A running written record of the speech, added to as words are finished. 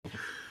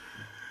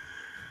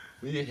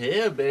We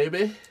here,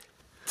 baby.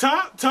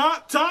 Top.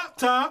 Top.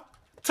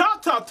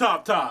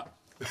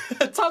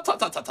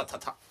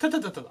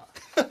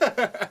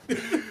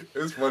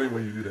 It's funny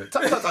when you do that.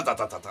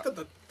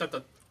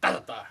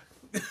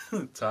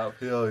 Top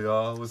Hill,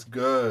 y'all. What's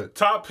good?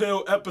 Top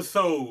Hill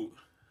episode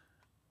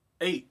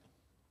 8.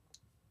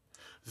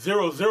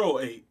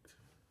 008.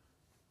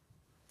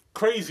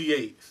 Crazy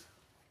 8s.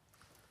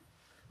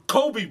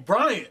 Kobe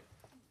Bryant.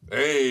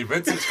 Hey,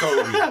 vintage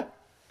Kobe.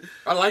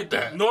 I like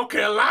that. North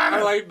Carolina.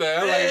 I like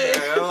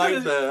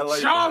that.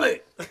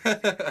 Charlotte.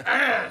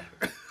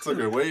 Took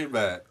it way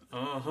back.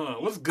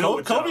 What's good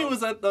with Kobe y'all?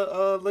 was at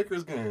the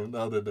Lakers game the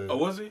other day. Oh,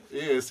 was he?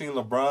 Yeah, I seen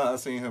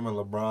him and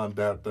LeBron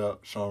dapped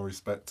up, showing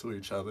respect to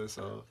each other.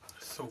 So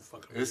So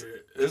fucking it's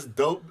weird. it's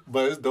dope,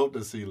 but it's dope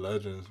to see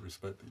legends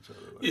respect each other.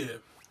 Like, Yeah,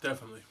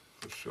 definitely.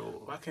 for sure.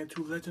 Why can't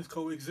two legends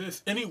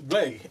coexist?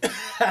 Anyway.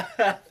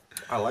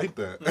 I like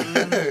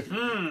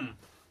that.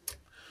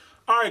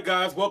 All right,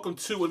 guys. Welcome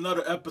to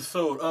another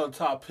episode of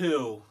Top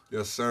Hill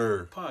Yes,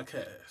 sir.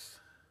 Podcast.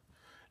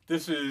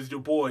 This is your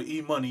boy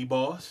E-Money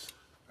Boss.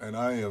 And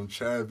I am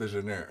Chad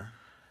Visionaire.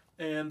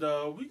 And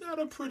we got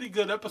a pretty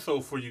good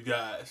episode for you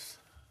guys.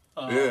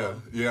 Yeah,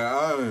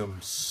 I am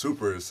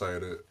super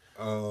excited.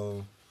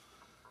 Of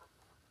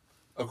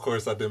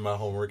course, I did my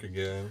homework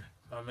again.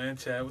 My man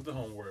Chad with the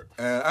homework.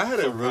 And I had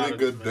So a really proud of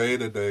good you, day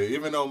today.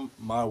 Even though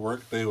my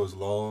work day was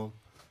long,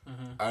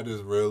 I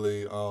just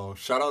really,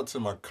 shout out to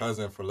my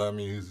cousin for letting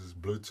me use his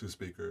Bluetooth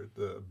speaker,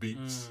 the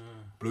Beats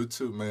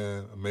Bluetooth,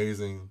 man,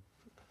 amazing.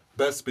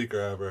 Best speaker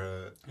I ever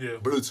had. Yeah.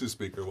 Bluetooth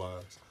speaker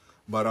wise.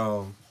 But,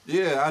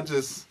 yeah, I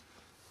just,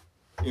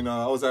 I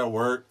was at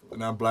work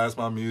and I blast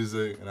my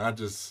music and I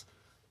just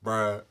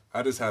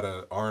had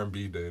a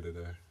R&B day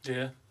today.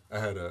 Yeah. I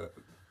had a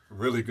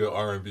really good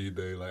R&B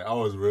day. Like, I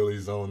was really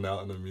zoned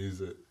out in the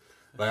music.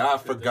 Like, I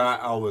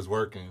forgot I was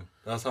working.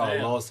 That's how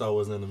lost I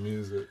was in the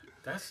music.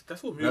 That's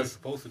what music's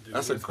supposed to do.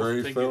 That's a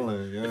great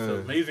feeling, yeah. It's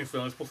an amazing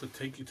feeling. It's supposed to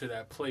take you to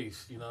that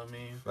place, you know what I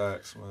mean?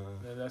 Facts, man.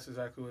 Yeah, that's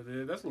exactly what it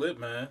is. That's lit,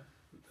 man.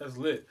 That's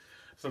lit.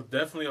 So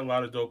definitely a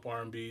lot of dope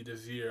R&B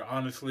this year.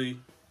 Honestly,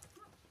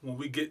 when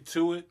we get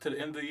to it, to the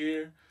end of the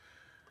year,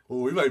 Well,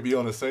 we might be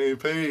on the same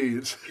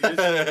page.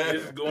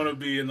 it's going to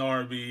be an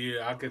R&B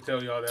year. I can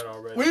tell y'all that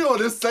already. We on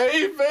the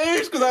same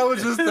page? Because I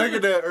was just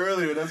thinking that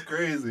earlier. That's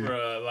crazy.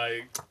 Bruh,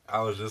 like,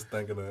 I was just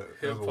thinking that.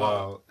 That's hip-hop,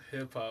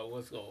 wild.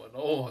 what's going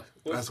on?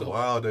 That's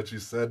wild that you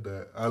said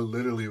that. I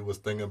literally was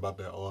thinking about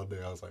that all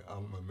day. I was like,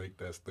 I'm going to make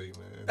that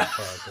statement in the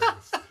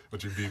podcast.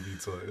 But you beat me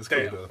to it. It's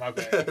Damn, cool, though. my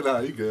bad. Nah,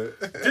 you good.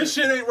 This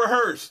shit ain't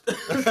rehearsed.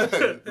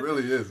 It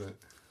really isn't.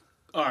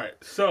 All right,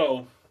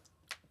 so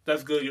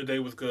that's good. Your day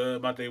was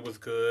good. My day was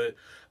good.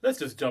 Let's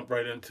just jump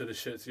right into the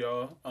shits,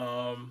 y'all.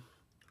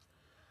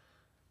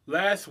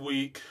 Last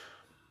week,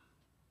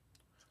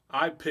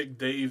 I picked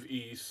Dave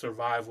East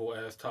Survival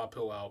as Top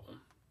Hill album.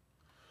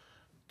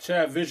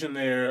 Chad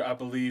Visionaire, I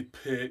believe,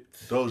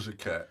 picked Doja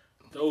Cat.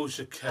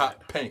 Doja Cat.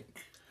 Hot Pink.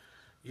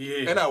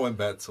 Yeah. And I went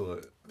back to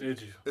it.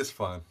 Did you? It's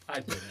fun. I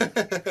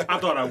didn't. I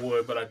thought I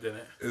would, but I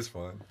didn't. It's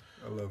fun.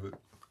 I love it.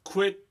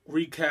 Quick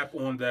recap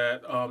on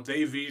that.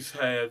 Dave East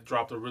had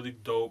dropped a really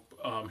dope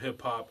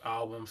hip-hop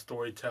album,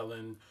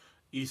 storytelling,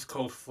 East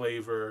Coast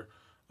flavor.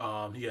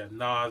 He had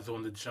Nas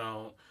on the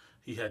jump.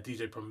 He had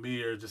DJ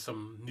Premier, just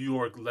some New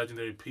York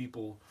legendary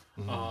people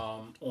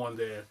on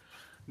there.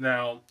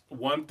 Now,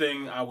 one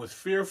thing I was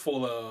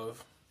fearful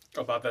of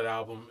about that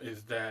album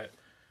is that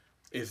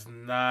it's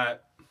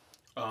not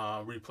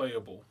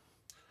replayable.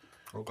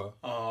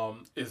 Okay.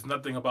 It's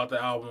nothing about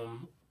the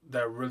album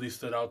that really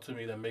stood out to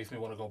me that makes me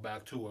want to go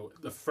back to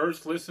it. The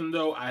first listen,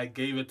 though, I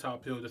gave it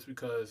Top Hill just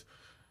because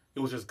it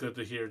was just good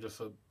to hear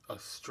just a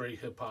straight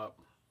hip-hop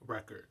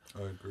record.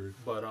 I agree.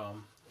 But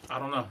I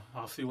don't know.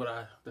 I'll see what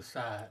I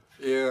decide.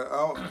 Yeah,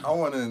 I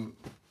wouldn't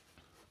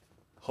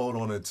hold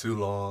on it too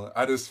long.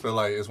 I just feel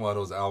like it's one of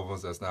those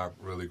albums that's not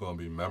really going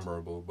to be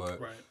memorable. But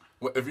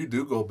Right. if you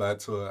do go back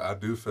to it, I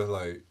do feel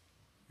like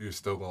you're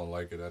still going to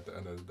like it at the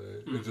end of the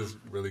day. It just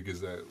really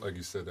gives that, like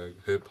you said, that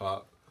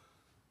hip-hop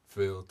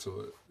feel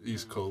to it.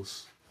 East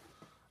Coast.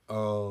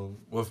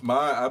 With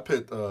mine, I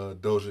picked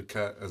Doja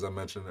Cat, as I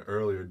mentioned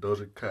earlier,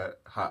 Doja Cat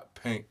Hot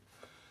Pink.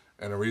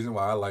 And the reason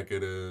why I like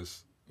it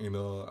is,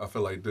 I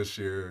feel like this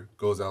year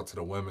goes out to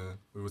the women.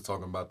 We were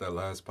talking about that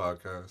last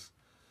podcast.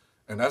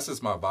 And that's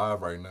just my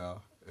vibe right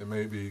now. It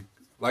may be,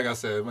 like I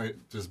said, it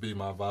might just be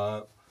my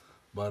vibe.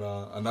 But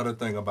another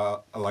thing I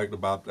liked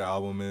about the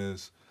album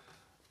is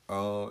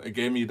it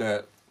gave me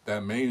that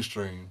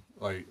mainstream.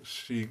 Like,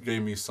 she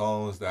gave me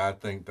songs that I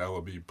think that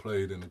would be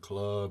played in the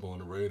club, on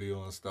the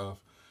radio and stuff.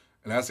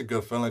 And that's a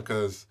good feeling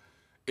because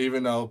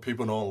even though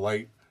people don't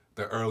like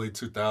the early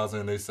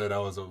 2000s, they said that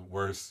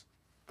was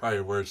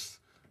probably worst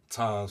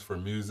times for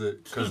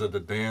music because of the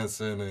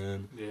dancing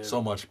and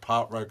so much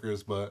pop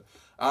records. But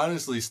I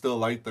honestly still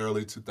like the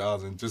early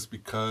 2000s just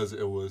because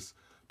it was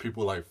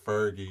people like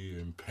Fergie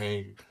and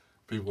Pink,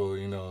 people,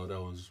 that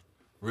was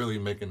really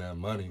making that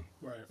money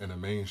in the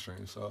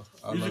mainstream. So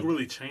music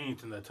really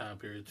changed in that time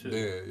period too.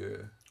 Yeah.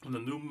 when the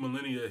new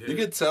millennia hit. You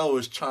could tell it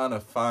was trying to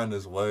find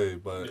his way,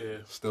 but Yeah.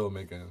 still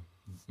making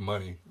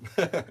money.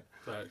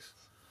 Thanks.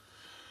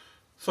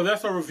 So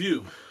that's our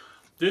review.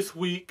 This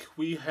week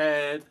we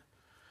had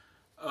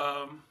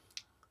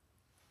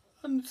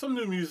some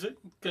new music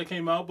that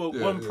came out, but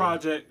one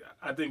project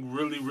I think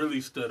really,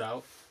 really stood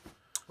out.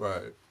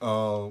 Right.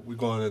 We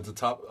going into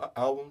top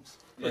albums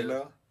right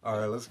now? All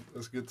right,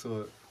 let's get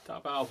to it.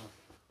 Top album.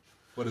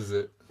 What is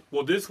it?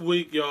 Well, this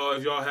week, y'all,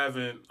 if y'all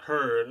haven't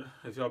heard,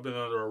 if y'all been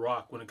under a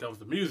rock when it comes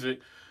to music,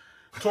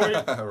 Tory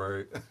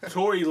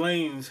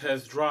Lanez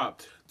has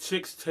dropped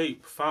Chicks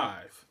Tape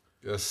 5.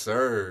 Yes,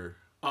 sir.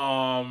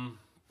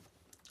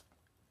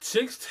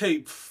 Chicks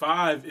Tape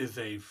 5 is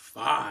a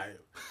 5.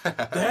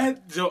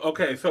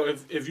 Okay, so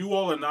if you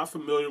all are not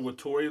familiar with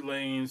Tory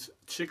Lanez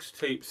Chicks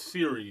Tape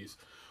series,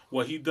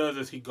 what he does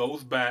is he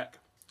goes back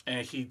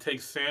and he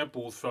takes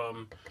samples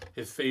from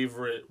his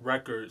favorite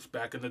records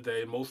back in the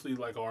day, mostly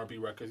like R&B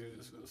records. He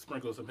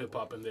sprinkles some hip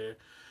hop in there,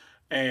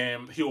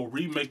 and he'll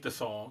remake the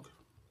song,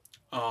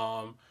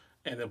 and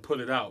then put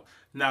it out.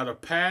 Now, the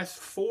past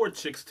 4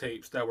 Chicks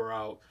Tapes that were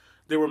out,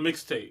 they were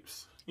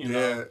mixtapes. You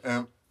know?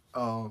 And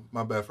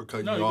my bad for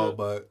cutting you off,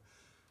 but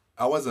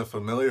I wasn't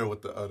familiar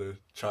with the other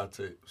Chot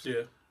tapes.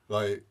 Yeah.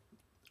 Like,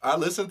 I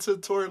listened to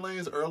Tory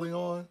Lanez early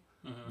on,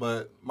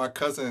 but my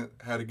cousin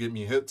had to get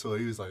me hip to it.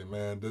 He was like,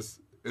 man, this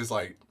is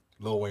like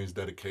Lil Wayne's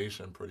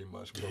dedication pretty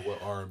much, but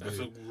with R&B. That's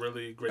a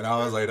really great And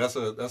I was like,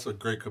 that's a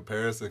great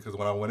comparison, because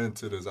when I went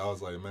into this, I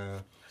was like,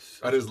 man,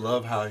 I just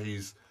love how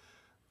he's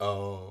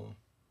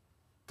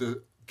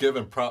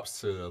giving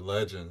props to the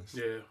legends.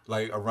 Yeah.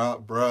 Like,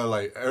 around, bruh,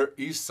 like,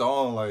 each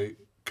song, like,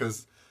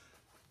 because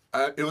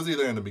it was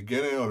either in the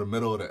beginning or the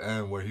middle or the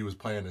end where he was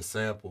playing a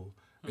sample,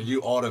 and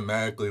you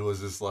automatically was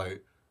just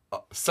like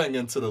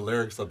singing to the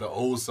lyrics of the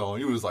old song.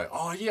 You was like,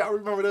 oh yeah, I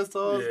remember that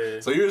song. Yeah.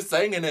 So you're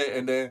singing it,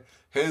 and then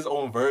his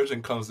own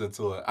version comes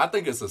into it. I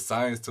think it's a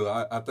science to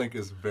it. I think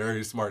it's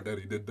very smart that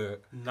he did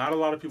that. Not a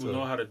lot of people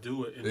know how to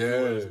do it and do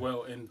it as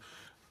well. And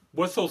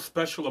what's so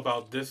special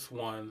about this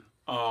one,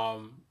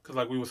 because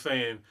like we were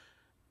saying,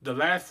 the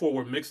last 4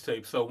 were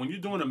mixtapes. So when you're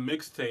doing a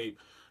mixtape,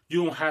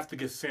 you don't have to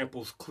get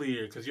samples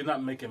clear because you're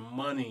not making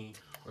money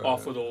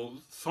off of those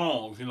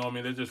songs. You know what I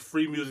mean? They're just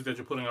free music that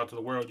you're putting out to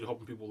the world. You're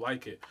hoping people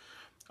like it.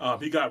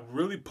 He got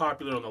really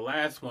popular on the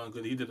last one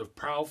because he did the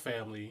Proud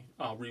Family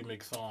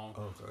remix song.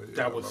 Okay,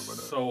 that was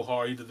so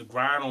hard. He did the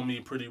Grind on Me,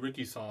 Pretty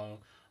Ricky song.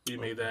 He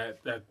made that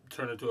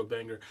turned into a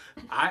banger.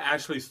 I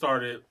actually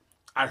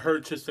I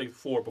heard Chicks Tape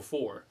 4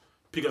 before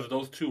because of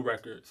those 2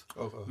 records.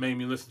 Okay. Made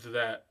me listen to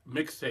that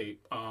mixtape.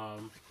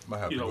 Might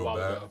have to go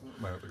back.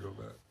 Might have to go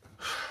back.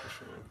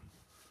 For sure.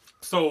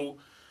 So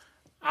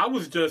I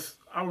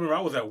remember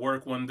I was at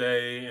work one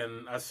day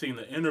and I seen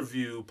the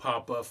interview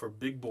pop up for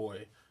Big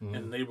Boy in the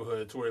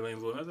neighborhood, Tory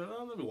Lanez. I said,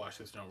 oh, let me watch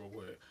this jump real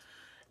quick.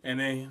 And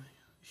then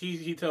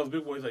he tells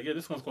Big Boy, he's like, yeah,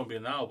 this one's going to be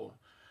an album.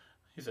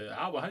 He said,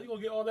 album? How you going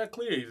to get all that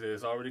clear? He said,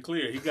 it's already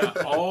clear. He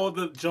got all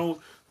the Jones.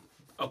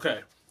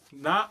 Okay,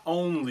 not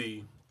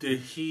only did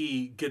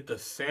he get the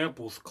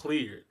samples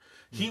cleared,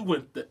 he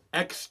went the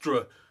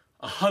extra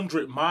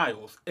 100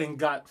 miles and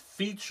got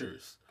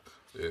features.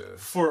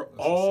 For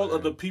all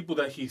of the people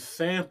that he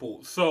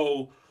sampled.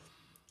 So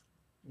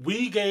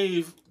we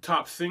gave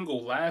top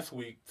single last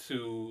week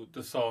to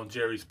the song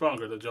Jerry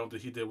Sprunger, the jump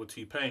that he did with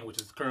T-Pain,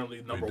 which is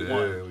currently number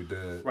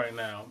 1 right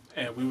now.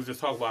 And we were just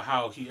talking about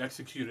how he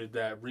executed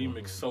that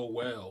remix so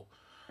well.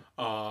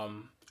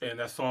 And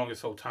that song is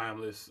so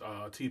timeless.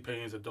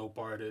 T-Pain is a dope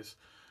artist,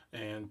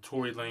 and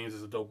Tory Lanez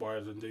is a dope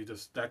artist, and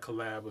that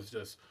collab was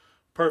just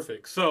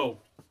perfect. So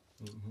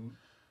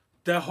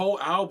that whole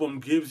album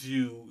gives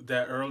you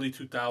that early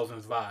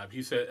 2000s vibe.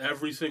 He said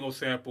every single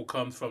sample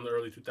comes from the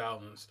early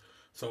 2000s.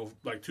 So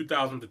like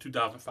 2000 to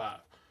 2005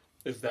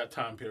 is that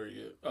time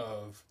period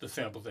of the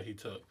samples that he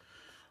took.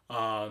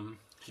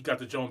 He got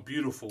the joint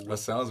beautiful. That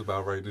sounds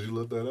about right. Did you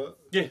look that up?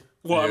 Yeah.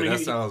 Well, I mean,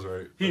 that sounds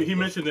right. He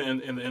mentioned it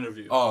in the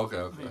interview. Oh,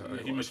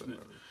 okay. He mentioned it.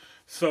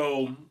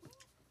 So,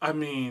 I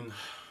mean,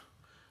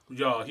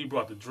 y'all, he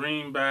brought the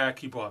Dream back.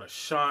 He brought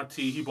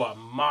Ashanti. He brought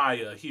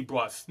Maya. He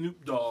brought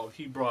Snoop Dogg.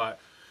 He brought...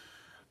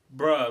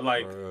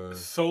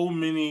 so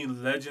many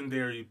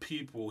legendary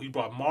people. He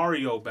brought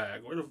Mario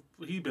back. Where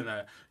the he been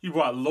at? He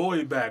brought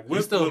Lloyd back.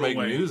 We still make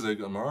music,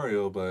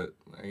 Mario, but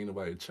ain't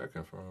nobody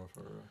checking for him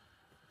for real.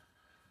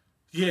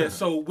 Yeah,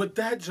 so with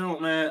that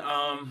joint, man,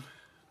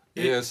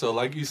 so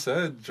like you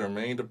said,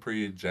 Jermaine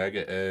Dupri,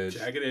 Jagged Edge,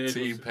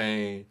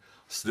 T-Pain,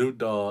 Snoop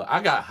Dogg.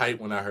 I got hyped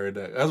when I heard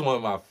that. That's one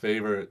of my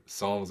favorite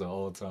songs of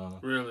all time.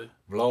 Really?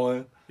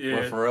 Blowing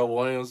with Pharrell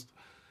Williams.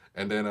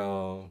 And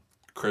then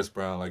Chris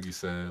Brown, like you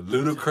said.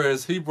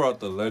 Ludacris, he brought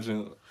the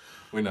legend.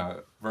 We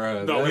not,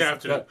 bruh. No, we have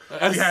to.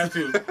 We have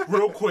to.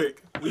 Real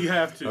quick, we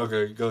have to.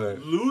 Okay, go ahead.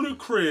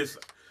 Ludacris,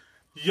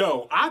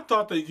 yo, I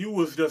thought that you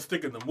was just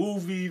sticking to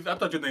movies. I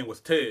thought your name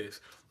was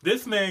Tez.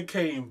 This man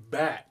came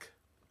back.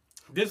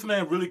 This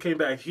man really came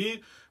back.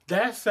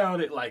 That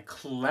sounded like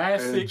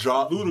classic And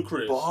dropped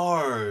Ludacris.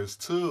 bars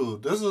too.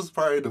 This was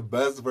probably the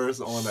best verse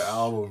on the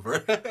album, bro.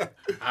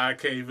 I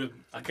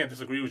can't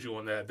disagree with you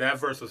on that. That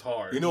verse was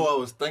hard. You know what I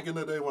was thinking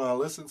today when I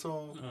listened to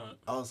him? Uh-huh.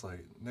 I was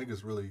like,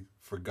 niggas really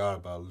forgot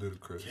about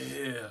Ludacris.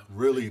 Yeah.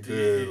 Really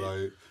did.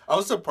 Like, I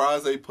was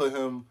surprised they put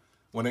him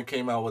when it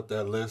came out with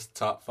that list,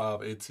 top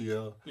 5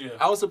 ATL. Yeah.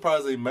 I was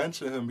surprised they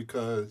mentioned him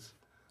because,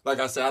 like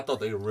I said, I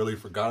thought they really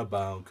forgot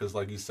about him because,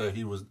 like you said,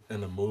 he was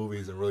in the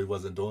movies and really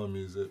wasn't doing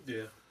music.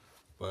 Yeah.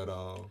 But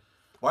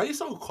why you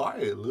so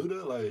quiet,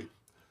 Luda? Like,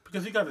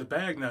 because he got his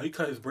bag now. He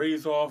cut his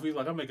braids off. He's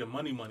like, I'm making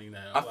money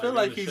now. I feel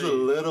like he's a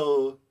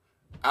little.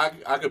 I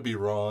could be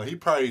wrong. He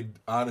probably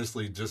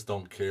honestly just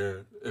don't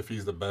care if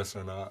he's the best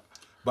or not.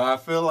 But I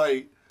feel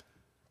like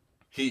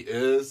he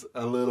is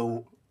a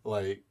little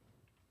like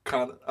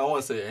kind of. I don't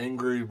want to say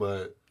angry,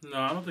 but No,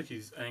 I don't think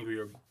he's angry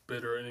or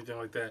bitter or anything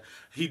like that.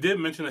 He did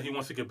mention that he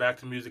wants to get back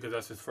to music because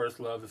that's his first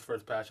love, his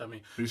first passion. I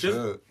mean, he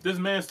should. This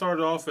man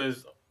started off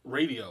as a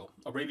radio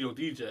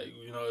DJ.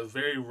 You know, it's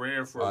very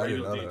rare for a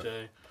radio DJ.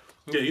 That.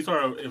 Yeah, he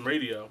started in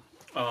radio,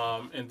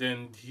 and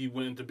then he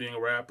went into being a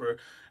rapper,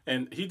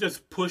 and he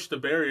just pushed the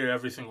barrier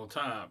every single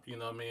time. You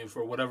know what I mean?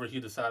 For whatever he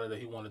decided that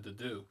he wanted to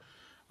do.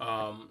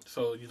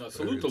 So you know,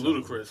 salute to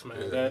Ludacris,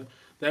 man. Yeah.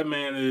 That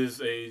man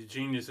is a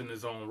genius in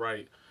his own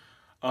right.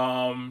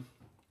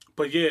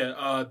 But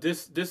yeah,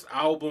 this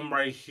album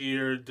right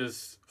here,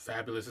 this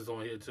Fabulous is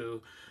on here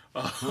too.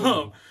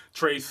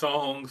 Trey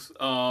Songz,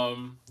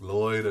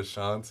 Lloyd,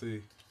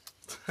 Ashanti.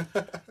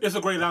 It's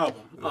a great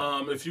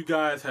album. If you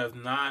guys have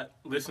not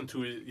listened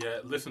to it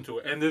yet, listen to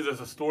it. And there's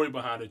a story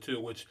behind it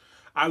too, which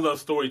I love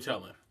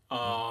storytelling.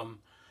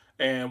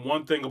 And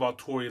one thing about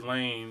Tory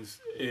Lanez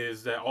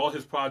is that all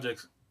his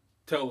projects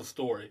tell a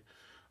story.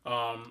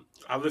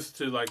 I listened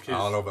to like his. I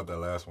don't know about that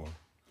last one.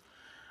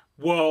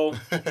 Well,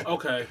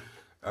 okay.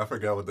 I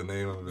forgot what the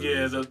name of it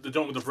is. Yeah, the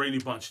joint with the Brady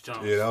Bunch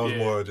jump. Yeah, that was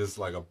more just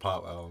like a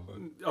pop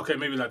album. Okay,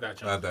 maybe not that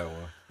jump. Not that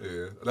one.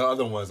 Yeah. The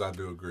other ones I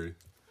do agree.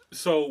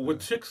 So with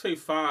Chixtape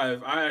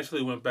 5, I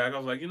actually went back. I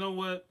was like, you know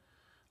what?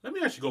 Let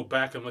me actually go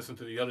back and listen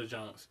to the other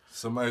jumps.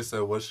 Somebody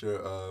said, what's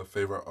your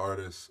favorite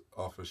artist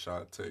off of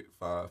Shot Tape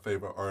 5?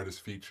 Favorite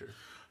artist feature?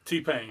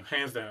 T-Pain,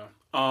 hands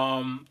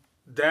down.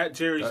 That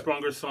Jerry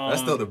Sprunger song.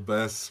 That's still the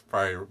best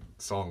probably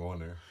song on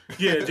there.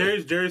 Yeah,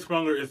 Jerry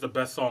Sprunger is the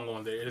best song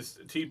on there.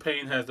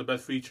 T-Pain has the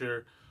best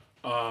feature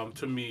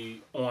to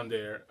me on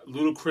there.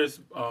 Ludacris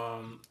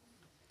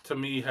to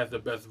me has the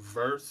best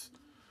verse.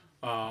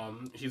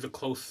 He's a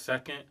close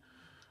second.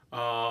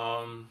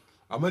 I'm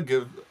gonna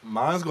give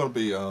mine's gonna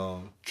be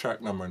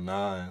track number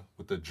 9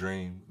 with The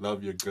Dream,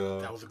 Love Your Girl.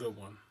 That was a good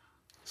one.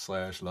 /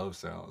 Love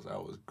Sounds.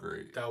 That was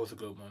great. That was a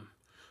good one.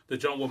 The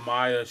joint with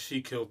Maya,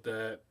 she killed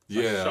that.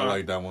 Yeah, I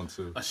like that one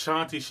too.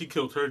 Ashanti, she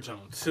killed her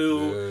joint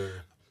too.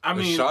 Yeah. I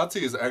mean,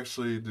 Ashanti is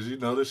actually. Did you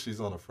notice she's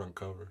on the front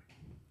cover?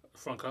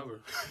 Front cover.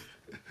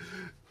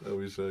 Let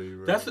me show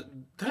you. Bro. That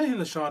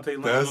ain't Ashanti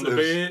lands on the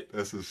bed.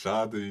 That's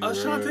Ashanti.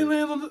 Ashanti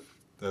lands on the.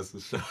 That's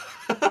Ashanti.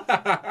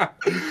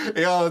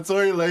 Yo,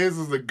 Tory Lanez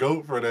is the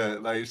GOAT for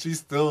that. Like, she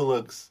still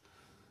looks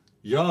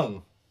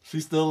young. She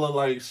still look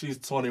like she's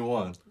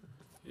 21.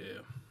 Yeah.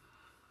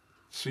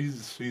 She's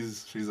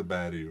a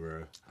baddie,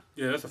 bro.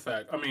 Yeah, that's a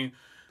fact. I mean,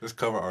 this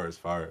cover art is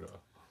fire though.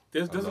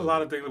 There's a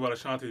lot of things about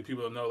Ashanti that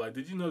people don't know. Like,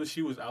 did you know that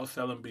she was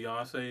outselling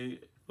Beyonce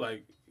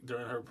like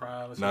during her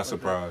prime? Not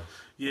surprised.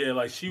 Yeah,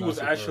 like she was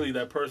actually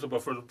that person,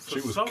 but for she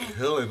was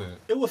killing it.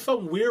 It was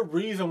some weird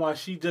reason why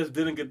she just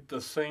didn't get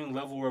the same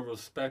level of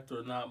respect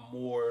or not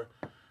more.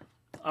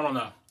 I don't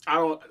know.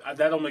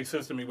 That don't make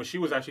sense to me. But she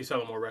was actually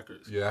selling more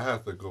records. Yeah, I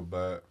have to go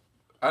back.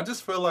 I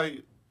just feel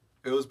like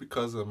it was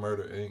because of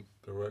Murder Inc.,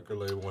 the record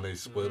label, when they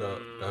split up.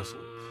 That's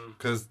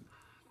because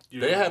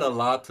they had a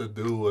lot to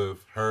do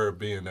with her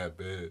being that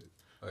big.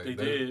 Like, they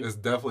did.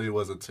 It definitely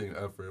was a team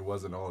effort. It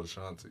wasn't all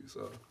Ashanti.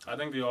 So I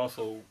think they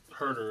also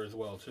hurt her as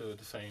well too at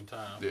the same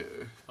time.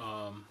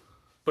 Yeah.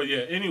 But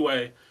yeah.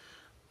 Anyway,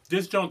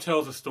 this joint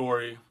tells a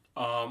story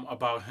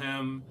about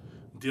him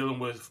dealing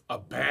with a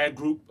bad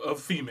group of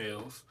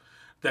females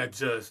that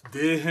just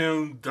did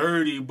him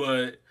dirty.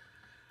 But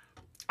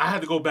I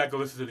had to go back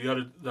and listen to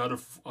the other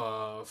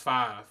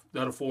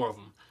 4 of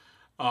them.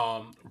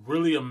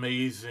 Really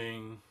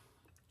amazing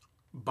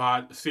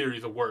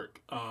series of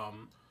work.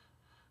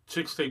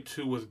 Chixtape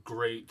 2 was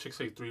great.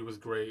 Chixtape 3 was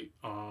great.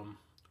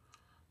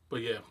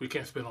 But yeah, we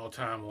can't spend all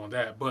time on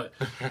that. But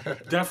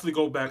definitely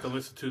go back and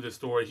listen to this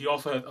story. He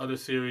also has other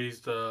series,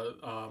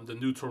 the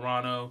New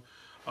Toronto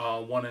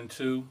 1 and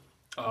 2.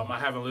 I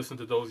haven't listened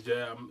to those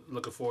yet. I'm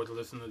looking forward to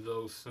listening to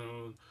those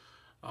soon.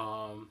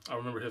 I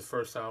remember his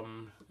first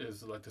album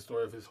is like the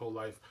story of his whole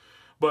life.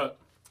 But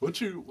what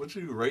you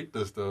rate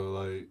this though?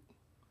 Like,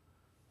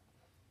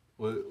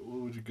 what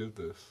would you give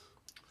this?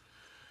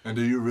 And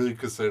do you really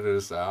consider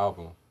this an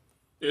album?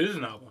 It is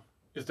an album.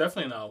 It's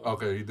definitely an album.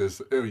 Okay, you did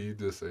say said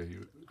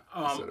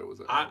it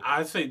was an album.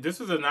 I say this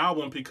is an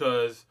album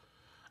because,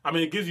 I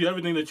mean, it gives you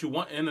everything that you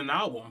want in an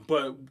album,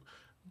 but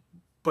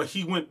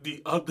he went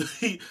the other.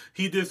 He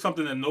did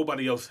something that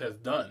nobody else has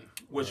done,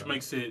 which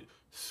makes it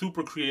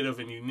super creative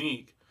and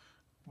unique.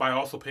 by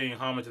also paying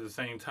homage at the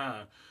same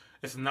time.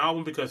 It's an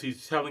album because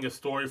he's telling a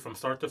story from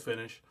start to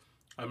finish.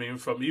 I mean,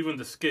 from even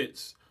the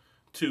skits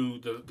to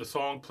the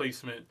song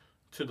placement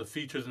to the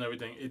features and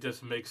everything, it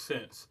just makes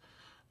sense.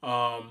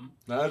 Now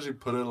that you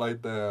put it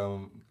like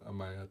that, I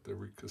might have to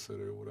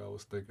reconsider what I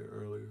was thinking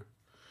earlier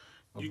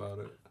about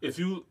it.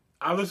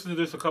 I listened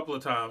to this a couple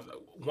of times.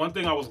 One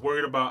thing I was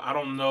worried about, I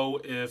don't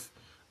know if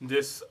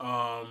this,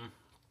 I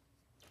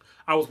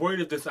was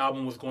worried if this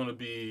album was going to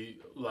be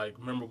like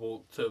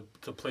memorable to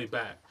play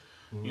back.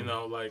 Mm-hmm. You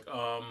know, like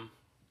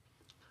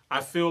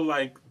I feel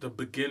like the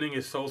beginning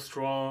is so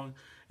strong,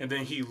 and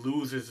then he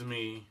loses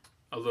me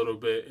a little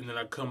bit, and then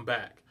I come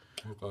back.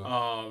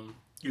 Okay.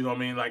 You know what I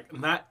mean? Like,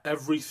 not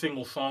every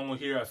single song on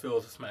here I feel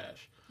is a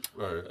smash.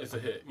 Right. It's a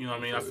hit. You know what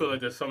I mean? I feel like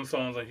there's some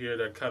songs on here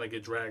that kind of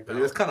get dragged out.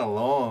 Yeah, it's kind of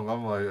long.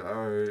 I'm like,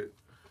 all right.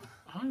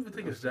 I don't even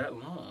think it's that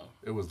long.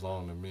 It was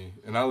long to me.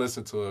 And I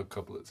listened to it a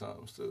couple of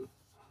times, too.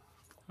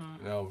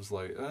 And I was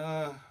like,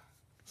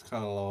 it's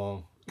kind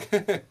of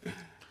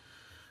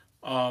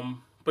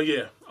long. But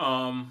yeah,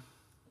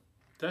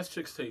 that's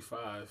Chicks Take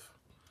 5.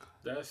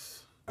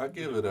 I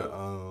give it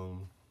a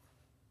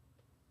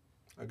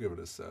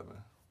 7.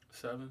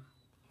 7?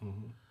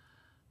 Mm-hmm.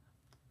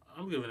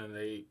 I'm giving it an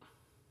 8.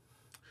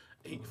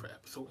 8 for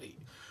episode 8.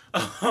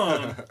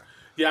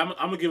 Yeah, I'm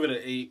gonna give it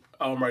an 8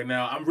 right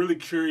now. I'm really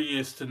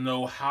curious to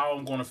know how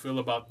I'm gonna feel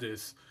about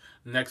this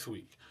next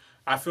week.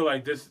 I feel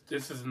like this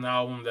is an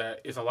album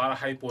that is a lot of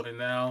hype on it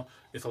now.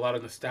 It's a lot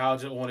of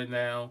nostalgia on it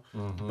now.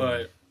 Mm-hmm.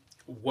 But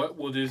what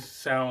will this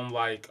sound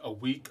like a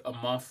week, a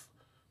month,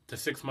 to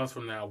 6 months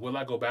from now? Will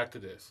I go back to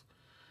this?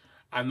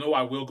 I know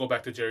I will go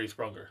back to Jerry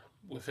Sprunger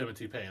with him and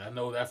T-Pain. I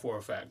know that for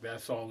a fact.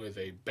 That song is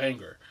a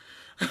banger.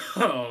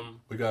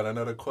 We got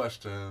another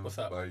question. What's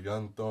up? By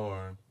Young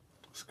Thorn.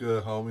 It's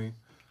good, homie.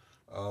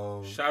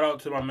 Shout out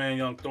to my man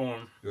Young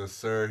Thorn. Yes,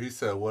 sir. He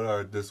said, what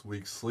are this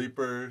week's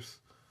sleepers?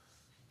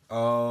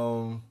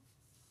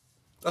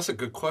 That's a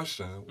good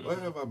question. Mm-hmm. What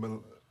have I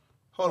been...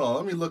 Hold on.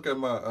 Let me look at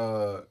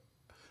my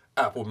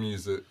Apple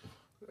Music.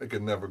 It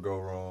could never go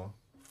wrong.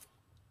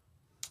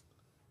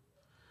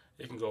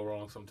 It can go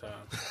wrong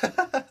sometimes.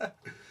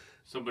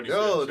 Somebody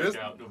said check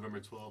out November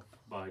 12th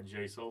by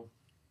J Soul.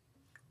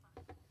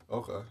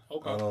 Okay.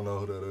 I don't know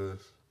who that is.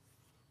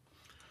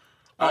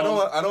 I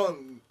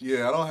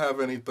don't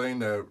have anything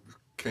that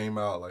came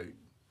out like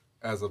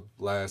as of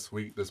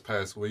this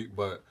past week,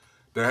 but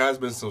there has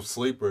been some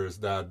sleepers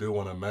that I do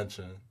want to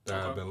mention that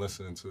I've been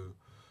listening to.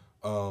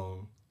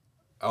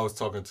 I was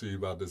talking to you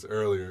about this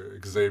earlier,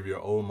 Xavier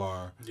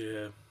Omar.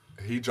 Yeah.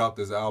 He dropped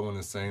his album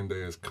the same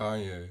day as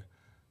Kanye.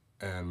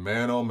 And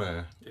man, oh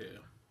man. Yeah.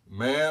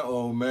 Man,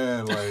 oh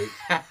man, like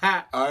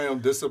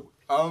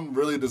I'm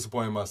really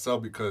disappointed in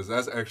myself because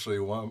that's actually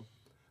one.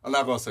 I'm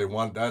not gonna say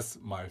one. That's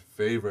my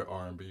favorite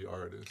R&B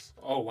artist.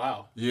 Oh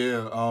wow.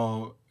 Yeah.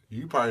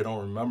 You probably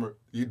don't remember.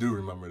 You do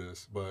remember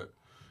this, but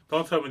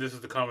don't tell me this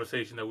is the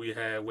conversation that we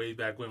had way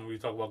back when we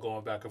talked about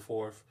going back and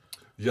forth.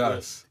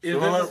 Yes. Is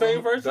that the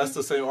same person? That's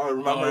the same artist.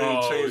 Remember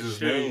he changed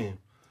his name.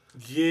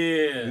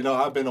 Yeah. You know,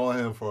 I've been on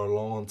him for a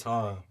long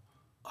time.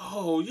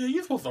 Oh yeah,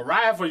 you're supposed to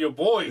ride for your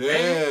boy,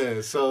 man.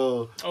 Yeah.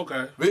 So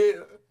okay.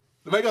 To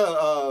make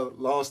a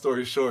long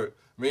story short,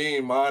 me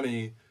and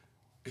Monty,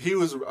 he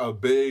was a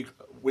big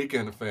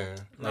Weeknd fan.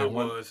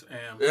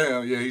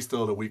 Yeah, he's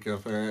still the Weeknd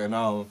fan.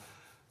 And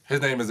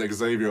his name is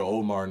Xavier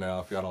Omar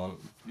now. If y'all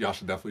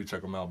should definitely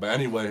check him out. But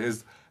anyway,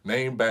 his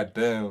name back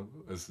then,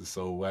 this is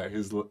so whack.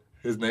 His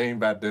name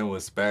back then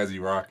was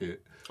Spazzy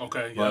Rocket.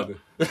 Okay, yeah.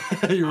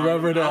 You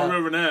remember that? I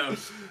remember now.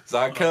 So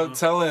I kept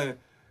telling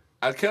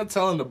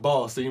the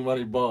boss,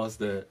 C-Money boss,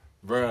 that,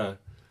 bruh,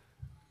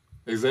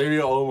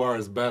 Xavier Omar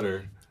is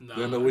better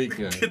than The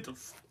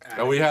Weeknd.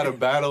 And we had a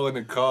battle in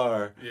the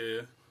car,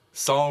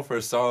 song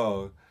for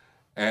song,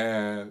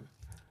 and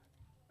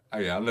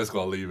I'm just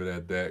gonna leave it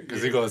at that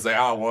because he's gonna say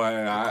I won.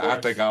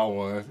 I think I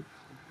won.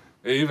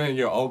 Even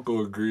your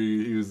uncle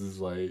agreed. He was just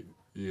like,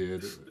 yeah.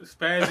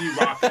 Spazzy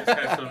Rockets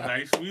has some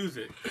nice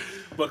music,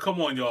 but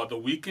come on, y'all, The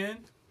Weeknd.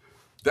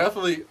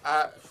 Definitely,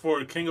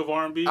 for King of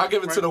R&B. I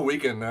give it to The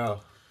Weeknd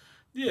now.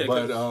 Yeah,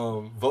 but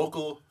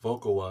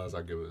vocal wise,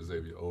 I give it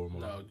Xavier Omar.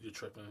 No, you're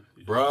tripping.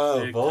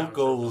 Bruh,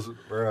 vocals,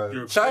 bruh.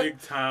 You're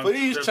big time.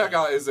 Please check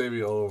out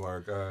Xavier Omar,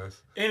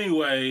 guys.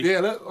 Anyway. Yeah,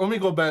 let me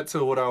go back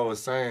to what I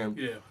was saying.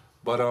 Yeah.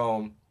 But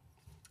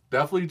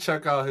definitely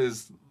check out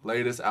his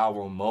latest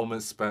album,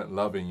 Moments Spent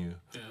Loving You.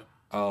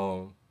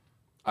 Yeah.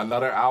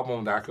 Another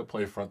album that I could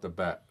play front to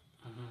back.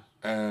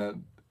 Mm-hmm.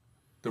 And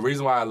the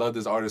reason why I love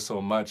this artist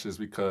so much is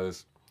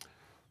because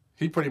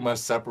he pretty much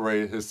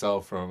separated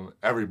himself from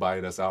everybody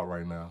that's out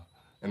right now.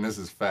 And this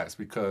is facts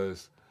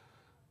because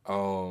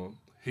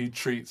he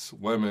treats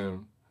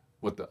women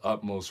with the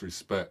utmost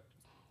respect.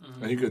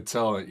 Mm-hmm. And you could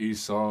tell in each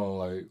song,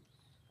 like,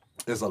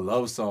 it's a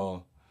love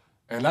song.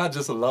 And not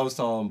just a love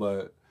song,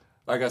 but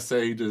like I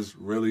said, he just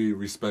really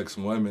respects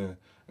women.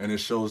 And it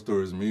shows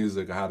through his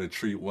music how to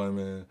treat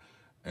women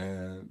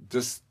and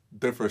just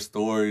different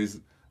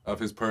stories of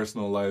his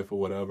personal life or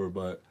whatever.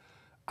 But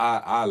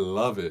I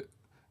love it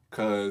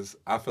because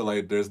I feel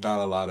like there's not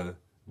a lot of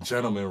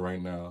gentleman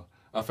right now.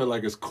 I feel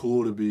like it's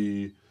cool to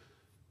be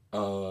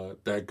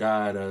that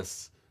guy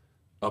that's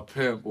a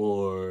pimp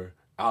or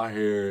out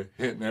here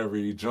hitting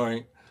every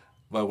joint.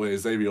 But with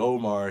Xavier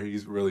Omar,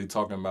 he's really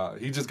talking about,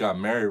 he just got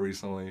married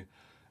recently.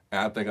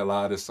 And I think a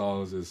lot of his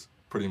songs is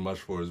pretty much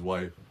for his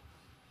wife.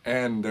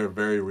 And they're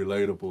very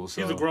relatable.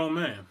 So he's a grown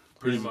man,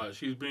 pretty much.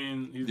 He's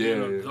being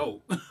an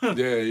adult.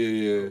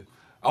 yeah.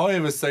 I don't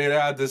even say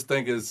that. I just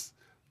think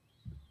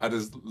I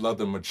just love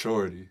the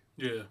maturity.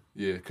 Yeah.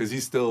 Yeah, because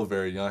he's still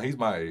very young. He's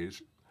my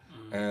age.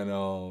 Mm-hmm. And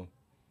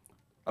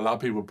a lot of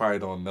people probably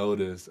don't know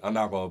this. I'm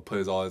not going to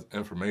put all his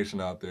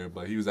information out there,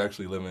 but he was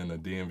actually living in the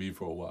DMV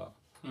for a while.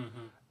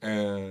 Mm-hmm.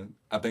 And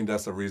I think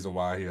that's the reason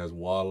why he has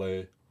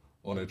Wale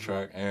on the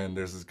track. And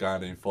there's this guy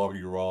named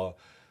Foggy Raw.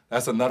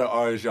 That's another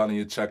artist y'all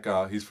need to check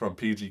out. He's from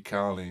PG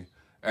County.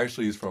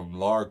 Actually, he's from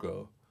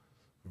Largo.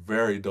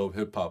 Very dope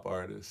hip-hop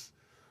artist.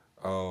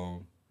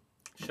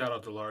 Shout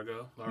out to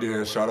Largo.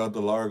 Yeah, shout out to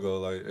Largo.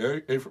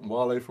 Like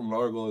Wale from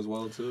Largo as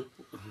well too.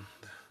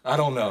 I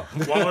don't know.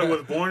 Wale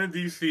was born in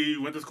D.C.,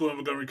 went to school in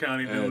Montgomery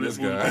County, then moved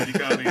to PG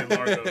County and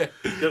Largo.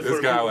 This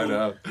guy went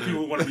up.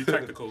 People want to be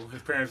technical.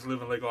 His parents live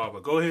in Lake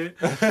Arbor. Go ahead.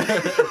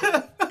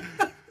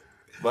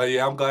 But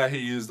yeah, I'm glad he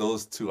used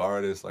those two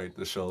artists like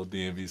to show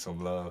DMV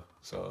some love.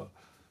 So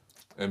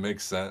it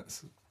makes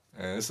sense.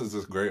 And this is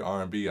this great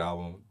R&B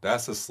album.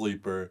 That's a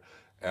sleeper.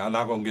 And I'm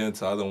not going to get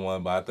into the other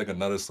one, but I think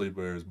another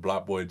sleeper is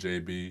Block Boy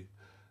JB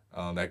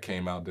that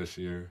came out this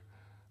year.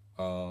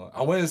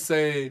 I wouldn't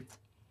say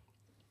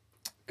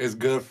it's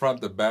good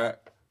front to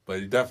back, but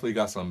he definitely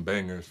got some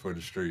bangers for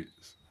the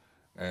streets.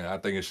 And I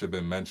think it should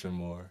have been mentioned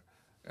more.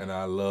 And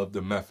I love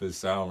the Memphis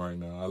sound right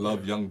now. I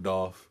love Young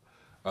Dolph.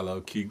 I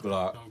love Key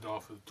Glock. Young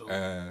Dolph is dope.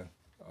 And,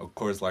 of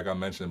course, like I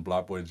mentioned,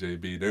 Block Boy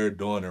JB. They're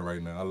doing it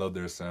right now. I love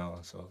their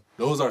sound. So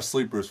those are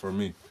sleepers for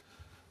me.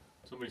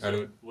 Somebody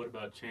said, what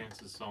about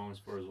Chance's songs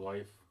for his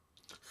wife?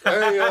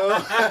 Hey, yo.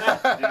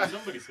 Yeah,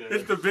 somebody said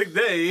it's the big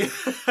day.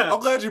 I'm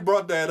glad you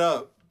brought that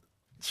up.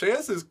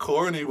 Chance is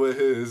corny with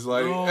his,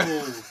 like... No,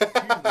 he's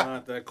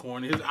not that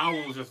corny. His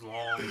album was just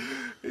long.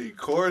 He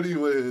corny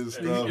with his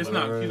stuff. He's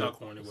not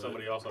corny with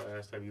Somebody also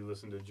asked, have you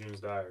listened to June's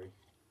Diary?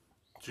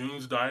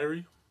 June's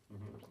Diary?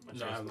 Mm-hmm.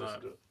 No, I have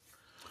not.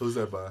 Who's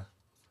that by?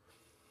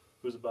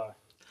 Who's it by?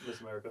 Miss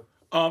America.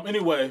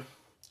 Anyway,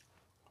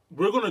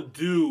 we're going to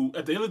do,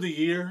 at the end of the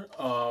year,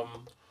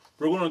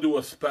 we're going to do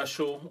a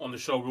special on the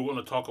show. We're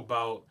going to talk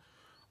about,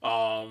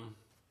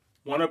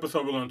 one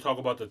episode we're going to talk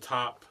about the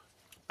top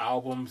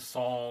albums,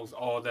 songs,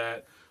 all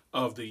that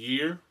of the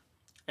year.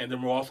 And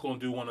then we're also going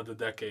to do one of the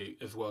decade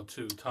as well,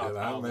 too. Top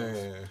albums.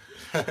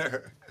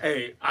 Man.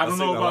 Hey, I don't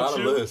know about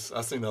you.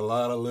 I've seen a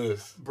lot of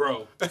lists.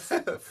 Bro,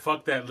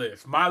 fuck that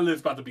list. My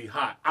list about to be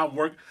hot. I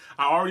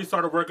already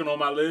started working on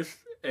my list,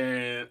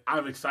 and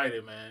I'm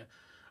excited, man.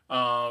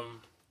 I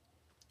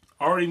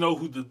already know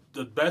who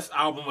the best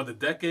album of the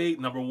decade,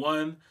 number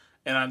one,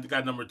 and I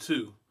got number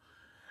two.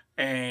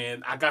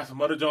 And I got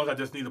some other Jones. I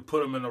just need to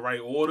put them in the right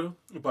order.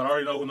 But I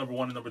already know who number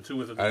one and number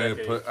two is of the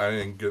decade. I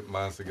didn't get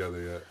mine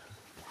together yet.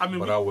 I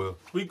mean, I will.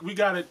 We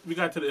got it. We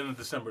got to the end of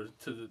December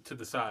to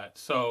decide.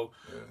 So,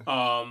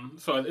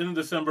 so at the end of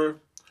December,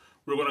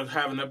 we're gonna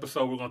have an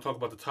episode. We're gonna talk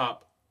about the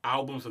top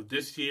albums of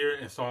this year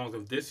and songs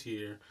of this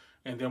year,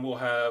 and then we'll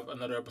have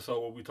another episode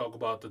where we talk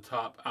about the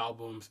top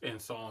albums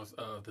and songs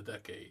of the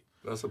decade.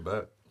 That's a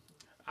bet.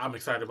 I'm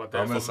excited about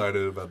that. I'm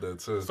excited about that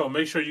too. So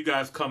make sure you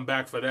guys come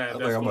back for that. I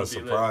think I'm gonna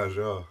surprise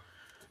y'all.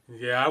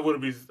 Yeah, I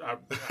wouldn't be.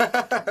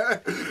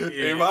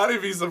 You might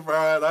be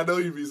surprised. I know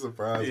you'd be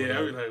surprised. Yeah,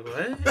 I'd be like,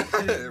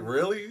 what?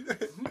 Really?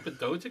 The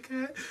Doja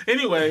Cat?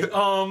 Anyway,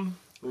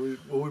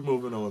 what we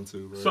moving on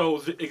to? Bro? So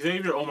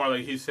Xavier Omar,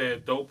 like he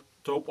said, dope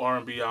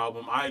R&B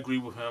album. I agree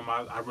with him.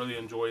 I really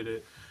enjoyed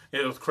it.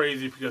 It was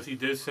crazy because he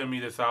did send me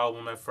this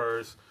album at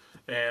first,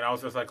 and I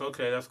was just like,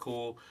 okay, that's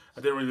cool.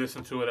 I didn't really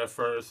listen to it at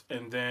first,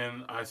 and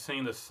then I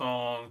seen the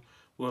song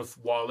with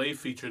Wale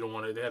featured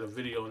on it. They had a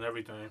video and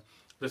everything.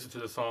 Listened to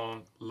the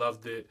song,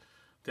 loved it.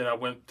 Then I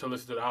went to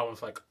listen to the album.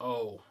 It's like,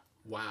 oh,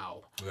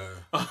 wow.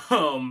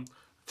 Yeah.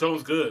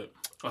 Jones good.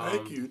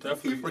 Thank you.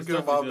 Definitely for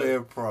giving my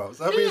man props.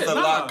 That means a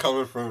lot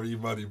coming from you,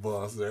 Money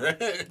Boss. There.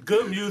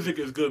 Good music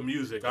is good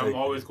music. I'm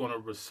always going to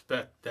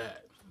respect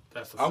that.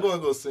 I'm going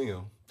to go see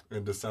him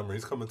in December.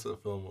 He's coming to the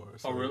Fillmore.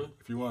 So oh, really?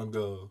 If you want to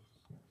go.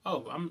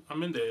 Oh,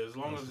 I'm in there. As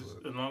long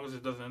as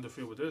it doesn't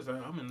interfere with this,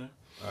 I'm in there.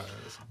 All right,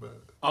 that's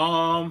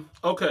bad.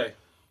 Okay.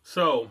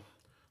 So,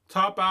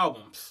 top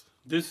albums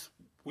this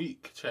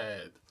week,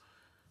 Chad.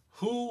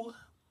 Who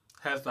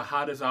has the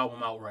hottest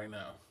album out right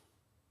now?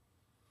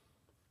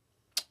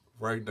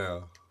 Right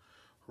now.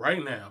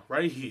 Right now.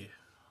 Right here.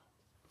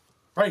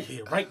 Right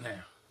here. Right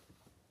now.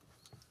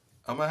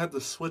 I'm going to have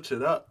to switch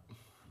it up.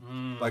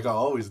 Like I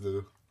always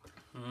do.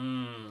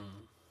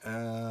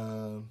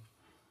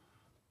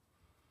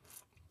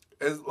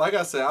 It's, like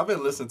I said, I've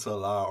been listening to a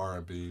lot of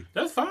R&B.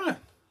 That's fine.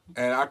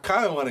 And I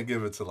kind of want to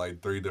give it to like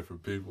 3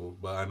 different people,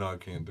 but I know I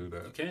can't do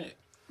that. You can't.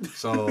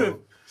 So,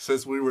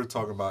 since we were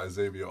talking about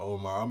Xavier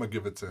Omar, I'm going to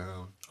give it to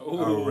him.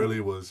 Ooh. I really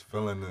was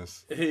feeling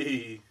this.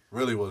 Hey.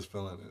 Really was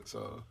feeling it.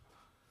 So,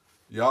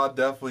 y'all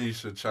definitely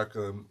should check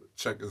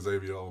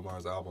Xavier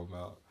Omar's album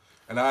out.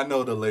 And I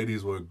know the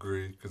ladies will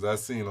agree because I've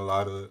seen a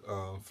lot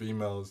of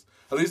females,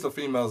 at least the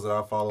females that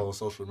I follow on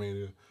social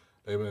media,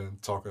 they've been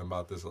talking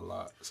about this a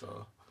lot.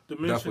 So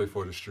definitely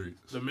for the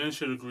streets. The men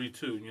should agree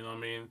too. You know what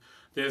I mean?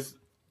 There's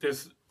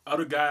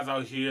other guys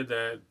out here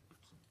that,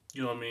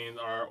 you know what I mean,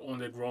 are on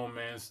their grown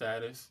man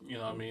status. You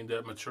know what I mean?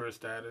 Their mature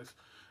status.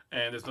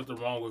 And there's nothing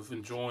wrong with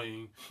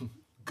enjoying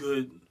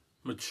good,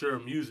 mature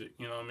music.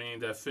 You know what I mean?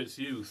 That fits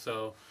you.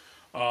 So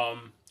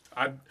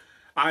I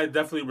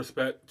definitely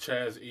respect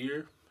Chaz's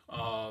ear.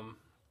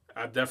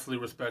 I definitely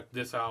respect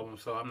this album,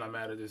 so I'm not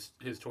mad at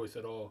his choice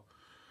at all.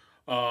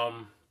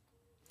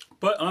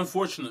 But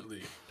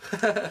unfortunately,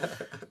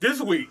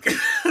 this week,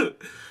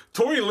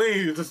 Tory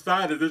Lanez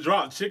decided to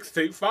drop Chicks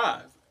Tape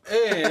 5.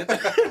 And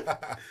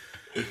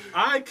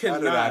I cannot... How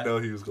did I know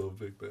he was going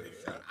to pick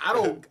that?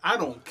 I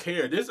don't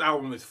care. This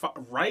album is...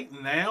 Right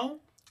now,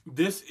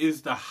 this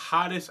is the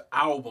hottest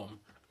album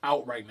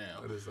out right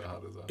now. It is the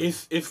hottest album.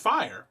 It's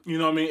fire. You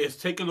know what I mean? It's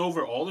taking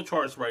over all the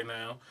charts right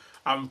now.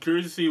 I'm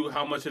curious to see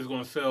how much it's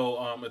going to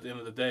sell at the end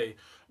of the day.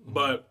 Mm-hmm.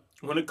 But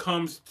when it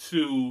comes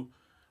to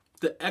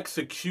the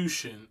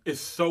execution,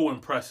 it's so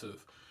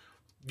impressive.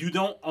 You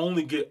don't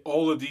only get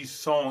all of these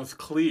songs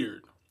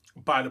cleared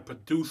by the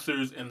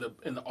producers and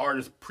the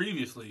artists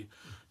previously.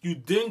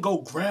 You then go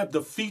grab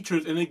the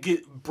features and then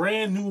get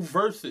brand new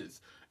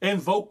verses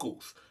and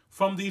vocals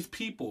from these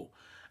people.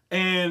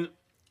 And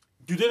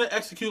you didn't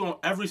execute on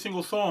every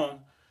single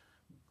song.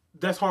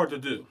 That's hard to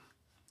do.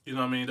 You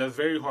know what I mean? That's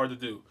very hard to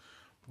do.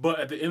 But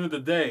at the end of the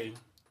day,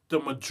 the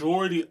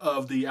majority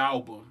of the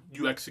album,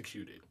 you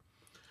executed.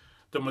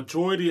 The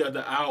majority of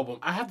the album,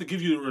 I have to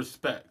give you the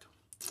respect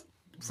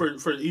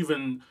for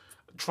even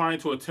trying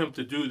to attempt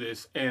to do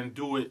this and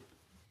do it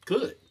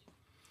good.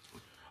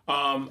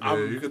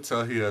 You could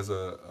tell he has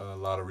a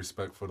lot of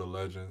respect for the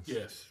legends.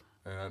 Yes.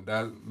 And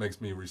that makes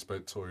me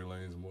respect Tory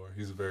Lanez more.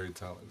 He's very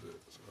talented.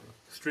 So.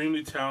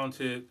 Extremely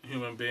talented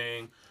human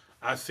being.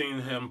 I've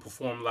seen him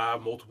perform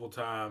live multiple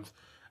times.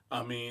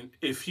 I mean,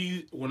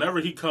 whenever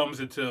he comes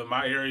into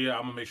my area,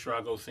 I'm going to make sure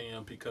I go see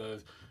him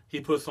because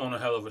he puts on a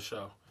hell of a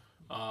show.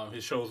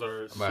 His shows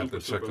are super, I might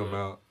have to check him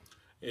out.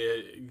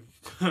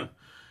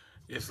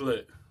 It's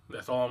lit.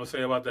 That's all I'm going to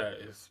say about that.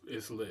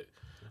 It's lit.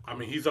 I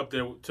mean, he's up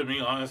there, to me,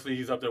 honestly,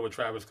 he's up there with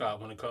Travis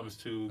Scott when it comes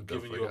to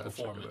giving you a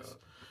performance.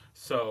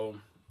 So,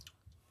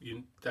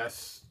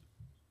 that's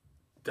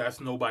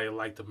nobody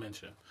like to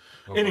mention.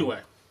 Okay. Anyway,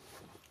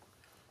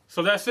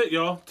 so that's it,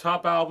 y'all.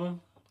 Top album.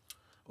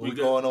 We're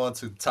going on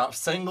to top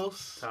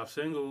singles. Top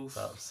singles.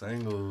 Top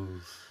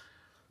singles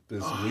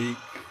this week.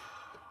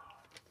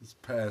 This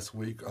past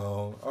week.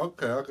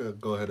 Okay, I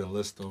could go ahead and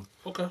list them.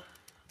 Okay.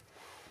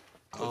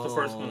 What's the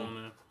first one on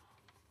there?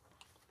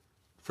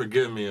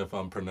 Forgive me if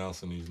I'm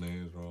pronouncing these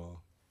names wrong.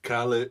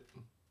 Khalid.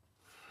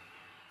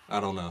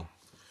 I don't know.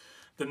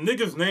 The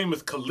nigga's name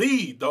is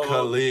Khalid, dog.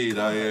 Khalid.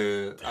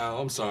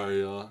 I'm sorry,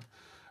 y'all.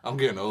 I'm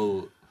getting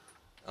old.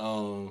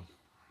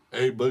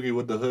 A Boogie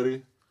with the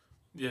Hoodie.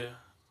 Yeah.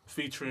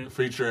 Featuring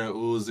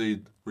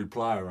Uzi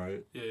Reply,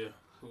 right? Yeah.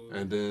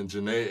 And then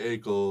Janae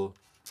Aiko.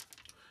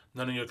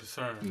 None of your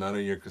concern. None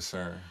of your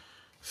concern.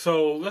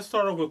 So let's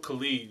start off with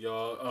Khalid,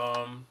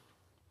 y'all.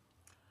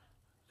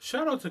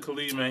 Shout out to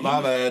Khalid, man.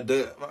 My bad.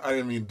 I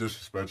didn't mean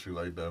disrespect you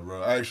like that,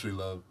 bro. I actually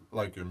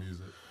like your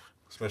music,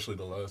 especially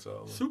the last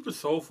album. Super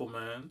soulful,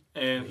 man.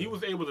 And he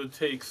was able to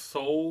take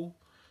soul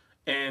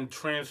and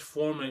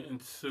transform it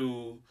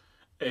into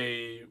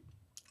a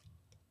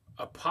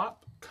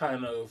pop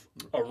kind of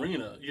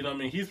arena. You know what I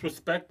mean? He's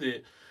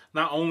respected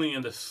not only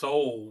in the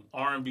soul,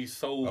 R&B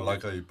soul. I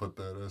like how you put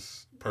that.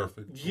 That's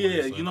perfect.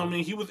 Yeah, you know what I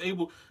mean? He was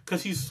able,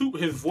 because his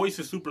voice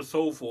is super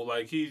soulful.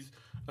 Like, he's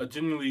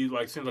genuinely,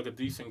 like, seems like a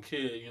decent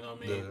kid, you know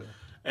what I mean?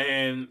 Yeah.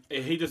 And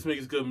he just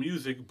makes good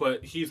music,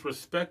 but he's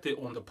respected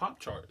on the pop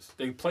charts.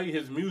 They play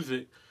his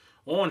music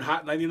on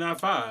Hot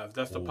 99.5.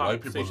 That's the pop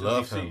white people station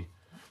love DC. him.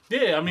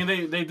 Yeah, I mean,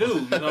 they do.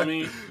 You know what I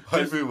mean?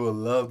 White people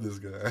love this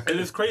guy. And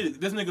it's crazy.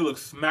 This nigga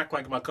looks smack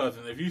like my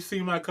cousin. If you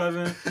see my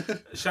cousin,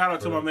 shout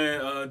out to my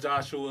man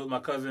Joshua, my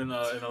cousin in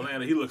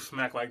Atlanta. He looks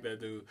smack like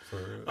that dude.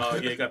 Yeah,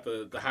 he got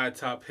the high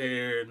top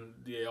hair and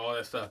yeah, all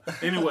that stuff.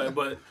 Anyway,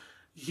 but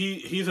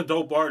he's a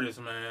dope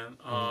artist, man.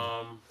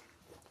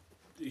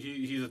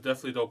 He's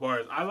definitely a dope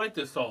artist. I like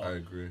this song. I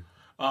agree.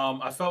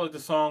 I felt like the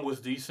song was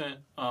decent.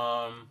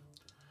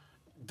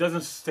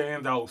 Doesn't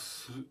stand out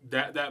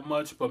that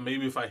much, but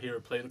maybe if I hear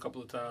it played a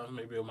couple of times,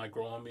 maybe it might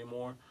grow on me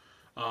more.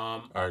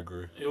 I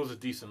agree. It was a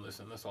decent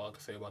listen. That's all I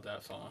can say about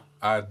that song.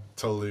 I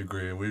totally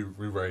agree. We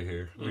right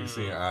here. We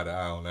seeing eye to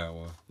eye on that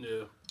one.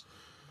 Yeah.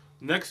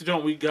 Next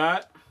joint we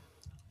got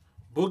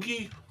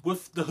Boogie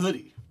with the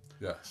Hoodie.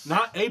 Yes.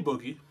 Not A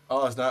Boogie.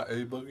 Oh, it's not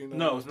A Boogie?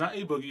 No, it's not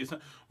A Boogie. It's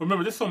not.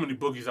 Remember, there's so many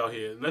boogies out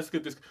here. Let's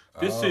get this.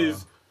 This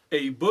is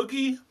A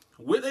Boogie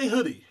with a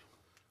Hoodie.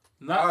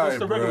 Not just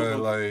the regular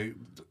boogie. Like,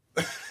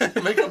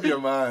 make up your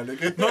mind.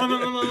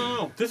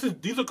 No.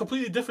 These are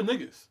completely different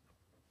niggas.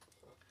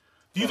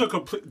 These are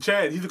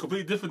Chad. He's a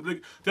completely different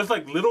nigga. Just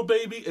like Little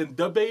Baby and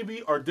Da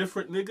Baby are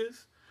different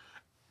niggas.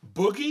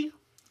 Boogie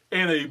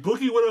and a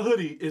Boogie with a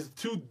Hoodie is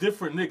two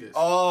different niggas.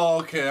 Oh,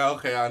 okay.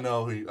 I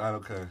know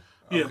okay.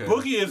 Yeah,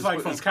 Boogie is like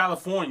from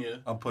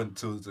California. I'm putting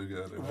two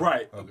together.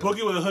 Right. Okay.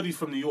 Boogie with a Hoodie's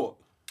from New York.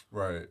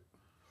 Right.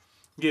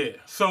 Yeah.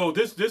 So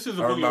this is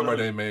a Boogie. I remember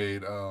they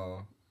made.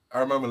 I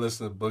remember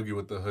listening to Boogie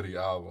with the Hoodie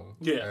album.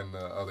 Yeah. And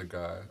the other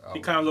guy. He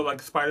kind of looked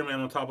like Spider-Man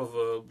on top of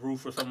a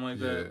roof or something like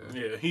that.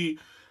 Yeah. He.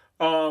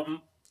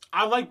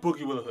 I like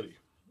Boogie with a Hoodie.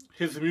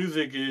 His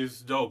music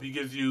is dope. He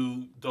gives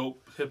you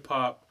dope hip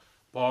hop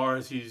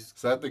bars. Is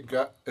that the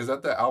guy? Is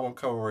that the album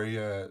cover where he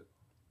had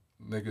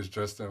niggas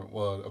dressed in?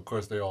 Well, of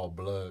course they all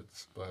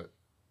Bloods, but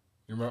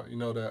you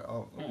know that.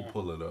 Let me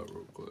pull it up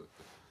real quick.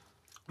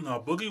 No,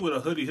 Boogie with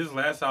a Hoodie. His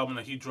last album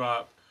that he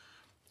dropped,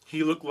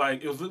 he looked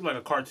like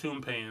a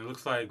cartoon painting. It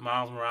looks like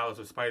Miles Morales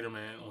or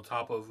Spider-Man on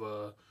top of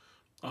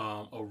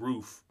a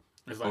roof.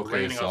 It's like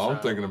okay, so outside. I'm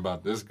thinking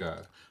about this guy.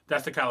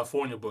 That's the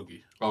California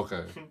Boogie.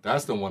 Okay,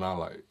 that's the one I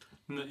like.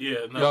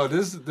 Yeah, no. Yo,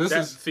 this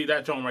is see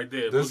that joint right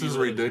there. This is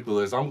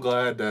ridiculous. I'm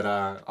glad that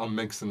I'm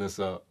mixing this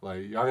up.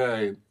 Like y'all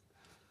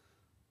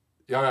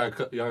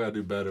gotta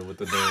do better with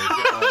the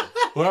names.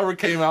 Whoever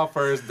came out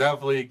first,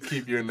 definitely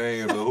keep your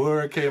name. But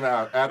whoever came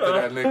out after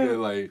that nigga,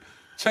 like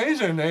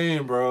change your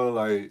name, bro.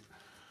 Like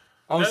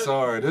I'm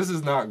sorry, this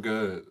is not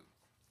good.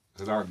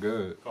 It's not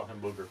good. Call him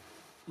Booger.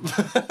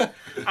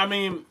 I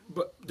mean,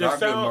 but not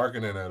good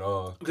marketing at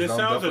all. Their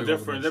sounds are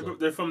different.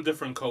 They're from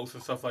different coasts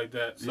and stuff like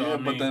that. So, yeah, I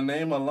mean, but the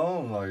name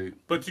alone, like.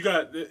 But you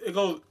got it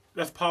goes.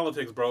 That's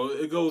politics, bro.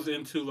 It goes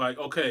into like,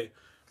 okay,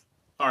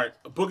 all right,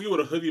 Boogie with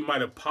a Hoodie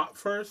might have popped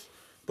first,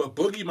 but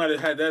Boogie might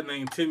have had that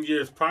name 10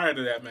 years prior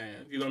to that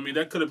man. You know what I mean?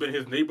 That could have been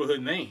his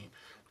neighborhood name.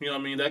 You know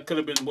what I mean? That could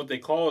have been what they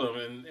called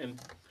him,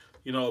 and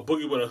you know,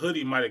 Boogie with a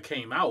Hoodie might have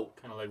came out.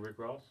 Kind of like Rick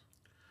Ross.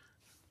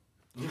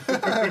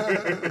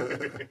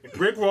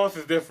 Rick Ross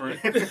is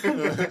different.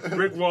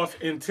 Rick Ross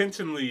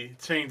intentionally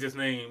changed his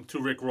name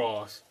to Rick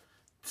Ross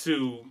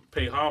to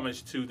pay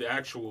homage to the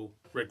actual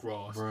Rick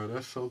Ross. Bro,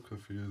 that's so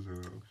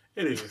confusing.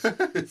 It is.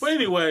 But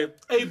anyway,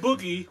 a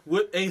Boogie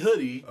with a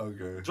Hoodie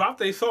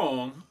dropped a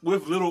song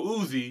with Lil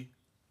Uzi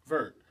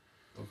Vert.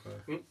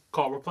 Okay.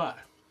 Called Reply.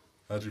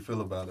 How'd you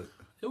feel about it?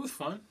 It was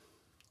fun.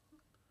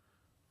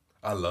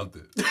 I loved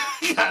it.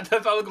 God,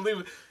 that's all I can leave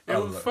it. It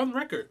was a fun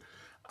record.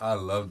 I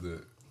loved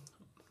it.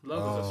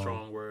 Love is a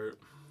strong word.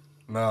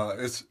 No,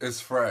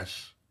 it's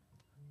fresh.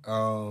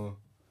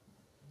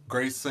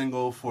 Great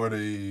single for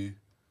the.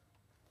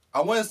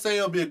 I wouldn't say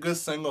it'll be a good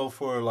single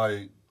for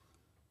like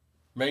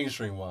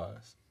mainstream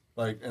wise,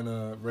 like in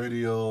a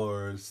radio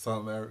or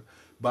something.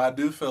 But I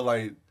do feel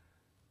like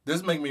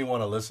this make me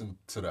want to listen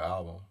to the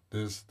album.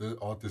 This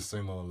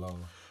single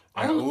alone.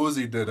 And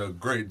Uzi did a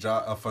great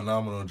job, a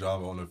phenomenal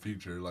job on the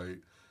feature. Like,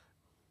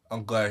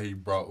 I'm glad he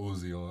brought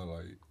Uzi on.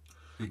 Like,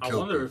 he killed it. I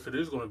wonder if it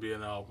is going to be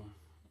an album.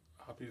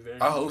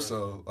 I hope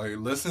so. Like,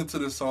 listening to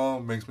the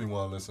song makes me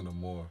want to listen to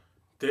more.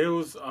 There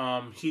was,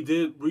 he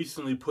did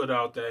recently put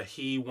out that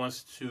he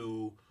wants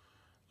to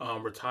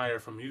retire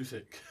from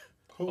music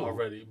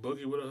already.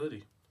 Boogie with a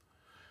Hoodie.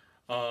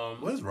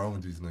 What is wrong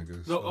with these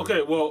niggas? No,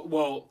 okay,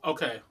 well,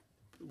 okay.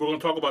 We're going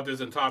to talk about this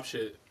in Top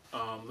Shit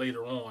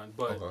later on,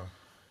 but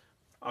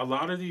a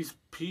lot of these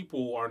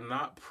people are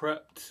not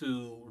prepped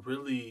to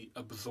really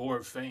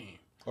absorb fame.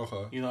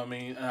 Okay. You know what I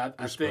mean? And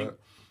I think...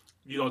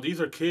 You know, these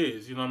are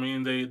kids, you know what I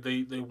mean?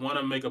 They want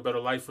to make a better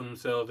life for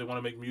themselves. They want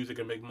to make music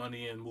and make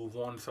money and move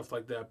on and stuff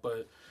like that.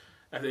 But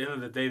at the end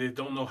of the day, they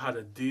don't know how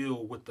to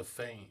deal with the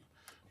fame.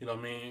 You know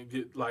what I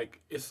mean?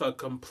 Like, it's a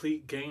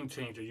complete game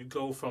changer. You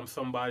go from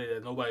somebody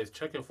that nobody's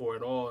checking for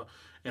at all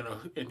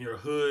in your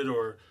hood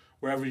or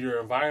wherever your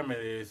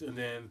environment is, and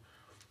then,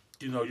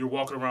 you know, you're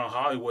walking around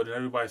Hollywood and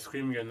everybody's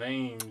screaming your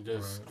name,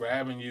 just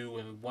grabbing you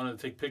and wanting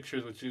to take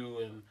pictures with you.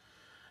 And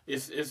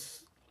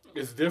it's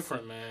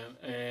different, man.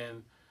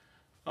 And...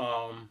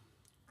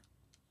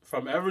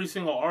 from every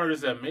single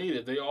artist that made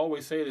it, they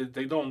always say that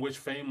they don't wish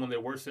fame on their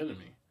worst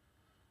enemy.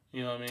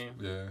 You know what I mean?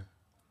 Yeah.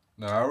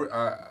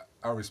 No,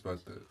 I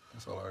respect that.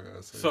 That's all I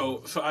gotta say.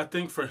 So I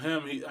think for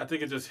him, I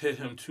think it just hit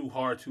him too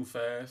hard, too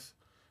fast,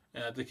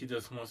 and I think he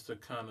just wants to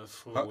kind of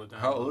slow it down.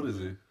 How old is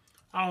he?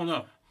 I don't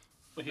know.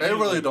 It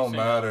really don't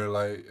matter.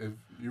 Like, if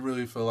you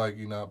really feel like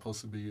you're not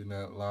supposed to be in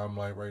that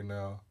limelight right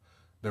now,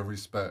 then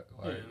respect.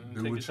 Like,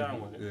 do what you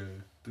do.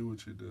 Yeah, do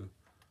what you do.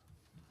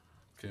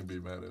 Can't be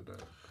mad at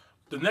that.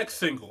 The next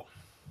single,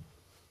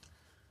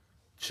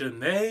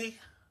 Jhené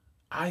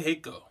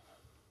Aiko.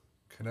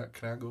 Can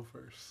I go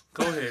first?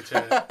 Go ahead,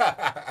 Chad.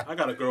 I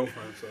got a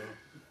girlfriend, so.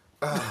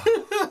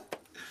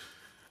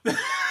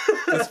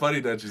 It's funny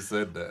that you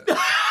said that.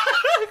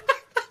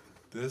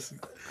 This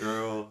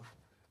girl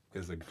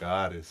is a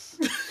goddess.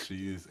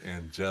 She is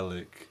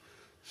angelic.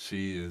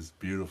 She is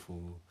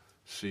beautiful.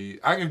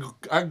 I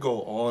can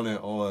go on and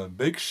on.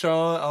 Big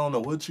Sean, I don't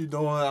know what you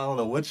doing. I don't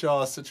know what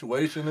y'all's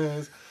situation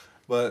is.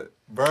 But,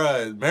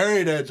 bruh,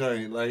 marry that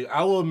joint. Like,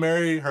 I will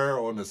marry her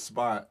on the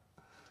spot.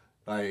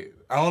 Like,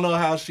 I don't know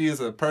how she is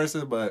a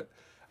person, but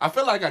I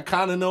feel like I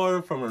kind of know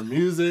her from her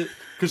music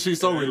because she's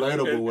so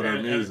relatable with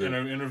her music. And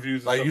her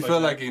interviews and like, stuff you feel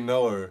like you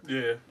know her.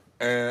 Yeah.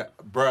 And,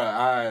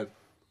 bruh,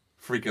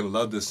 freaking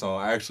love this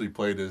song. I actually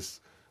played this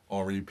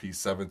on repeat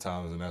 7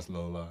 times, and that's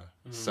no lie.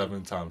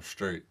 7 times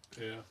straight.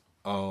 Yeah.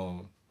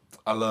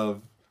 I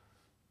love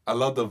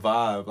the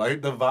vibe.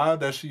 Like, the vibe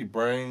that she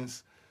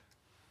brings.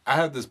 I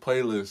have this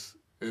playlist.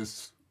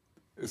 It's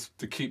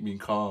to keep me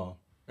calm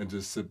and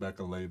just sit back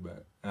and lay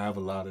back. And I have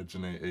a lot of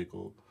Jhené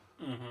Aiko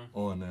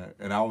on that.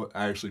 And I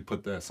actually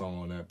put that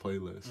song on that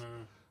playlist.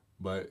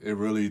 But it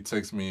really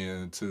takes me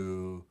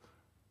into,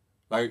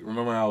 like,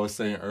 remember I was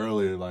saying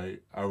earlier,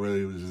 like, I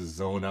really was just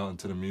zoned out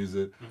into the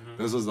music.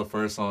 This was the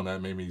first song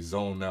that made me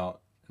zone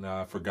out, and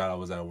I forgot I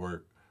was at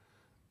work.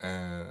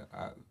 And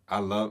I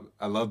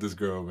love this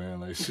girl, man.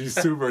 Like, she's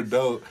super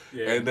dope.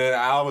 Yeah. And then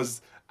I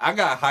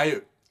got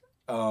hyped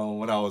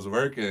when I was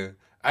working.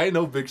 I didn't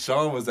know Big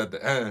Sean was at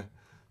the end,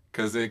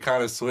 because it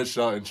kind of switched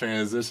out and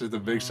transitioned to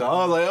Big Sean.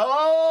 I was like,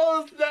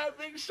 oh, is that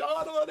Big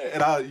Sean on it?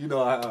 And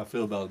I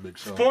feel about Big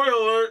Sean. Spoiler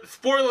alert.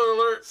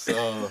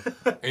 So,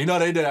 and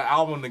they did an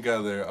album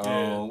together.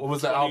 What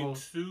was the album?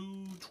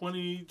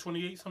 20,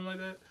 28, something like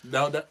that?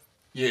 No,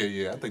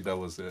 yeah, I think that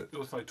was it. It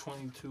was like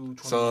 22,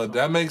 20. So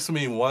that makes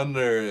me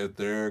wonder if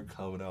they're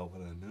coming out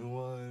with a new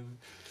one.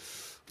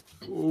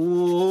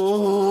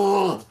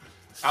 Ooh.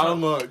 I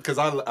don't know, because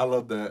I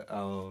love that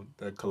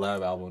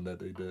collab album that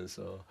they did.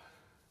 So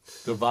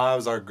the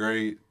vibes are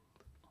great.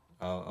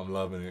 I'm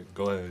loving it.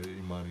 Go ahead,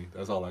 Imani.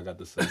 That's all I got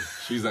to say.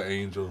 She's an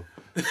angel.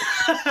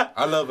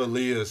 I love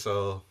Aaliyah,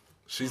 so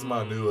she's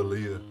my new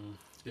Aaliyah.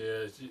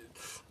 Yeah.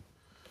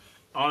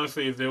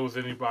 Honestly, if there was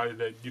anybody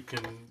that you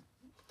can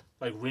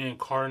like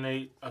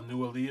reincarnate a new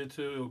Aaliyah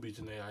to, it would be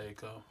Jhené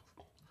Aiko.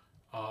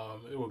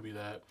 It would be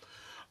that.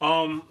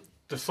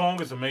 The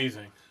song is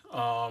amazing.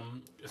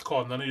 It's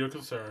called None of Your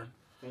Concern.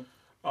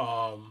 If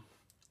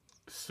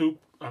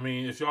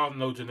y'all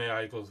know Jhené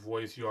Aiko's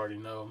voice, you already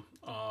know.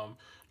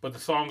 But the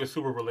song is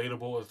super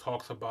relatable. It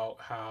talks about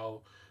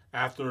how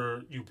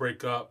after you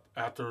break up,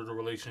 after the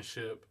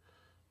relationship,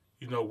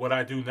 what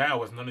I do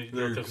now is none of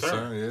your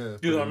concern. Yeah,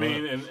 you know what I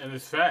mean? And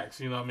it's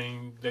facts. You know what I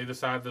mean? They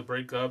decided to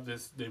break up.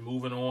 They're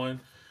moving on.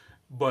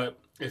 But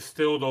it's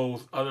still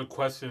those other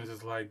questions.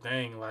 It's like,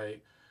 dang,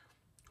 like,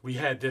 we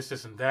had this,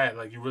 and that.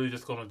 Like, you really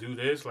just going to do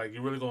this? Like,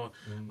 you really going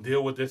to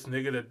deal with this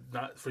nigga that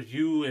not for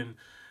you? And,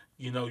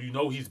 you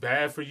know he's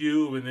bad for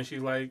you. And then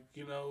she's like,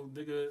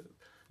 nigga,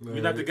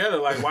 we're not together.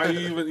 Like, why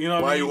you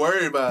even, why you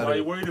worried about it? Why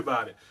you worried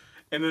about it?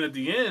 And then at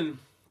the end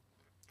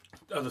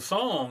of the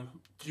song,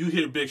 you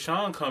hear Big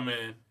Sean come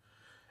in,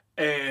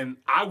 and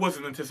I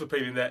wasn't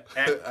anticipating that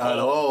at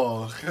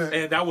all.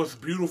 And that was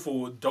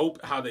beautiful, dope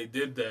how they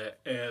did that.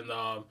 And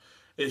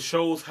it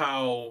shows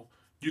how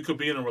you could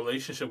be in a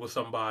relationship with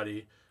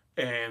somebody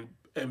and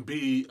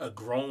be a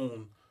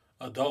grown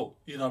adult,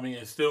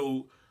 and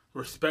still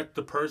respect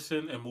the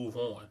person and move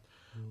on.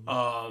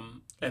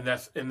 And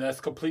that's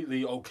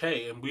completely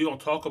okay. And we don't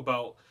talk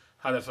about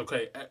how that's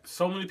okay.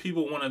 So many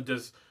people want to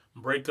just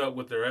break up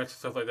with their ex and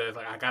stuff like that. It's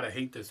like, I gotta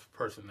hate this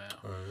person now.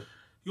 Right.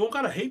 You don't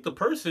gotta hate the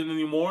person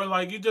anymore.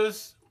 Like, you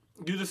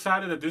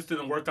decided that this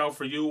didn't work out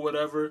for you or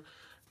whatever.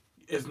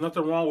 There's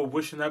nothing wrong with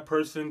wishing that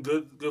person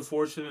good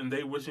fortune, and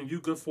they wishing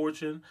you good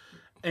fortune,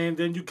 and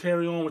then you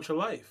carry on with your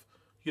life.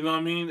 You know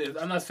what I mean?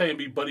 I'm not saying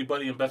be buddy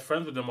and best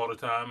friends with them all the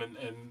time,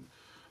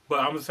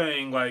 but I'm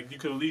saying, like, you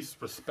can at least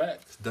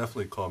respect. It's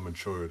definitely called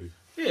maturity.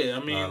 Yeah,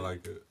 I mean, I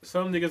like it.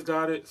 Some niggas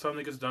got it, some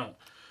niggas don't.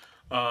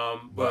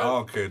 But I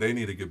don't care. They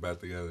need to get back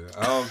together.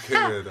 I don't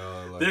care,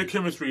 though. Like, their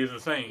chemistry is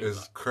insane.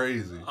 It's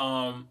crazy.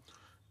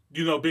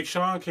 Big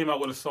Sean came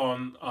out with a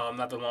song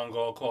not that long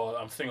ago called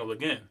 "I'm Single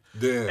Again."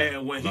 Yeah.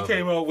 And when he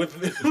came out with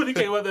this song,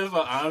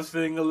 "I'm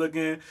Single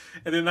Again,"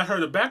 and then I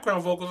heard the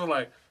background vocals, I'm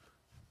like,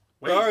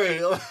 wait, all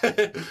right,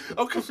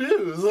 I'm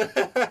confused.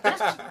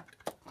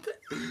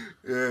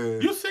 Yeah.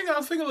 You singing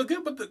 "I'm Single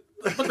Again," but the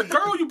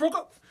girl you broke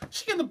up,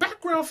 she in the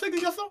background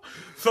singing your song.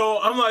 So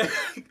I'm like.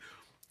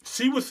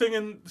 She was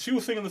singing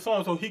the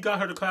song, so he got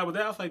her to collab with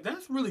that. I was like,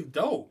 that's really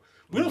dope.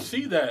 We don't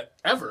see that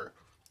ever.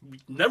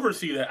 Never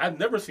see that. I've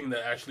never seen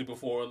that actually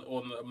before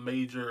on a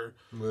major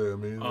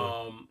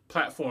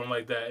platform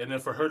like that. And then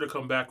for her to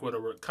come back with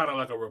a kind of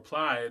like a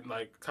reply,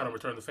 like kind of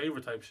return the favor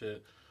type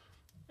shit,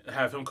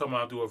 have him come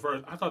out and do a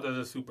verse, I thought that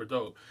was super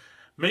dope.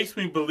 Makes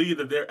me believe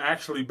that they're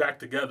actually back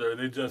together and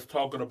they're just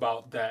talking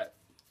about that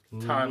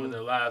time in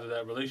their lives, of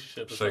that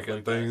relationship. Shaking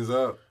like things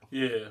up.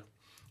 Yeah.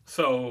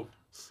 So.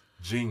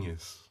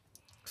 Genius.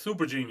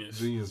 Super genius.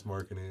 Genius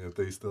marketing if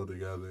they still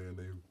together and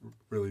they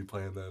really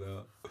planned that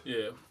out.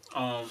 Yeah.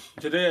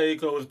 Jhené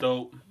Aiko is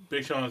dope.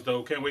 Big Sean is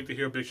dope. Can't wait to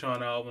hear Big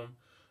Sean album.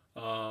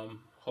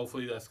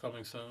 Hopefully that's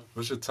coming soon.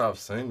 What's your top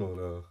single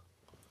though?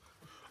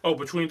 Oh,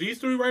 between these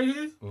three right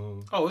here?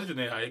 Mm-hmm. Oh, it's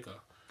Jhené Aiko.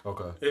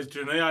 Okay. It's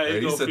Jhené Aiko. Yeah,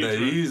 you said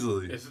that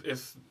easily.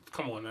 It's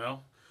come on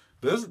now.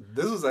 This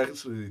was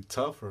actually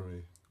tough for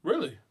me.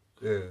 Really?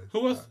 Yeah.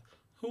 Who else?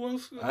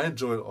 I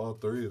enjoyed all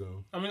three of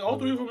them. I mean, all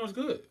three of them was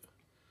good.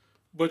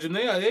 But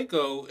Jhené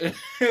Aiko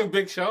and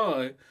Big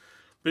Sean's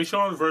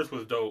verse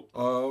was dope.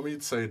 Let me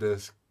say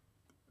this.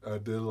 I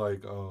did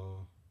like,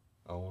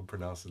 I won't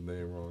pronounce his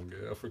name wrong.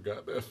 Yeah, I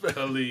forgot that.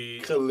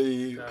 Khalid.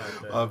 Khalid.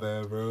 My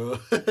bad, bro.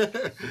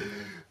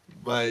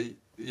 But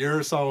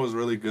your song was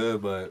really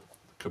good, but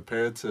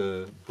compared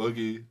to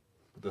Boogie,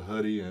 the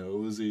Hoodie, and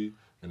Uzi,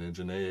 and then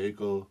Jhené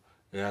Aiko,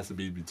 it has to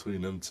be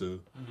between them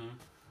two.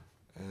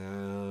 Mm-hmm.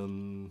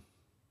 And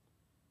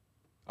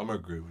I'm going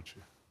to agree with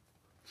you.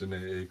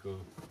 Jhené Aiko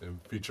and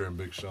featuring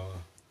Big Sean.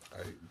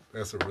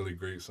 That's a really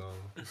great song.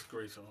 It's a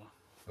great song.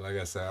 Like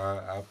I said,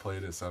 I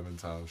played it 7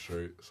 times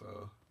straight,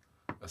 so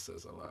that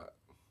says a lot.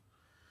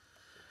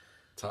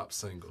 Top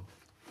single.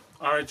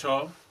 All right,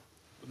 y'all.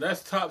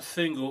 That's top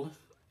single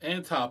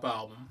and top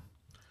album.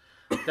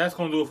 That's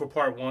going to do it for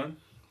part 1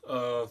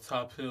 of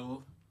Top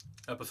Hill,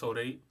 episode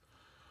 8.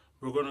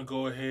 We're going to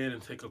go ahead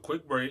and take a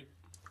quick break.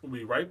 We'll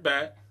be right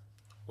back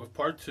with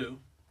part 2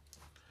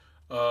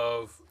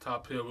 of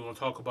Top Hill. We're going to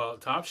talk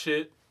about top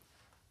shit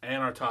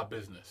and our top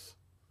business.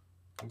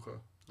 Okay.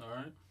 All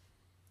right.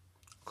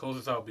 Close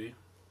this out, B.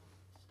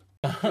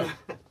 Will,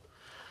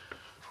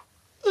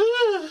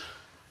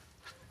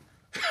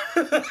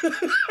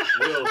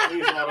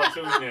 please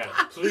auto-tune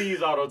that.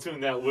 Please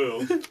auto-tune that,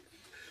 Will. You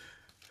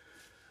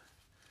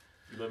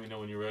let me know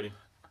when you're ready.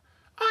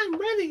 I'm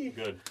ready.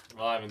 Good.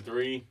 Live in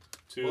 3,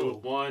 2,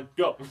 1,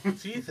 go.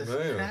 Jesus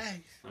Damn.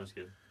 Christ. That's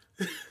good.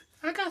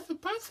 I got some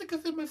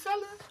popsicles in my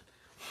cellar.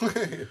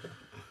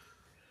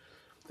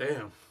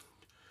 Damn.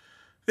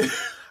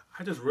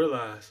 I just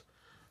realized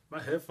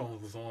my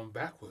headphones was on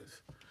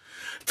backwards.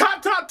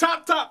 Top. Part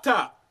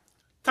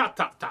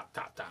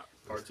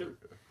 2.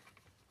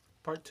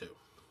 Part 2.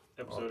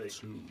 Episode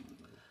 8.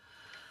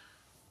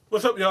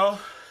 What's up, y'all?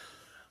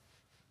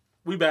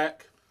 We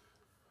back.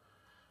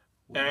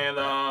 And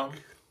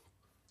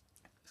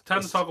it's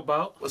time to talk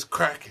about What's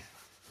cracking?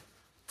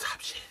 top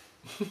shit.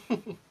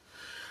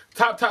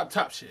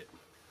 Top shit.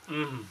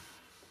 Mm.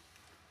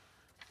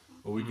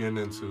 What we getting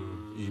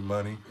into?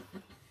 E-Money.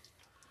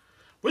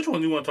 Which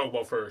one do you want to talk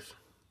about first?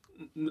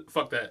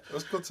 Fuck that.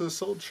 Let's go to the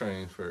Soul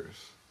Train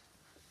first.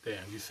 Damn,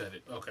 you said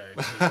it. Okay.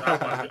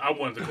 I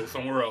wanted to go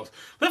somewhere else.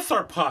 Let's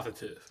start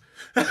positive.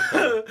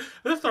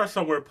 Let's start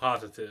somewhere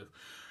positive.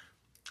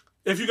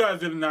 If you guys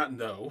did not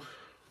know,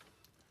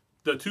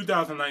 the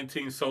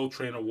 2019 Soul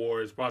Train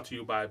Awards, brought to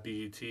you by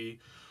BET,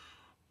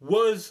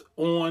 was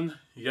on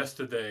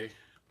yesterday.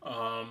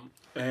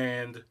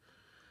 And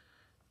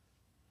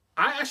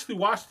I actually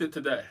watched it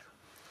today.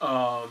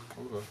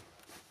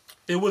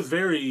 It was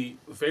very,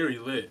 very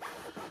lit.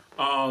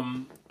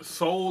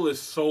 Soul is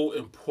so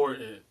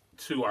important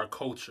to our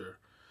culture.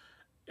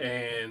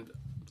 And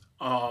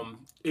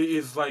it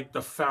is like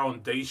the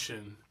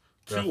foundation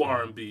to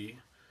R&B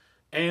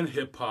and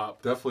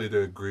hip-hop. Definitely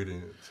the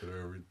ingredient to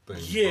everything.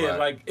 Yeah,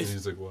 like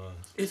music-wise.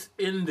 It's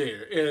in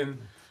there. And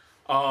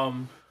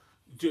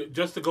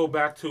just to go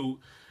back to,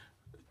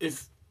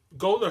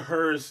 go to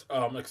her's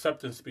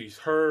acceptance speech.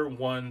 Her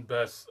won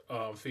Best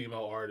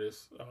Female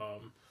Artist.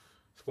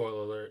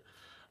 Spoiler alert.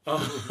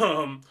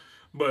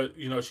 But,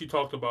 she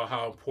talked about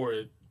how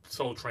important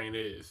Soul Train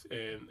is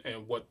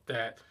and what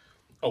that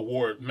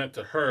award meant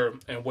to her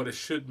and what it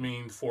should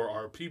mean for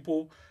our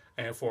people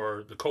and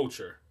for the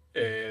culture.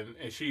 And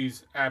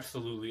she's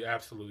absolutely,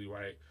 absolutely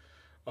right.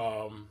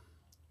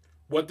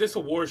 What this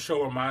award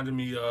show reminded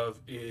me of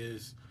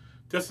is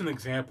just an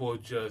example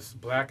of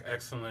just Black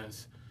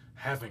excellence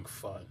having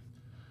fun.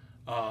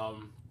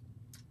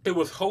 It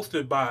was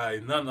hosted by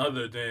none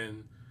other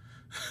than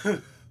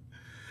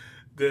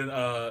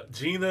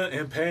Gina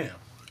and Pam.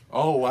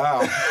 Oh,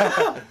 wow.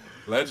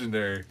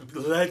 Legendary.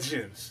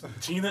 Legends.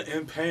 Gina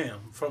and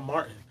Pam from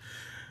Martin.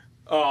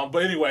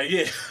 But anyway,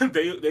 yeah,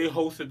 they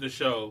hosted the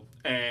show,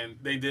 and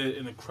they did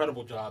an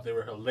incredible job. They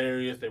were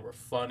hilarious. They were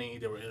funny.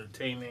 They were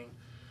entertaining.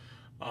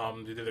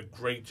 They did a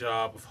great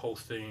job of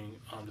hosting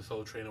the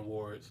Soul Train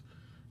Awards.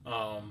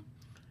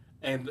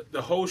 And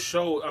the whole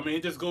show,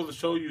 it just goes to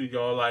show you,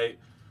 y'all, like,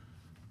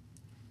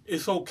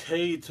 it's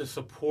okay to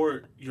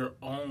support your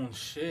own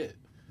shit.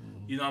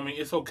 Mm-hmm. You know what I mean?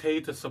 It's okay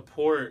to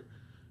support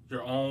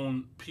your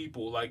own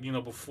people. Like,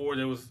 before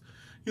there was,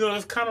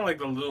 it's kind of like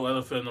the little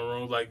elephant in the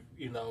room. Like,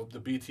 the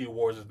BT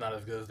Awards is not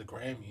as good as the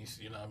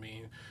Grammys. You know what I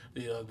mean?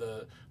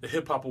 The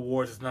Hip Hop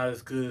Awards is not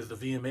as good as the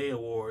VMA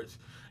Awards.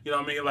 You know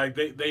what I mean? Like,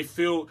 they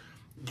feel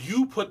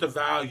you put the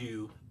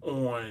value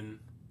on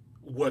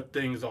what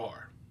things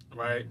are,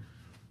 right? Mm-hmm.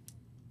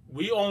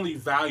 We only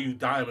value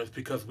diamonds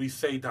because we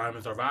say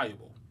diamonds are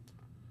valuable.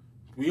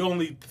 We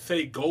only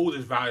say gold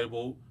is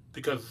valuable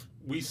because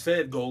we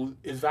said gold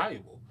is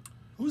valuable.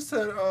 Who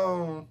said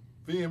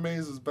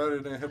VMAs is better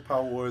than Hip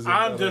Hop Awards?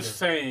 I'm just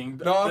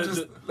saying.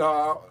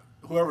 No,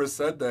 whoever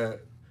said that,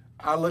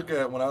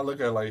 when I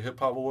look at like Hip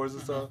Hop Awards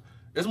and stuff,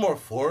 it's more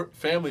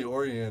family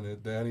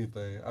oriented than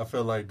anything. I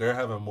feel like they're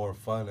having more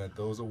fun at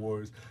those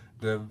awards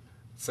than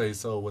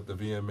with the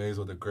VMAs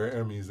or the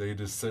Grammys. They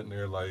just sitting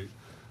there like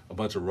a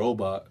bunch of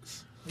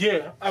robots.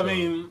 Yeah, I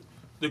mean,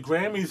 the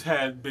Grammys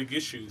had big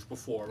issues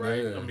before,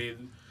 right? Yeah.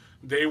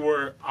 They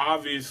were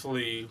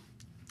obviously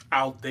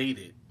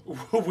outdated.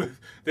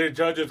 Their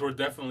judges were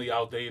definitely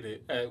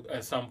outdated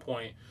at some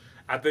point.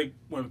 I think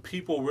when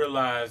people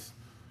realized,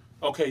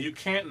 okay, you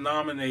can't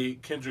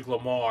nominate Kendrick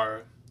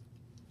Lamar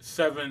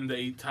 7 to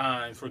 8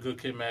 times for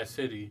Good Kid, Mad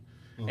City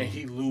and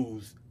he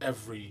lose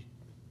every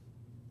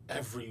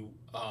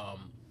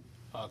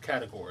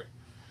category,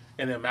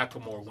 and then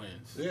Macklemore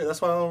wins. Yeah,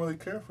 that's why I don't really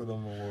care for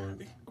them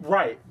awards.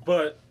 Right,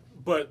 but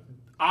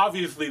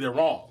obviously they're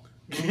wrong.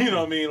 You know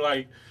what I mean?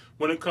 Like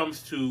when it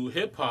comes to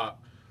hip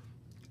hop,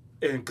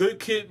 and Good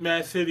Kid,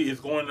 Mad City is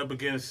going up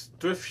against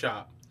Thrift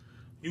Shop.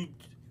 You're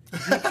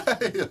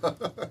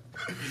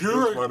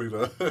funny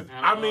though.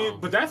 I mean,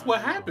 but that's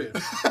what happened.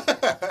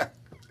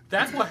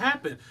 That's what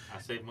happened.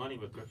 I save money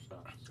with Thrift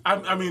Shops.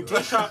 I mean,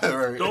 Thrift Shop,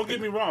 Right. don't get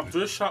me wrong,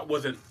 Thrift Shop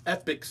was an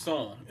epic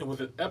song. It was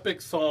an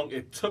epic song.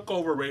 It took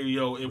over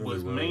radio. It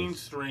was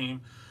mainstream.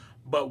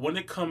 But when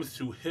it comes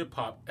to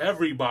hip-hop,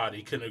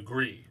 everybody can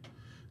agree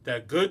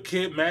that Good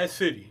Kid, Mad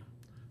City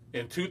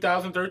in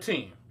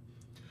 2013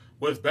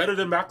 was better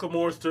than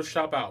Macklemore's Thrift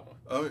Shop album.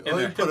 Let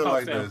me put it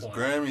like this.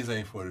 Grammys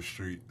ain't for the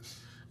streets.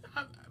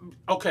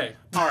 Okay,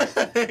 all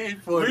right.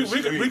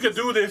 we could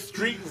do this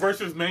street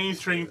versus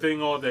mainstream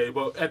thing all day,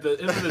 but at the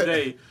end of the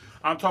day,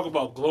 I'm talking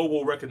about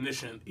global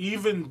recognition.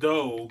 Even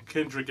though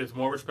Kendrick is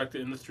more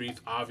respected in the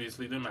streets,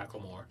 obviously, than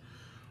Macklemore,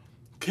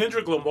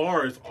 Kendrick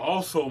Lamar is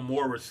also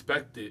more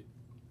respected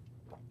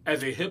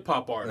as a hip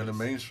hop artist in the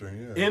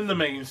mainstream. Yeah, in the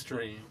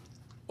mainstream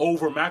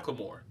over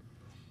Macklemore.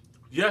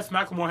 Yes,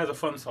 Macklemore has a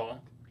fun song.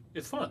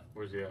 It's fun.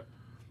 Where's he at?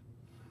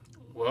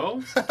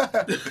 Well, both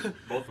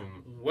of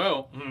them.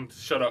 Well,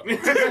 shut up.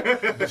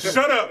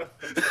 Shut up.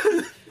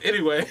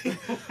 Anyway,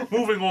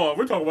 moving on.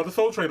 We're talking about the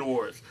Soul Train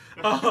Awards.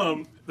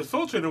 The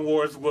Soul Train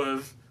Awards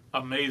was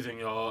amazing,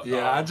 y'all.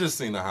 Yeah, I just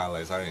seen the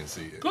highlights. I didn't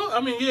see it.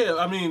 I mean, yeah.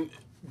 I mean,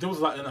 there was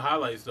a lot in the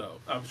highlights, though.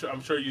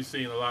 I'm sure you've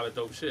seen a lot of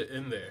dope shit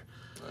in there.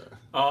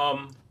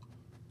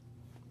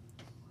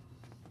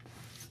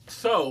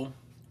 So,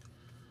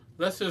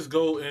 let's just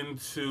go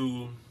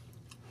into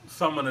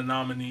some of the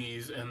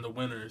nominees and the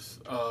winners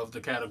of the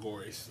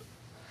categories.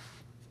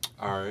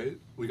 All right,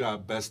 we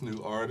got Best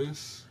New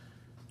Artist.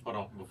 Hold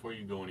on, before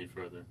you go any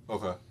further.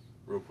 Okay.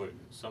 Real quick,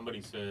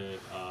 somebody said...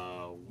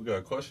 we got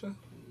a question?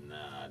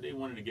 Nah, they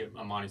wanted to get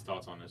Amani's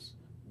thoughts on this.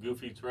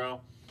 Goofy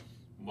Terrell,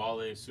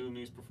 Wale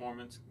Sumi's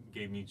performance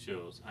gave me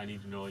chills. I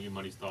need to know your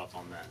money's thoughts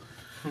on that.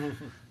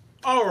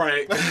 All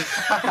right.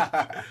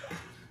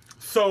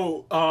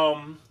 So,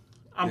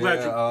 I'm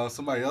glad you...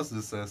 somebody else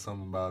just said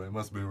something about it. It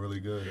must have been really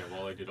good. Yeah,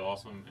 Wale did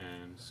awesome,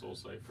 and Soul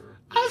Cypher.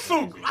 I'm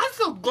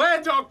so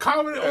glad y'all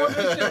commented on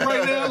this shit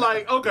right now.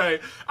 Like, okay,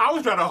 I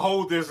was trying to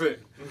hold this in.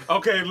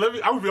 Okay, I'm gonna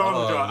be honest with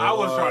y'all. I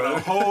was trying to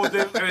hold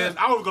this in.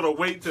 I was gonna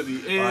wait to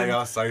the end. All right,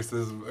 y'all say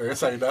this.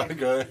 Say that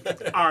good.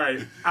 All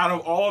right, out of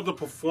all the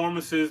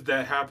performances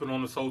that happened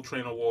on the Soul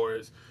Train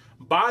Awards,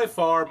 by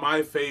far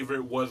my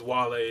favorite was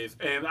Wale's,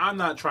 and I'm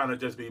not trying to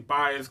just be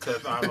biased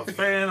because I'm a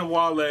fan of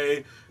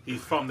Wale.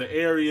 He's from the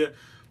area,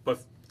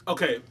 but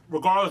okay,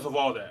 regardless of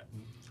all that,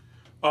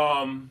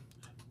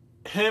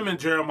 him and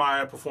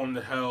Jeremiah performed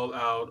the hell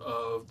out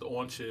of the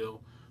On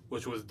Chill,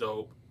 which was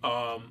dope.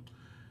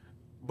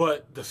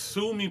 But the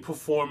Sumi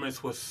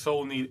performance was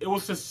so neat. It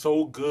was just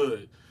so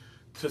good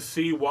to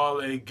see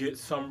Wale get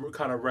some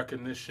kind of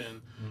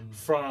recognition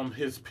from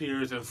his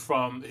peers and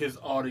from his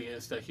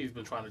audience that he's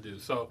been trying to do.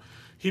 So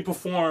he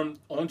performed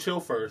On Chill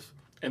first,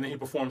 and then he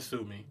performed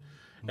Sumi.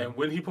 And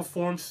when he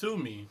performed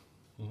Sumi,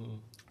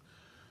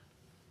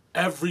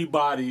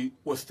 everybody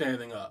was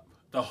standing up.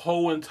 The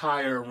whole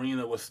entire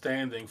arena was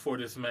standing for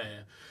this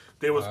man.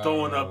 They was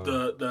throwing up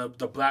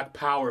the Black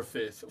Power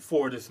fist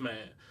for this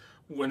man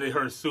when they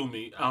heard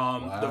Sumi.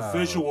 The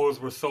visuals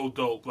were so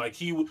dope. Like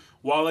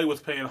Wale was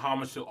paying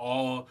homage to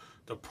all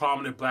the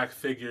prominent black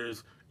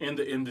figures in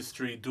the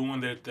industry doing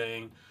their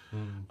thing.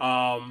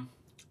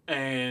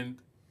 And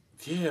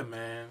yeah,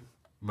 man.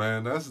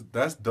 Man,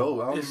 that's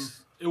dope.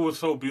 It was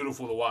so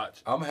beautiful to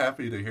watch. I'm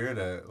happy to hear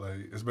that.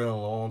 Like, it's been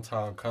a long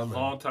time coming.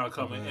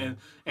 Man,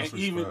 and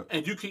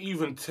you can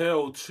even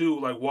tell too.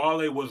 Like,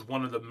 Wale was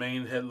one of the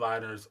main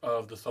headliners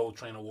of the Soul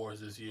Train Awards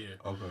this year.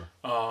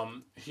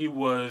 Okay. He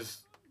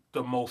was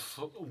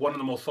one of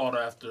the most sought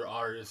after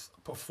artists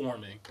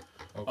performing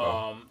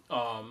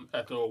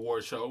at the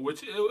award show,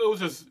 which it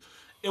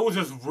was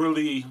just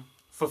really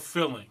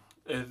fulfilling.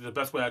 Is the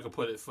best way I could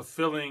put it.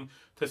 Fulfilling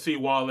to see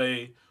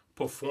Wale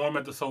perform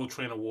at the Soul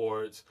Train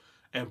Awards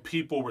and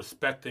people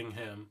respecting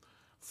him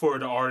for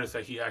the artist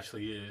that he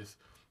actually is,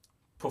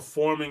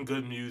 performing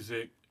good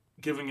music,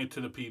 giving it to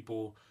the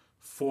people,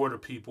 for the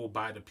people,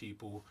 by the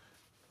people.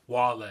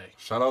 Wale.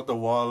 Shout out to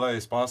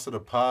Wale, sponsor the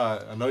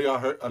pod. I know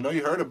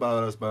you heard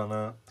about us by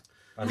now.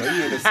 I know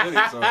you in the city,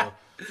 so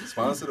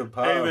sponsor the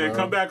pod. Hey man, bro.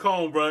 come back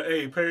home, bro.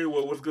 Hey,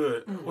 Perrywood, what's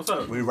good? What's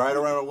up? We right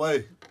around the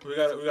way. We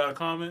got a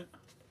comment.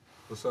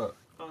 What's up?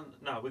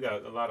 No, we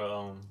got a lot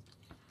of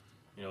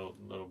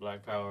little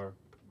Black Power.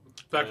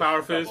 Black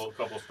Power fist.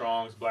 Couple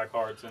Strongs, Black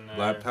Hearts in there.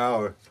 Black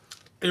Power.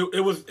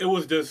 It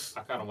was just.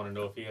 I kind of want to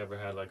know if he ever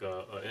had like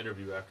a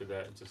interview after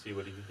that to see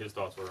what his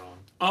thoughts were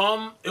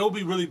on. It would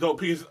be really dope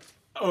because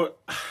I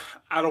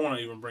don't want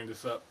to even bring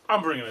this up.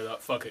 I'm bringing it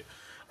up. Fuck it.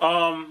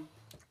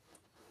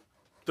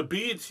 The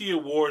BET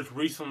Awards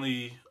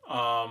recently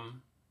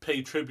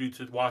paid tribute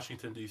to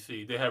Washington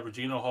D.C. They had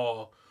Regina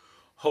Hall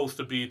host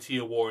the BET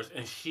Awards,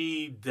 and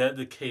she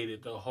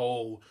dedicated the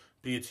whole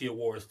BET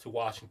Awards to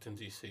Washington,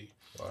 D.C.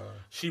 Wow.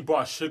 She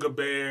brought Sugar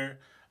Bear.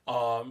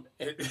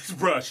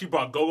 Bruh, she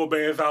brought go-go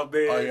bands out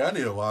there. Oh yeah, I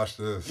need to watch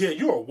this. Yeah,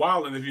 you are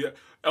wilding if you.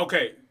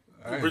 Okay,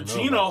 I didn't know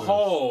Regina about this.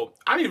 Hall.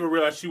 I didn't even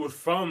realize she was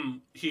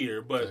from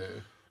here, but Yeah.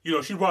 you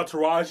know she brought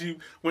Taraji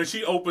when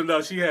she opened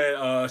up. She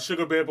had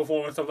Sugar Bear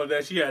perform and stuff like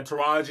that. She had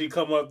Taraji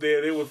come up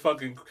there. They was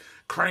fucking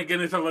cranking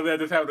and stuff like that,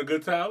 just having a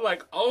good time.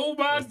 Like, oh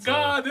my That's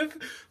god,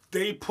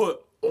 they put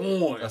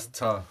on. That's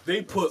tough. They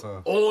That's put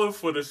tough. on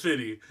for the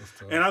city, That's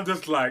tough. and I'm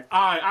just like,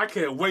 I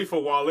can't wait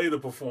for Wale to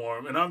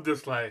perform, and I'm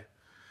just like,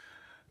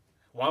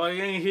 Wale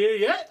ain't here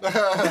yet.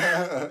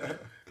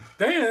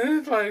 Damn,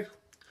 it's like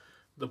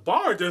the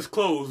bar just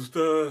closed.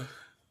 Wale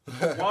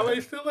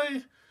still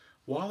ain't.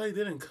 Wale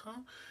didn't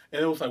come,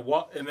 and it was like,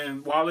 and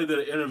then Wale did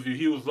an interview.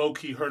 He was low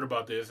key hurt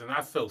about this, and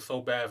I felt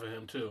so bad for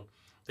him too.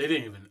 They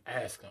didn't even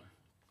ask him.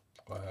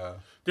 Wow.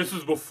 This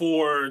is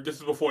before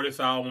this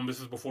album.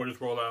 This is before this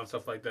rollout and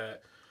stuff like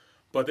that.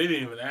 But they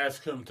didn't even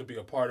ask him to be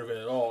a part of it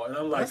at all. And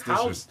I'm like,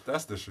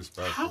 That's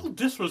disrespectful. how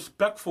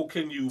disrespectful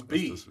can you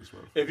be? That's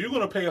disrespectful. If you're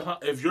gonna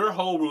if your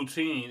whole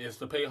routine is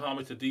to pay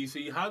homage to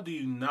DC, how do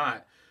you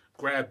not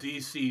grab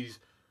DC's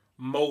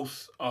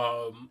most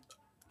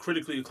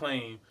critically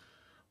acclaimed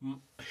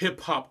hip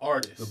hop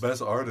artist, The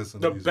best artist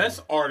in the these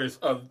best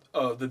artist of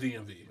the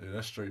DMV? Yeah,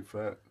 that's straight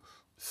fact.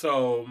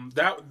 So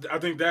I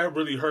think that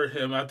really hurt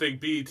him. I think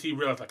BET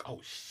realized like,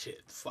 oh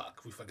shit,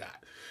 fuck, we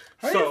forgot.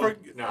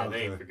 No,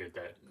 they ain't forget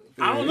that.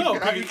 I don't know.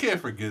 You can't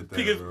forget that.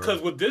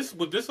 Because with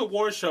this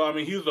award show, I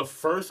mean, he was the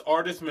first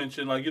artist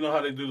mentioned. Like, you know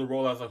how they do the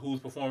rollouts of who's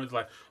performing,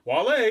 like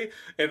Wale,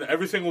 and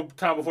every single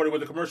time before they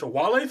went to commercial,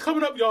 Wale's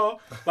coming up,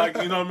 y'all. Like,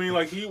 you know what I mean?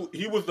 Like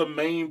he was the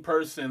main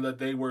person that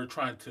they were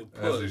trying to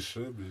push. As he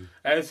should be.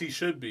 As he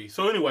should be.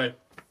 So anyway.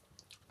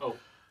 Oh.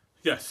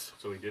 Yes.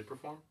 So he did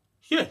perform?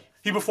 Yeah.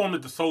 He performed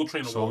at the Soul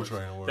Train Awards.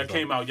 Awards that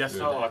came out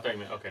yesterday. Oh, I thought you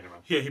meant, okay, never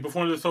mind. Yeah, he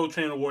performed at the Soul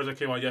Train Awards that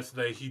came out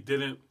yesterday. He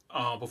didn't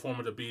perform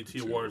at the BET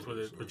Awards where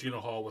Regina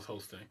Hall was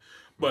hosting.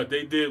 But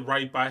they did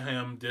right by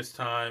him this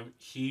time.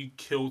 He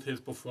killed his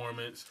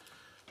performance.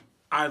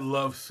 I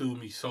love Sue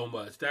Me so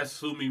much. That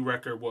Sue Me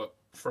record will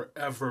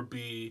forever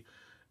be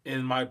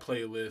in my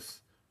playlist,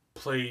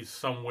 played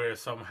somewhere,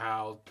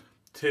 somehow,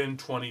 10,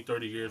 20,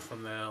 30 years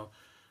from now.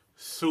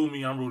 Sue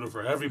Me, I'm rooting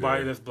for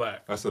everybody that's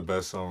black. That's the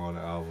best song on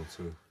the album,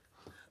 too.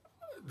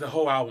 The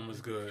whole album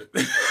is good.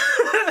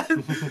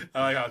 I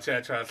like how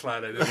Chad tried to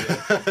slide that in there.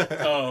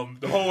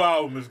 The whole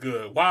album is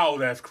good. Wow,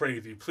 that's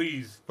crazy.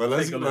 Please, But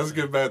let's take a listen.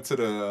 get back to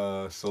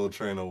the Soul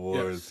Train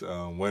Awards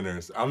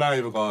winners. I'm not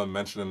even going to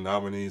mention the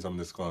nominees. I'm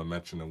just going to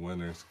mention the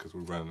winners because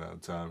we're running out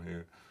of time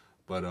here.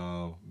 But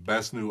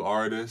Best New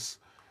Artist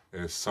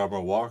is Summer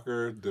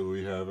Walker. Do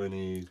we have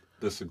any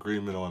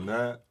disagreement on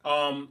that?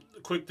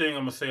 Quick thing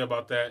I'm gonna say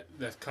about that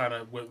kind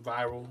of went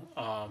viral.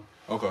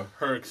 Okay.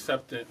 Her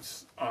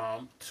acceptance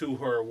to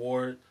her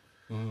award.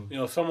 You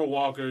know, Summer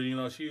Walker. You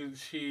know,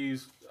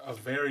 she's a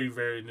very,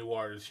 very new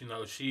artist. You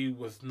know, she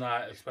was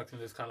not expecting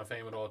this kind of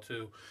fame at all.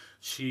 Too.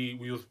 We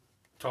will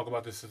talk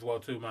about this as well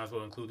too. Might as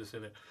well include this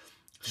in it.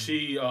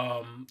 She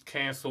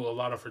canceled a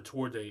lot of her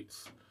tour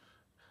dates.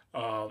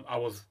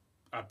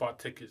 I bought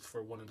tickets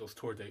for one of those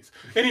tour dates.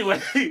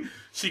 Anyway,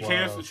 she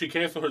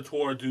canceled her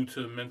tour due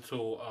to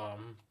mental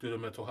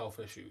health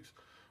issues.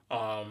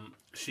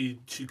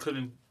 She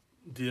couldn't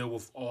deal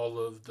with all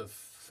of the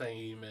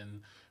fame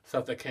and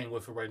stuff that came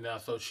with it right now,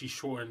 so she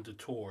shortened the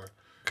tour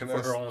for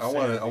her own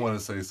sanity. I want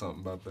to say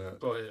something about that.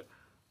 Go ahead.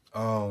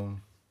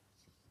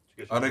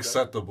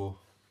 Unacceptable.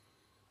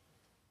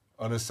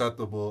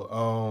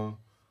 Unacceptable.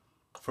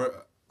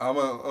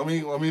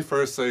 Let me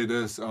first say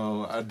this.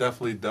 I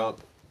definitely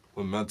dealt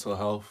with mental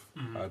health.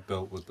 I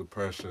dealt with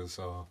depression,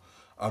 so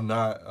I'm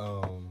not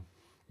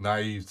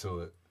naive to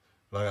it.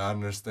 Like, I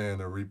understand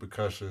the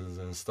repercussions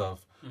and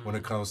stuff when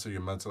it comes to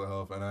your mental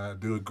health, and I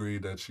do agree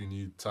that you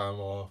need time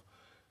off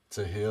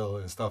to heal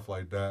and stuff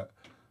like that.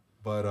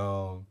 But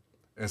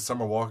in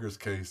Summer Walker's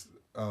case,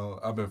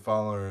 I've been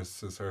following her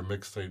since her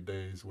mixtape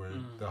days where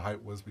the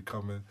hype was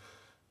becoming.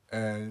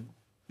 And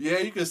yeah,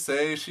 you could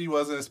say she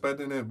wasn't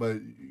expecting it, but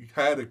you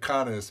had to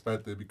kind of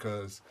expect it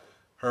because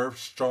her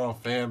strong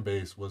fan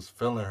base was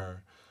feeling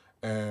her.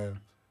 And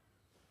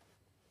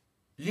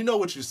you know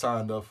what you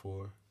signed up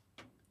for.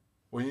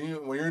 When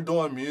you're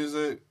doing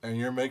music and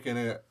you're making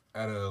it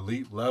at an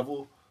elite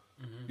level,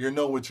 you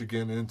know what you're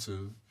getting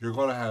into. You're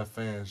going to have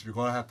fans. You're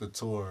going to have to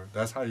tour.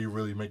 That's how you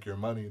really make your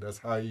money. That's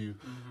how you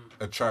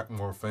attract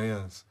more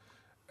fans.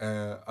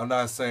 And I'm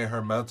not saying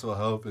her mental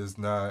health is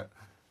not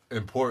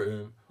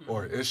important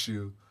or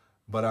issue,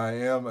 but I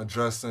am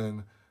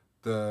addressing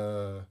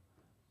the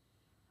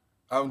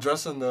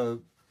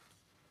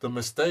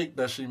mistake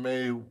that she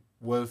made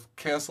with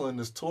canceling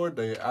this tour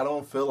date. I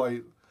don't feel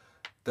like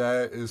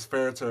that is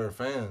fair to her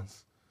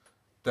fans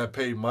that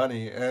paid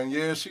money. And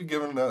yeah, she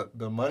giving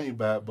the money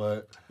back,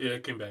 but Yeah,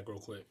 it came back real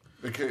quick.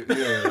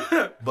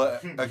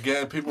 But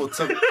again, people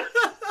took.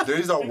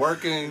 These are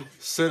working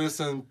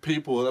citizen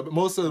people.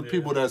 Most of the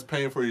people that's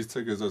paying for these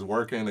tickets is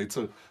working. They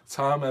took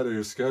time out of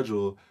their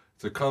schedule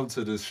to come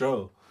to this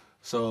show.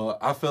 So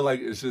I feel like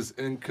it's just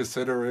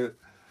inconsiderate.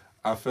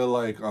 I feel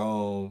like,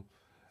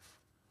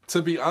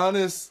 to be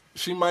honest,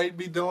 she might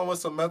be dealing with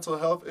some mental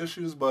health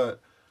issues,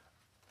 but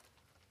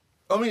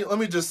let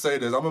me just say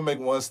this. I'm gonna make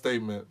one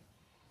statement.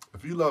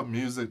 If you love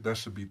music, that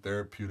should be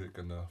therapeutic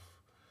enough.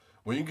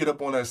 When you get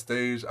up on that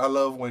stage, I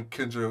love when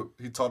Kendrick,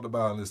 he talked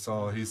about in this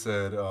song, he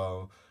said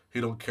he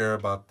don't care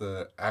about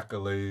the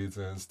accolades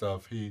and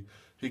stuff. He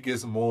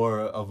gets more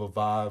of a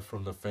vibe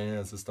from the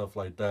fans and stuff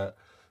like that.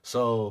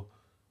 So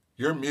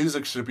your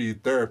music should be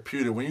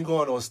therapeutic. When you're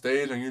going on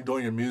stage and you're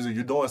doing your music,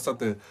 you're doing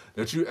something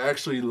that you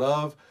actually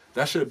love,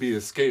 that should be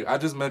escape. I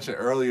just mentioned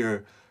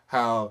earlier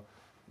how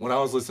when I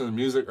was listening to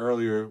music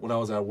earlier, when I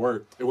was at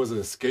work, it was an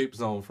escape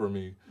zone for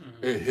me.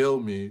 Mm-hmm. It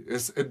healed me.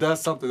 It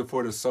does something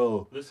for the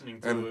soul.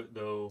 Listening to it,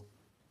 though,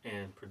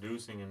 and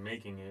producing and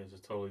making it is a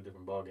totally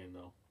different ballgame,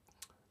 though.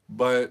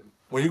 But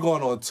when you're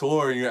going on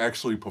tour and you're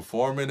actually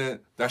performing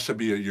it, that should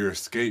be your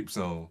escape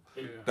zone.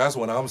 Yeah. That's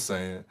what I'm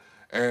saying.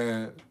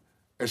 And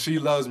she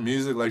loves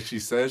music like she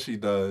says she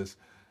does,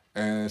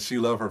 and she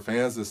loves her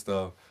fans and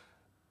stuff.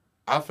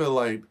 I feel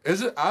like,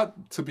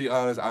 to be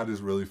honest, I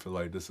just really feel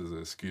like this is an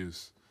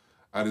excuse.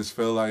 I just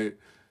feel like,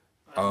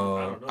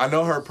 I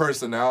know her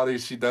personality.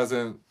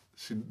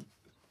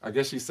 I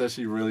guess she said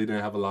she really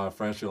didn't have a lot of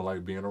friends. She don't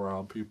like being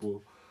around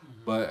people.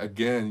 Mm-hmm. But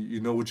again,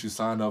 you know what you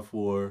signed up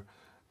for,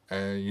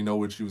 and you know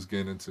what you was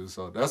getting into.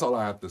 So that's all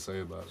I have to say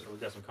about it. So we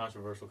got some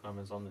controversial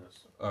comments on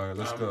this. All right,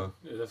 let's go.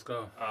 Yeah, let's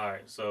go. All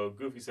right, so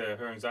Goofy said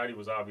her anxiety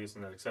was obvious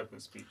in that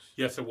acceptance speech.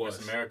 Yes, it was.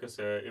 Miss America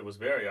said it was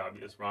very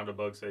obvious. Rhonda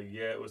Bug said,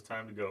 yeah, it was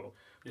time to go.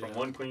 From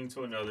one queen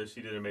to another,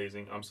 she did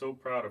amazing. I'm so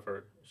proud of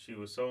her. She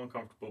was so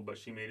uncomfortable, but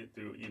she made it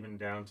through, even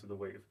down to the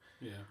wave.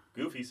 Yeah.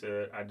 Goofy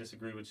said, I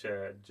disagree with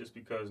Chad. Just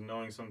because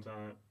knowing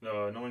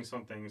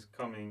something's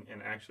coming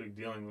and actually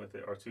dealing with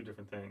it are two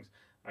different things.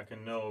 I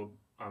can know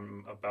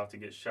I'm about to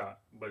get shot,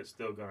 but it's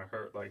still going to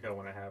hurt like hell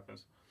when it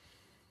happens.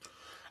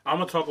 I'm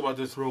going to talk about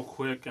this real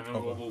quick, and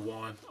then we'll move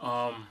on.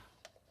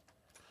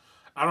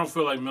 I don't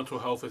feel like mental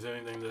health is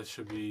anything that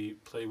should be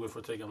played with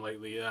or taken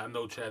lightly. And I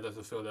know Chad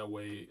doesn't feel that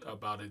way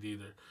about it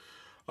either.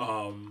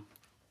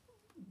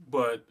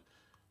 But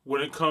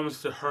when it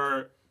comes to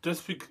her,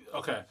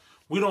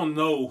 we don't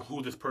know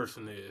who this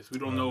person is. We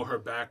don't know her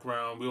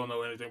background. We don't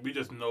know anything. We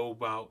just know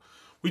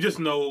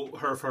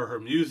her for her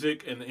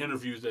music and the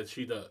interviews that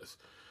she does.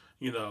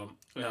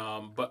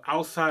 But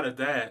outside of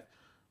that,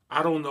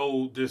 I don't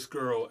know this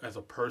girl as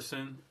a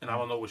person, and I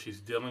don't know what she's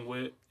dealing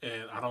with,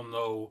 and I don't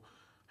know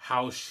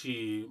how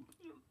she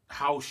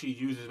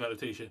uses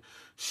meditation.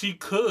 She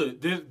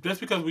could,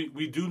 just because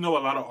we do know a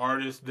lot of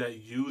artists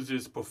that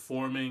uses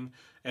performing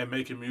and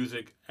making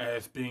music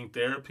as being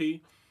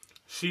therapy,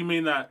 she may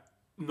not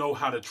know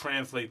how to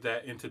translate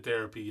that into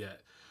therapy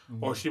yet.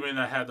 Mm-hmm. Or she may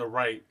not have the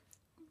right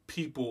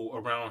people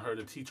around her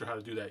to teach her how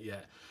to do that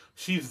yet.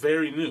 She's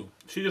very new.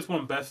 She just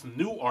won Best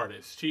New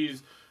Artist.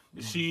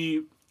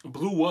 She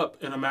blew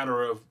up in a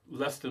matter of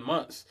less than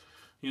months,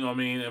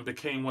 and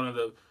became one of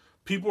the...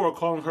 People are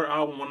calling her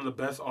album one of the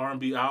best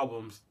R&B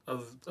albums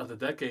of the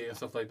decade and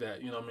stuff like that.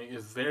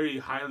 It's very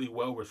highly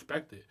well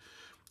respected.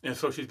 And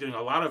so she's getting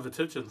a lot of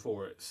attention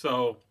for it.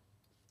 So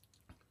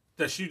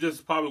that she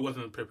just probably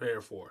wasn't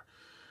prepared for.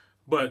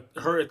 But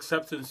her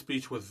acceptance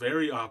speech was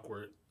very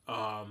awkward.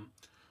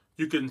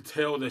 You can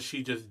tell that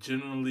she just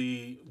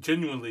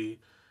genuinely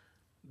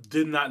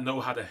did not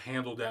know how to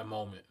handle that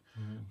moment.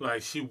 Mm-hmm.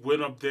 Like, she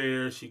went up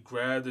there, she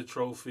grabbed the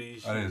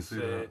trophy, I didn't see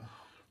that.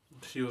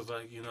 She was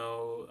like,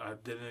 I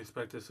didn't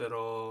expect this at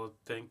all.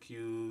 Thank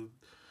you,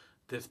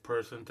 this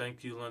person.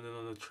 Thank you, London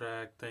on the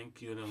Track.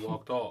 Thank you, and then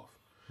walked off.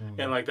 Mm-hmm.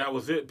 And that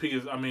was it.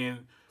 Because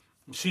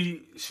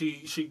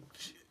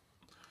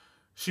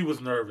she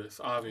was nervous,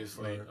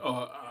 obviously.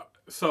 Right.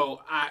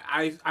 So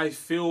I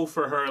feel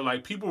for her.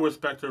 Like, people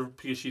respect her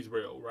because she's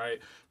real, right?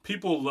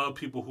 People love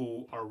people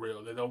who are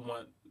real. They don't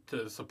want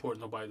to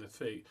support nobody that's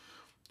fake.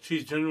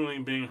 She's genuinely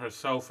being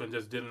herself and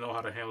just didn't know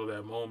how to handle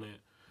that moment.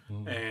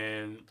 Mm-hmm.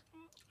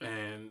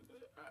 And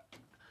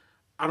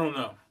I don't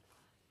know.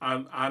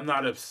 I'm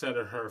not upset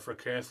at her for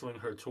canceling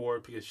her tour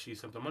because she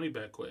sent the money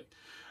back quick.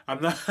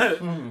 I'm not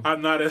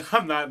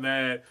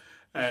mad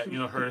at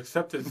her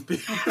acceptance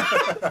speech.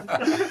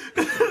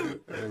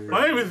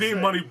 My name is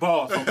E-Money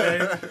Boss. Okay,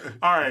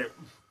 all right.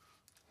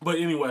 But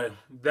anyway,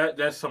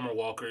 that's Summer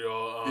Walker,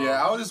 y'all.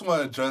 Yeah, I just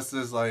want to address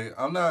this. Like,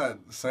 I'm not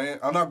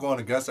going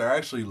against her. I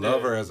actually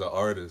love her as an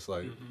artist.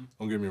 Like,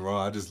 don't get me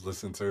wrong. I just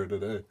listened to her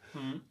today.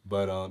 Mm-hmm.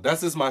 But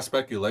that's just my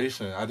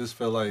speculation. I just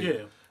feel like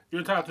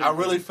you're talking. I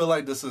really feel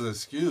like this is an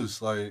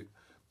excuse. Like,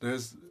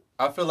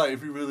 I feel like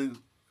if you really,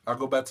 I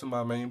go back to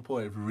my main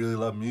point. If you really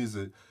love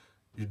music,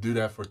 you do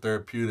that for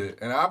therapeutic.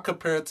 And I'll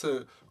compare it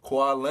to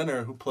Kawhi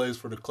Leonard, who plays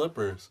for the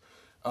Clippers.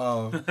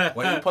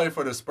 When he played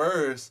for the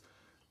Spurs,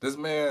 this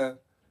man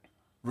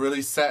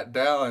really sat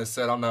down and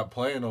said, I'm not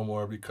playing no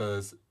more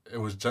because it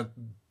was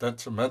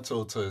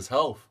detrimental to his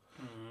health.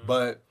 Mm-hmm.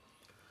 But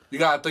you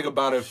got to think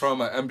about it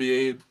from an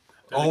NBA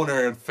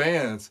owner and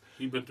fans.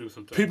 He's been through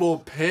some things. People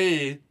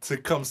pay to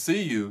come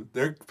see you.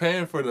 They're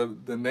paying for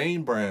the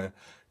name brand.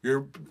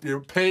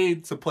 You're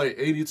paid to play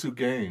 82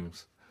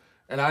 games,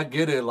 and I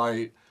get it.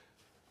 Like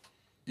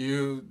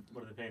you.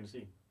 What are they paying to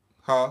see?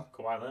 Huh?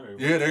 Kawhi Leonard.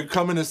 Yeah, they're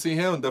coming to see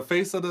him, the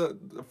face of the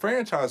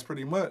franchise,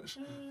 pretty much.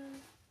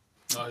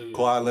 Oh, yeah.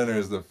 Kawhi Leonard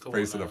is the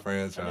face of the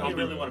franchise. I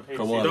really want to pay.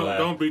 Come on,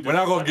 don't be. we're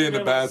not gonna get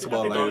into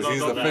basketball like this.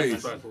 He's the face.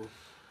 Disrespectful.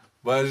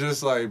 But it's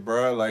just like,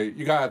 bro, like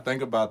you gotta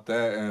think about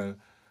that, and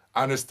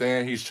I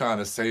understand he's trying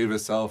to save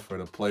himself for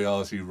the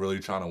playoffs. He's really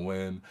trying to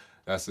win.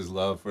 That's his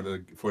love for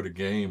the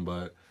game.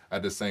 But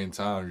at the same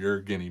time,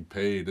 you're getting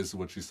paid. This is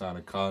what you signed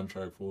a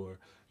contract for.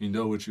 You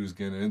know what you was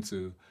getting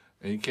into,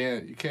 and you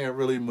can't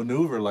really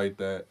maneuver like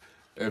that.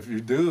 If you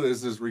do,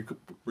 it's just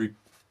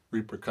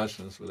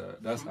repercussions for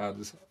that. That's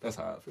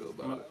how I feel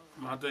about it.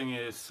 My thing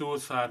is,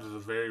 suicide is a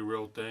very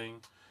real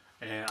thing,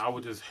 and I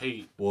would just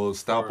hate. Well,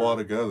 stop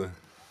altogether.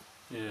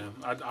 Yeah,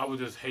 I would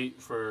just hate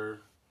for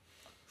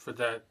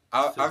that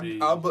to be. You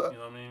know what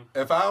I mean?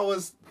 If I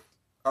was,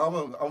 I'm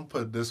gonna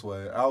put it this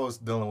way. I was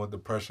dealing with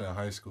depression in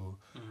high school,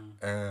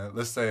 and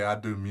let's say I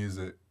do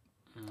music,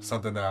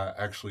 something that I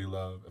actually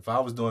love. If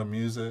I was doing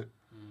music,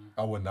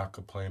 I would not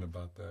complain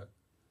about that.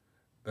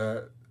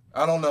 That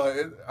I don't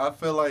know. I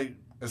feel like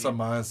it's a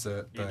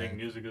mindset thing. You think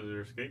music is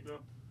your escape though?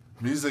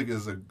 Music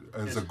is a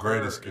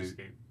great escape.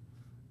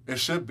 It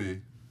should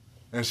be,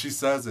 and she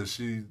says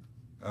it.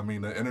 I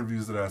mean, the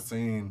interviews that I've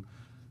seen,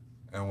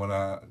 and when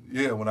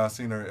I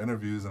seen her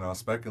interviews and I was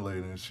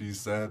speculating, she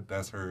said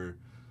that's a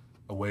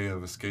way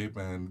of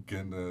escaping and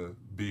getting to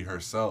be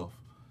herself.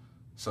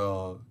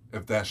 So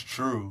if that's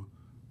true,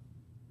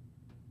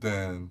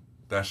 then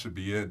that should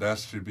be it. That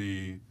should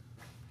be,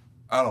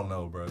 I don't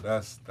know, bro.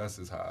 That's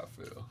just how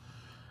I feel.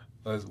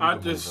 I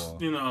just,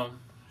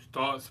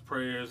 thoughts,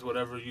 prayers,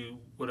 whatever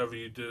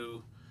you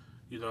do,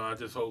 I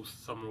just hope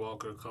Summer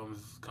Walker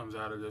comes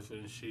out of this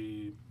and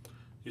she,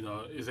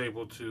 is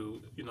able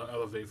to,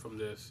 elevate from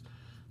this,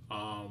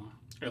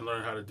 and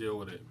learn how to deal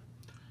with it.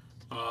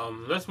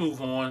 Let's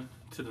move on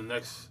to the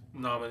next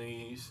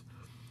nominees.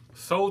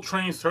 Soul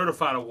Train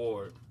Certified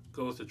Award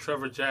goes to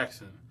Trevor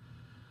Jackson.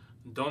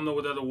 Don't know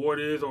what that award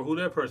is or who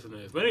that person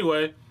is. But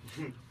anyway,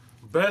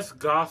 Best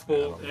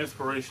Gospel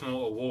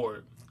Inspirational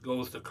Award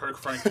goes to Kirk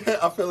Franklin.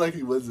 I feel like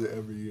he wins it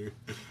every year.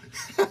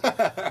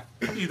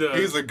 He does.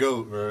 He's a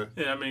GOAT, bro.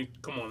 Yeah, I mean,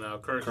 come on now,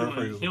 Kirk. He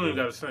don't even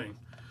got to sing.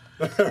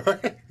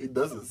 He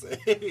doesn't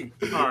sing.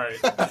 All right.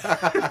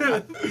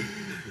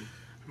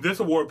 This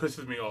award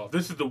pisses me off.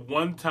 This is the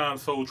one time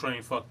Soul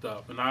Train fucked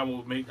up, and I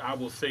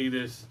will say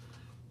this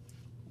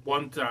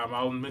one time.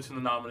 I will mention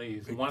the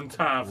nominees. One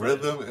time.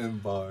 Rhythm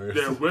and Bars.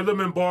 Their Rhythm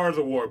and Bars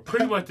Award.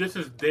 Pretty much, this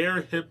is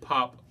their hip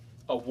hop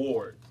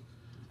award.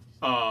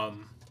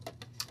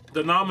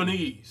 The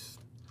nominees: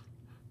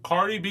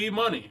 Cardi B,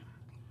 Money;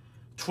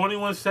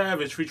 21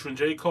 Savage featuring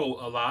J. Cole,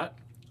 A Lot;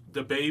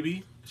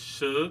 DaBaby,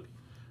 Suge;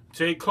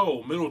 J.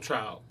 Cole, Middle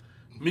Child;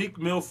 Meek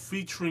Mill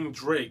featuring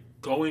Drake,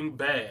 Going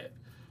Bad;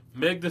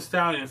 Meg Thee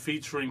Stallion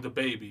featuring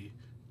DaBaby,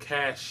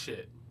 Cash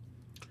Shit.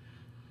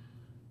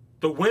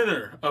 The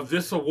winner of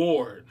this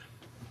award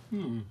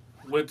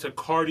went to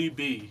Cardi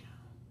B,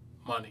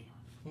 Money.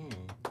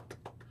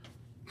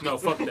 No,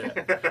 fuck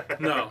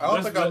that. No. I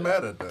don't think I'm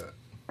mad at that.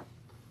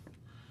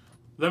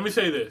 Let me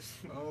say this.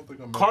 I don't think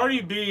I'm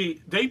Cardi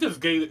B, they just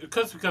gave it,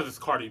 because it's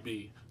Cardi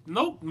B.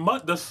 No,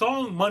 the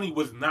song Money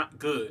was not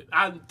good.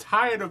 I'm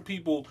tired of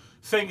people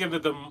thinking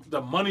that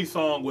the Money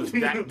song was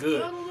that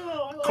good. I don't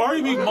know.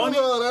 Cardi B, Money.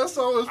 That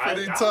song was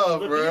pretty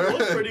tough, bro. It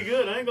was pretty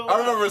good. I ain't gonna I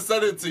lie. remember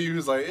sending it to you. He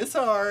was like, "It's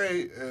all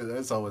right."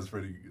 That song was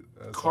pretty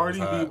good.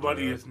 Cardi B,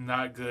 Money is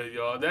not good,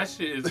 y'all. That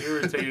shit is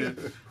irritating.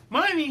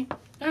 Money,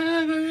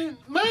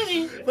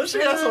 money. But she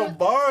had some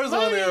bars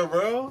on there,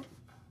 bro.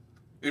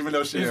 Even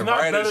though she didn't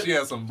write it, she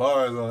had some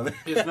bars on it.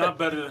 It's not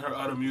better than her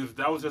other music.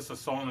 That was just a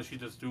song that she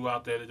just threw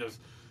out there to just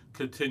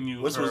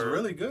continue. Which was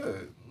really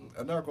good.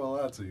 I'm not gonna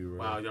lie to you, bro.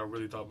 Wow, y'all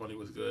really thought Money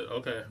was good.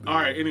 Okay. All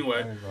right,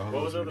 anyway.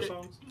 What was the other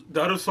songs?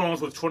 The other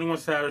songs was 21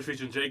 Savage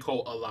featuring J.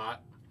 Cole, A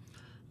Lot;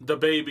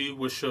 DaBaby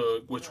with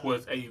Suge, which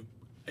was a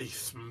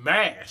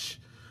smash.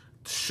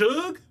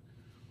 Suge?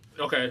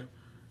 Okay.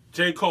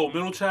 J. Cole,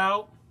 Middle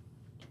Child.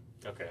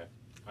 Okay,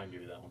 I can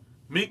give you that one.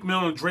 Meek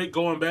Mill and Drake,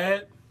 Going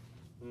Bad.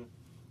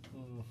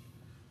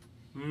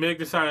 Meg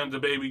Thee Stallion,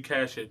 DaBaby,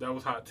 Cash It. That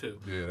was hot too.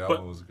 Yeah, that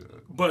one was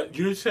good. But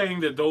you're saying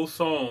that those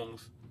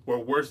songs were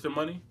worse than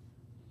Money?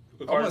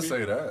 I'm gonna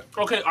say that.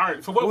 Okay, all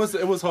right. So what?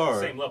 It was hard.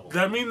 Same level.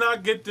 Let me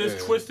not get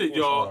this twisted,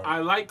 y'all. hard. I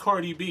like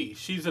Cardi B.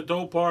 She's a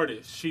dope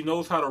artist. She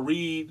knows how to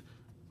read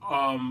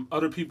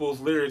other people's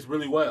lyrics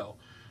really well.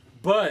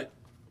 But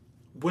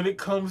when it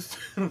comes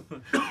to,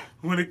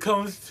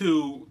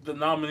 the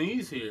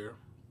nominees here,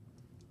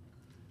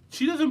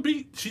 she doesn't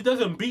beat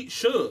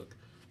Suge,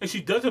 and she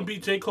doesn't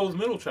beat J. Cole's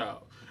Middle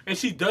Child, and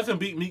she doesn't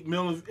beat Meek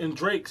Mill and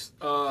Drake's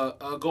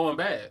Going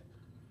Bad.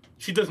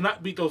 She does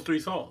not beat those three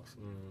songs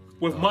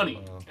with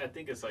Money. I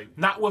think it's like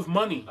Not with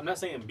Money. I'm not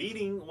saying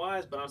beating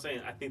wise, but I'm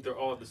saying I think they're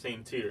all at the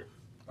same tier.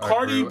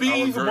 Cardi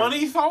B's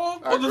Money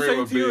song on the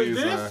same tier as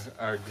this?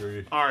 I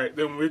agree. All right,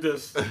 then we're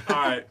just all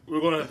right.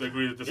 We're gonna have to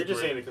agree to disagree. You're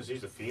just saying it because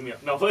she's a female.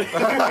 No, wow.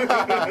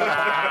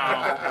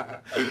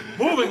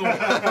 Moving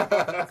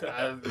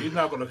on. You're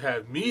not gonna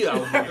have me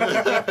out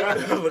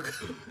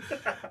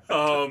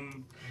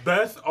here.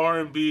 Best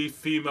R&B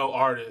female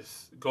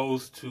artist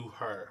goes to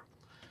her,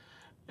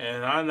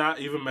 and I'm not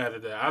even mad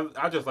at that.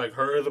 I just like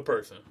her as a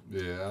person.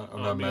 Yeah,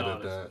 I'm not mad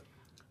at that.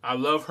 I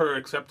love her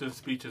acceptance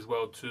speech as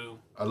well too.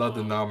 I love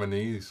the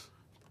nominees.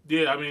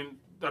 Yeah, I mean,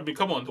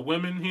 come on, the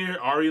women here: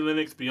 Ari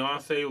Lennox,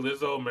 Beyonce,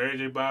 Lizzo, Mary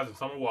J. Blige, and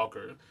Summer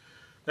Walker.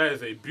 That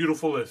is a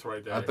beautiful list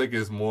right there. I think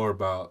it's more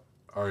about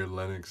Ari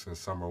Lennox and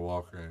Summer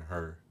Walker and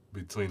her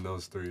between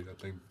those three. I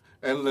think,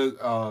 and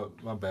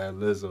my bad,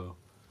 Lizzo.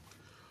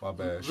 My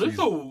bad.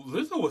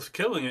 Lizzo was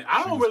killing it.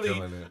 I don't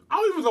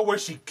even know where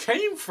she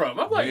came from.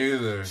 I'm like,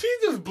 she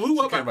just blew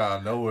up. She came out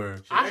of nowhere.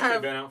 She's actually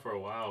been out for a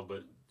while,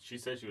 but she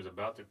said she was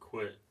about to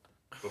quit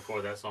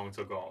before that song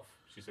took off.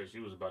 She said she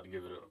was about to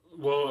give it up.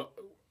 Well,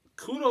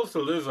 kudos to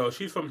Lizzo.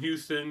 She's from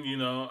Houston. You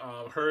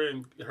know, her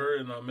and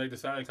Meg Thee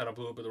Stallion kind of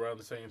blew up at around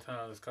the same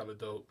time. It's kind of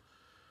dope.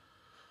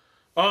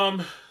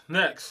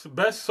 Next,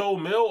 best soul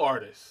male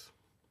artist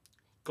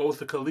goes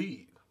to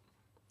Khalid.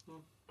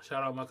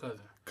 Shout out my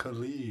cousin.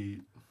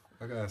 Khalid.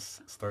 I gotta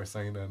start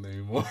saying that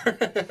name more.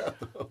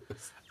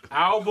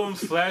 Album /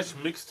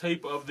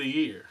 mixtape of the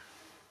year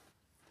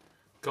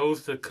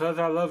goes to "Cause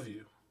I Love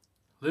You,"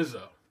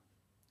 Lizzo.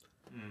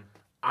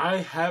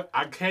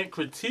 I can't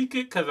critique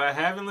it because I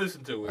haven't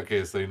listened to it. I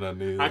can't say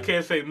nothing either. I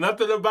can't say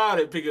nothing about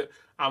it because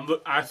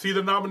I see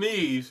the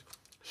nominees: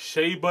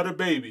 Shea Butter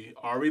Baby,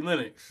 Ari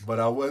Lennox.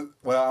 But I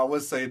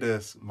would say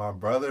this: my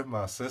brother,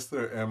 my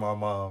sister, and my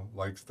mom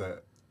likes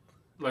that.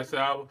 Like the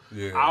album?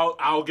 Yeah.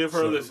 I'll give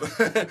her a listen.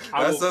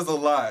 That says a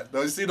lot.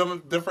 Don't you see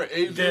them different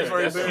age groups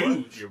right that's there?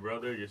 Huge. Your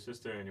brother, your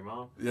sister, and your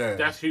mom? Yeah.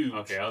 That's huge.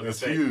 Okay, I was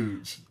That's gonna say,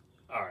 huge.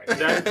 All right.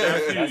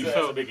 That's huge.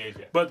 That's a big age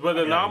gap. But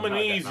the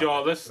nominees,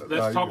 y'all, let's talk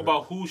good.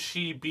 about who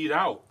she beat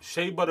out.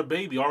 Shea Butter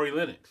Baby, Ari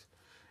Lennox.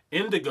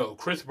 Indigo,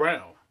 Chris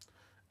Brown.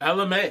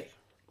 LMA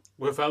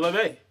with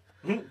LMA.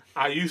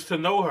 I used to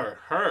know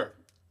her.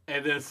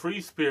 And then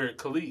Free Spirit,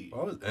 Khalid.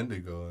 Why was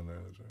Indigo in there?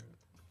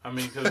 I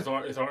mean, because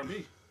it's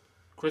R&B.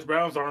 Chris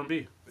Brown's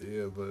R&B.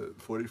 Yeah, but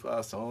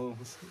 45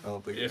 songs? I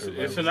don't think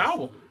it's an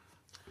album.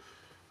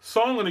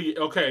 Song of the year.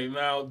 Okay,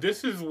 now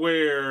this is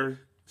where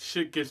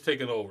shit gets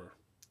taken over.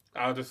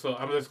 I'm just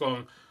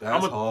going.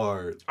 That's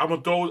hard. I'm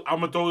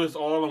gonna throw this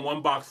all in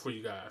one box for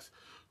you guys.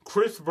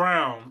 Chris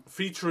Brown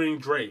featuring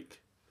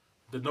Drake,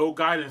 the No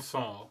Guidance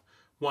song,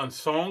 won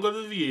Song of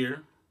the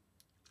Year.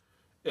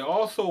 It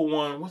also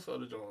won, what's the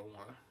other joint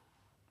won?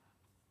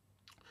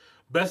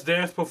 Best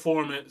Dance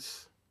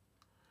Performance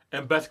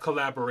and Best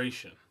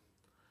Collaboration.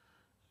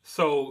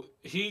 So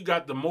he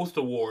got the most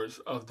awards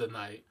of the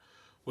night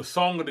with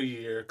Song of the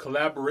Year,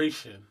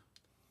 Collaboration,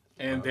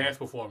 and Dance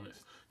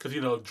Performance. Because,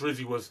 you know,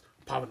 Drizzy was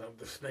popping up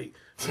the snake.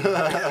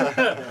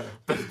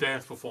 Best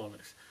Dance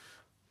Performance.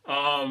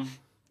 I'm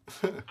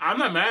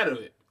not mad at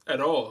it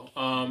at all.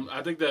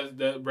 I think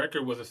that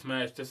record was a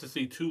smash. Just to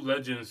see two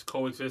legends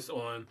coexist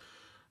on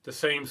the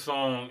same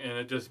song and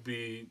it just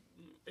be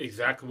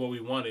exactly what we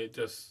wanted.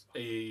 Just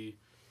a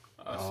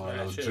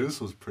smash hit. Juice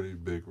was pretty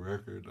big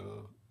record,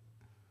 though.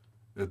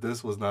 If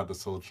this was not the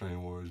Soul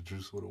Train Wars,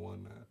 Juice would have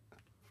won that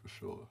for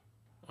sure.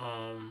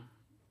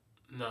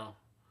 No.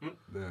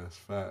 That's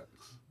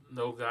facts.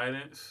 No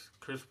Guidance,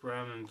 Chris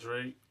Brown and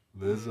Drake.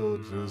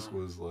 Lizzo, Juice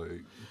was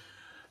like.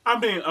 I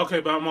mean, okay,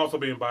 but I'm also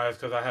being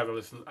biased because I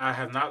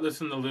have not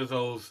listened to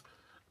Lizzo's.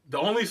 The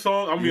only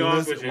song, I'm gonna be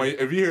honest with you. Wait,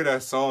 if you hear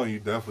that song, you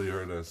definitely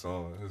heard that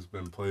song. It's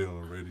been played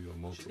on the radio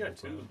multiple times.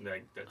 She got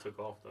two that took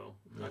off though,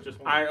 not just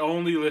one. I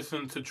only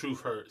listen to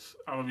Truth Hurts.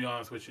 I'm gonna be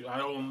honest with you.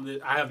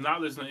 I have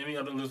not listened to any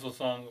other Lizzo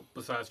song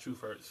besides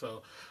Truth Hurts,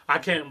 so I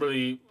can't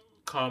really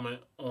comment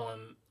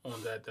on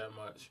that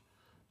much.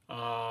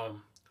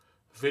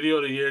 Video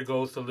of the year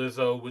goes to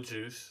Lizzo with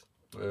Juice.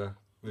 Yeah,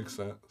 makes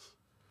sense.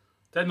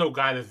 That No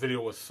Guidance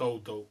video was so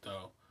dope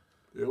though.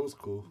 It was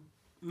cool.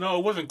 No,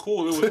 it wasn't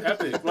cool. It was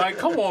epic. Like,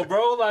 come on,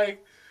 bro.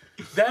 Like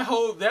that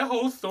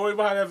whole story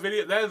behind that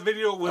video. That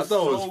video was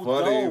so dope. I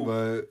thought it was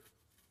funny,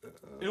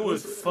 but it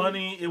was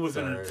funny. It was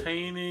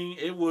entertaining.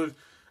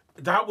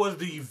 That was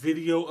the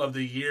video of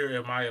the year,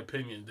 in my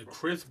opinion. The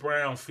Chris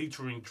Brown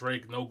featuring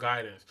Drake, No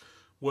Guidance,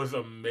 was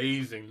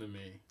amazing to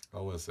me. I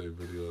wouldn't say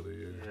video of the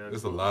year. Yeah,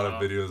 there's a lot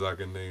of videos I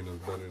can name that's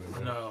better than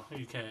that. No,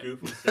 you can't.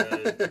 Goofy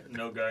said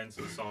No Guidance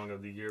is Song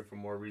of the Year for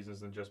more reasons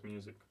than just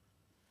music.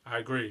 I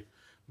agree.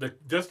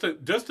 Just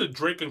the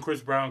Drake and Chris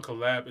Brown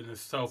collab in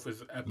itself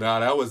is epic. Nah,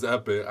 that was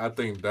epic. I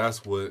think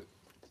that's what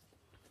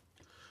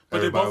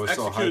everybody was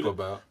so hype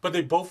about. But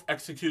they both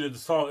executed the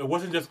song. It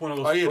wasn't just one of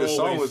those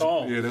throwaway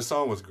songs. Yeah, the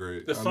song was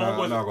great.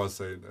 I'm not going to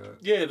say that.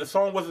 Yeah, the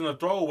song wasn't a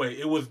throwaway.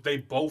 It was they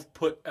both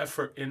put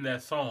effort in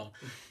that song.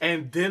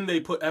 And then they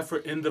put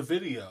effort in the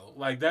video.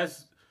 Like,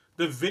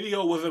 the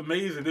video was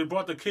amazing. They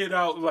brought the kid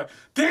out like,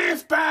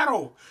 dance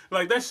battle!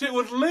 Like, that shit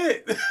was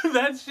lit.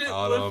 That shit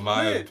was lit. In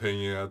my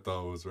opinion, I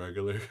thought it was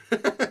regular.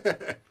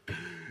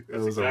 It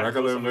was a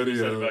regular video.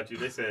 Said about you.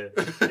 They said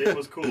it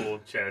was cool.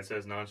 Chad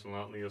says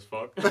nonchalantly as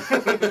fuck.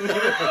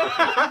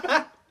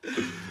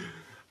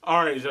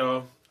 All right,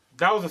 y'all.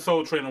 That was the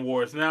Soul Train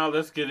Awards. Now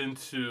let's get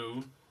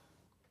into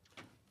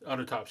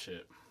other top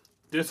shit.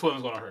 This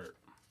one's gonna hurt.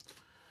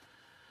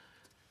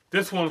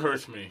 This one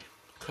hurts me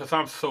because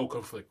I'm so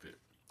conflicted.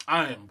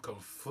 I am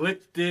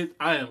conflicted.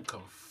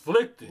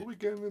 What are we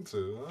getting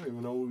into? I don't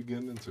even know what we're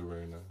getting into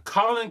right now.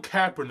 Colin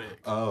Kaepernick.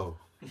 Oh.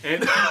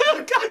 And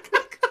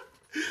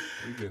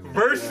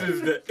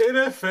versus the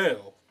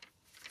NFL.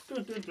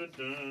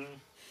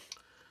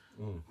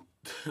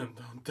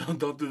 Don't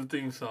do the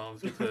theme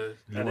songs because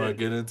you want to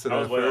get into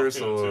that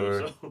first,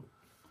 or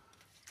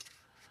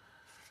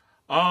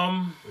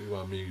you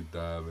want me to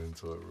dive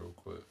into it real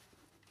quick?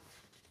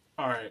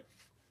 All right.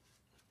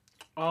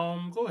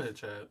 Go ahead,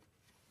 Chad.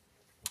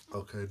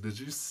 Okay. Did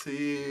you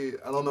see?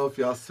 I don't know if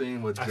y'all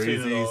seen what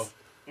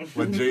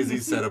Jay-Z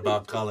said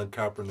about Colin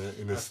Kaepernick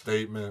in his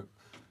statement.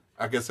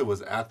 I guess it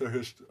was after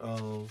his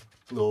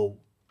little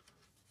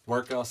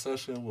workout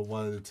session with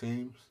one of the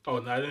teams. Oh,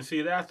 no, I didn't see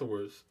it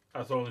afterwards.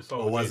 I only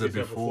saw what Jay-Z was it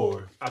said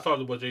before? I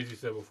saw what Jay-Z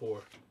said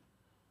before.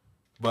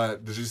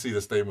 But did you see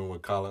the statement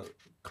what Colin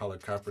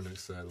Kaepernick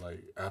said,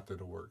 like, after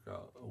the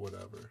workout or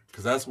whatever?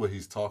 Because that's what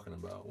he's talking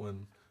about.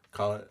 When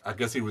Colin, I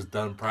guess he was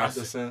done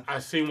practicing. I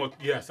seen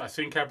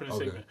Kaepernick's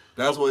statement.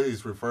 That's what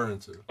he's referring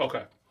to.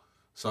 Okay.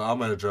 So I'm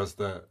going to address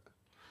that.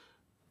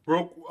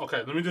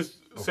 Let me just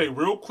say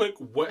real quick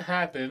what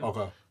happened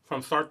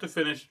from start to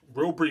finish,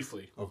 real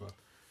briefly. Okay.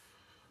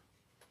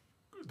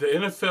 The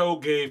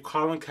NFL gave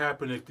Colin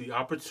Kaepernick the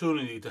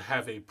opportunity to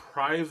have a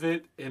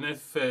private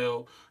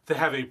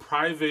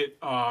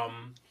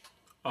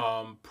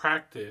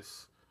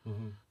practice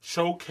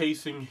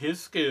showcasing his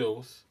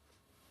skills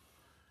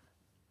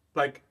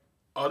like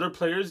other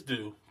players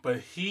do,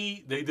 but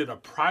they did a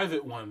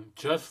private one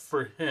just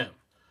for him.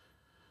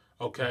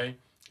 Okay?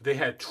 They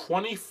had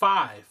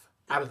 25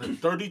 out of the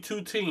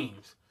 32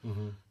 teams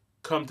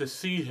come to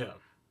see him.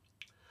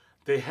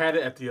 They had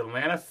it at the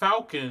Atlanta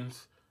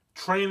Falcons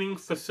training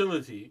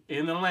facility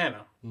in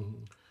Atlanta.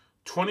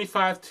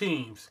 25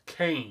 teams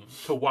came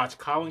to watch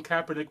Colin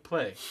Kaepernick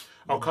play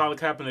or Colin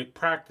Kaepernick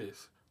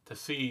practice to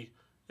see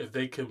if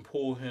they can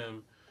pull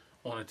him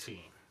on a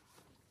team.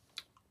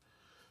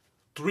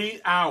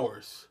 3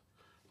 hours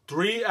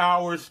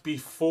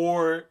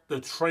before the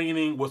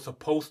training was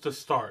supposed to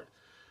start,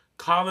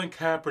 Colin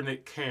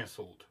Kaepernick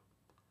canceled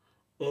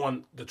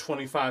on the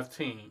 25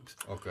 teams.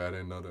 Okay, I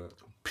didn't know that.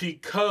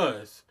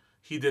 Because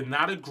he did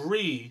not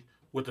agree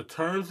with the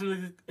terms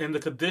and the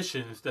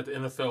conditions that the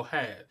NFL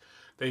had.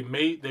 They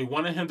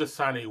wanted him to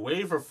sign a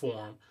waiver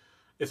form.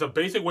 It's a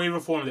basic waiver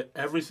form that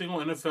every single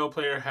NFL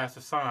player has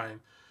to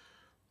sign.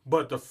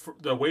 But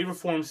the waiver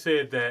form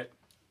said that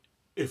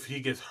if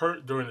he gets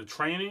hurt during the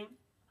training,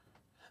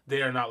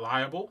 they are not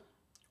liable,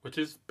 which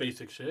is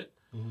basic shit.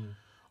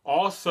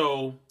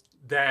 Also,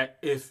 that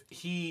if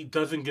he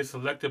doesn't get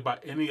selected by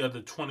any of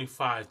the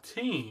 25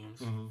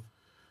 teams,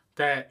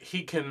 that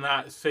he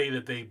cannot say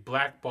that they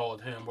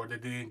blackballed him or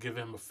that they didn't give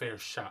him a fair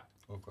shot.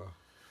 Okay.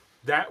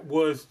 That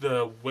was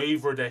the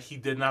waiver that he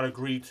did not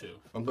agree to.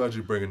 I'm glad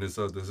you're bringing this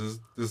up. This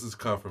is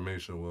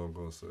confirmation of what I'm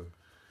going to say.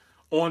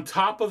 On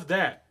top of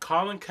that,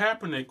 Colin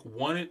Kaepernick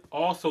wanted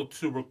also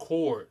to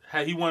record.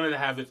 He wanted to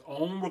have his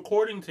own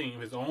recording team,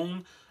 his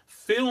own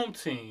film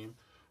team,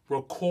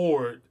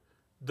 record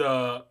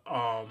the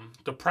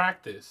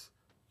practice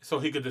so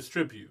he could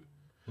distribute.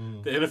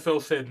 The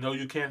NFL said, no,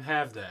 you can't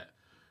have that.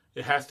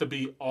 It has to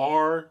be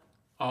our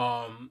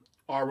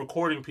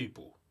recording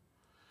people.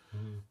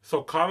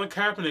 So Colin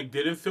Kaepernick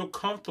didn't feel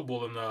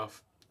comfortable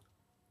enough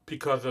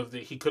because of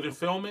he couldn't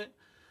film it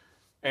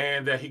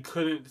and that he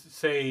couldn't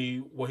say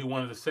what he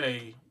wanted to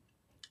say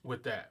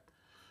with that.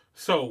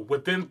 So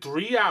within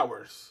 3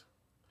 hours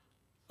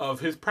of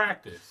his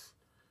practice,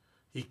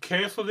 he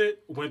canceled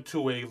it, went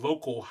to a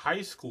local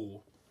high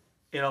school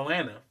in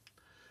Atlanta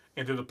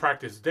and did the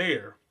practice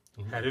there,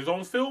 had his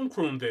own film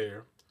crew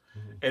there,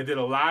 and did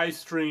a live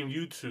stream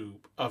YouTube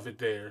of it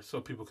there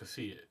so people could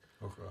see it.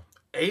 Okay.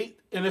 8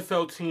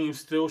 NFL teams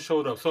still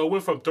showed up. So it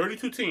went from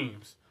 32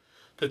 teams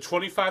to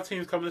 25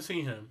 teams coming to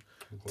see him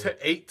to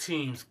 8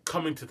 teams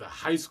coming to the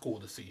high school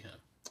to see him.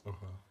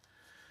 Okay.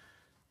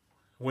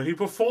 When he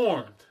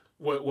performed,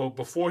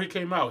 before he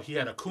came out, he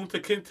had a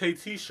Kunta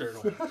Kinte t-shirt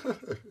on.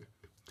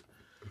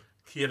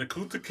 He had a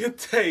Kunta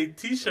Kinte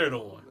t-shirt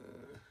on.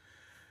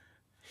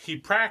 He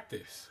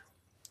practiced.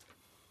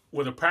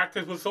 When the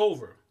practice was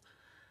over,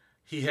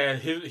 he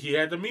had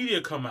the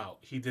media come out.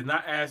 He did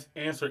not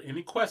answer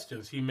any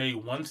questions. He made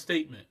one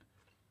statement.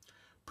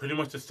 Pretty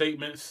much the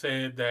statement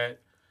said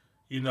that,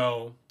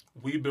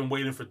 we've been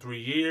waiting for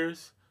 3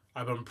 years.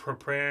 I've been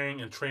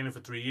preparing and training for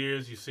 3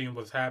 years. You've seen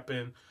what's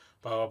happened,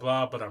 blah, blah,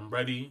 blah, but I'm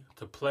ready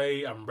to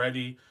play. I'm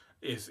ready.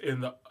 It's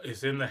in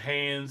the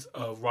hands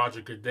of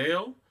Roger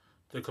Goodell,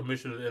 the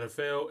commissioner of the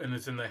NFL, and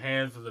it's in the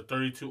hands of the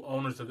 32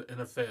 owners of the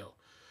NFL.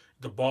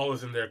 The ball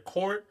is in their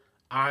court.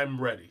 I'm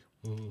ready.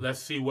 Let's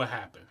see what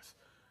happens.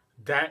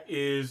 That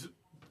is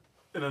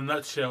in a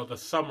nutshell, the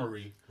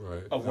summary of what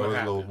happened. There was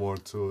a little more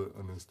to it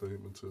in his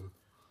statement, too.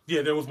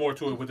 Yeah, there was more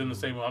to it within the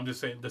same. I'm just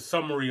saying the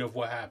summary of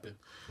what happened.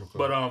 Okay.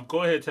 But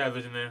go ahead, Chad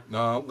Visionaire.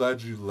 No, I'm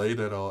glad you laid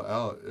that all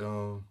out.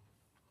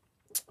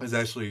 It's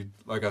actually,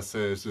 like I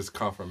said, it's just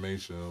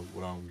confirmation of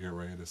what I'm getting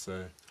ready to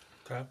say.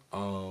 Okay.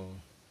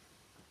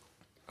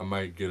 I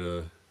might get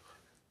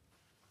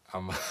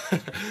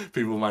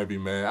people might be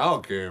mad. I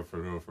don't care for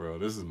real.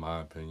 This is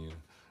my opinion.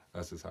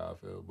 That's just how I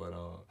feel.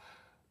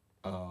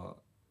 But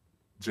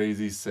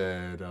Jay-Z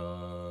said,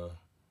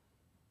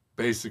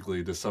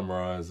 basically, to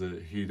summarize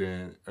it, he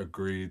didn't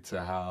agree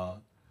to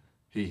how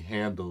he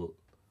handled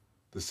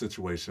the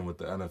situation with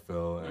the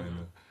NFL,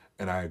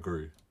 and I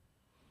agree.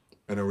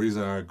 And the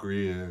reason I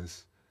agree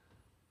is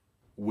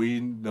we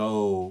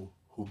know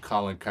who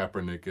Colin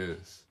Kaepernick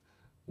is.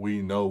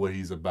 We know what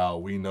he's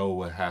about. We know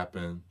what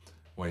happened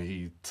when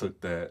he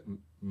took that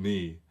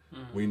knee.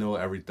 Mm-hmm. We know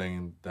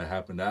everything that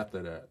happened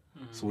after that.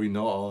 Mm-hmm. So we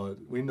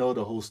know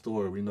the whole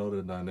story. We know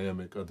the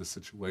dynamic of the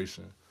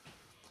situation.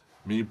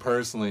 Me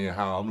personally, and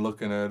how I'm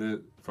looking at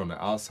it from the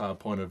outside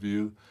point of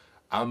view,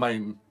 I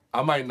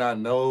might not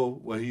know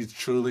what he's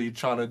truly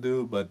trying to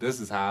do, but this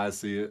is how I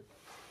see it.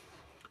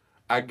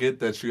 I get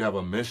that you have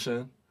a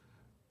mission,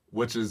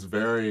 which is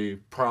very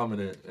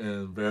prominent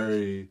and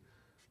very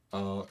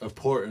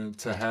important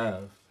to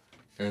have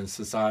in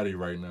society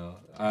right now.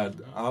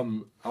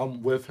 I'm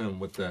with him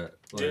with that.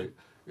 Like,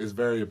 it's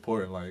very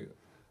important. Like,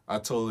 I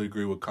totally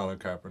agree with Colin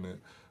Kaepernick,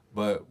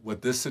 but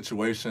with this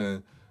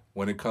situation,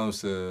 when it comes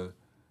to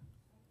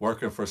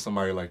working for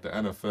somebody like the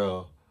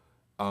NFL,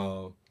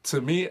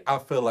 to me, I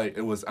feel like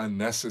it was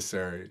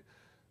unnecessary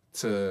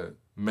to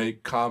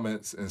make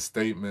comments and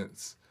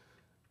statements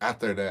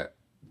after that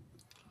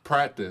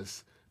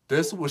practice.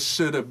 This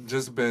should have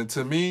just been,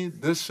 to me,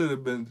 this should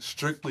have been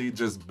strictly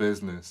just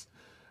business.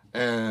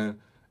 And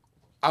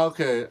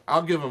okay,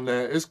 I'll give him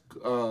that.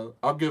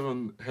 I'll give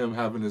him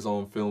having his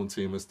own film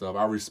team and stuff.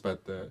 I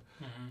respect that.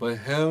 Mm-hmm. But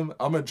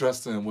I'm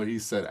addressing what he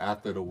said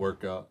after the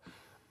workout.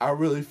 I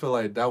really feel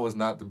like that was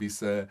not to be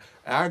said.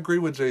 And I agree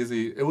with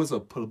Jay-Z. It was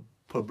a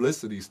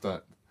publicity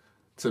stunt,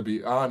 to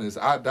be honest.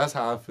 That's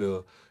how I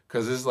feel.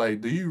 Because it's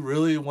like, do you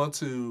really want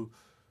to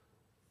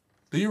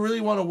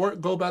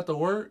go back to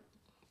work?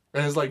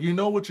 And it's like, you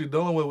know what you're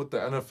dealing with the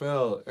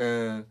NFL.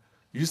 And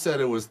you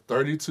said it was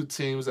 32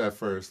 teams at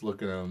first,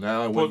 looking at them.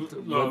 Now it went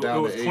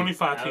down to 8.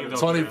 25 teams.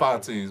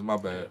 25 teams, my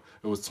bad.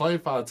 It was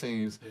 25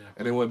 teams,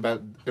 and it went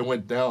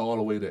down all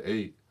the way to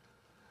 8.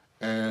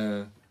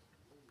 And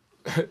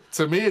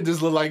to me, it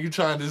just looked like you're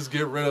trying to just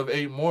get rid of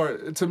 8 more.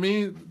 To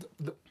me,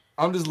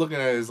 I'm just looking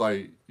at it as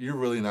like, you're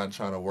really not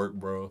trying to work,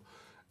 bro.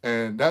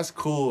 And that's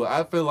cool.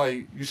 I feel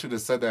like you should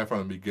have said that from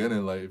the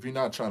beginning. Like, if you're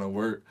not trying to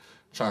work,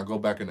 trying to go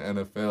back in the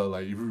NFL,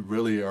 like, if you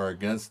really are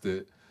against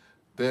it,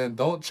 then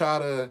don't try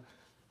to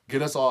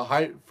get us all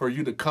hyped for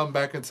you to come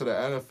back into the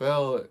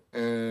NFL.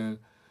 And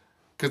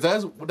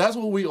because that's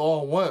what we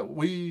all want.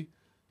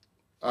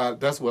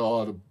 That's what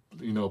all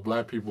the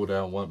black people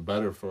that want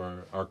better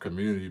for our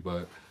community.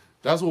 But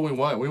that's what we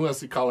want. We want to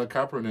see Colin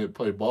Kaepernick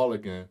play ball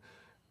again.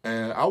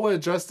 And I would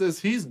address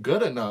this. He's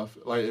good enough.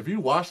 Like, if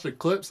you watch the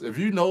clips, if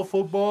you know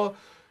football,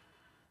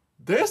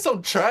 there's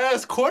some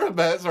trash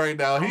quarterbacks right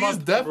now. He's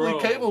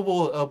definitely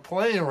capable of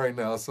playing right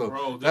now.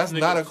 So that's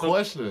not a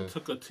question.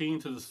 Took a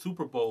team to the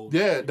Super Bowl.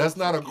 Yeah, that's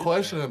not a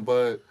question.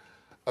 But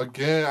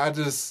again,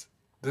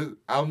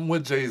 I'm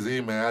with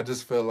Jay-Z, man. I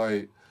feel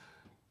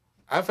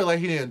like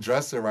he didn't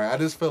address it right. I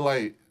just feel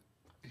like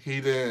he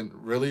didn't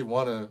really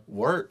want to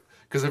work.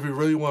 Because if you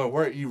really want to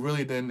work, you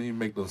really didn't even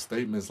make those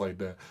statements like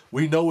that.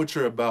 We know what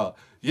you're about.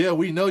 Yeah,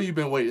 we know you've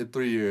been waiting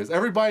 3 years.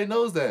 Everybody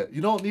knows that. You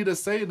don't need to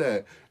say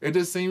that. It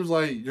just seems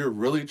like you're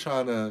really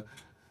trying to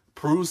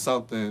prove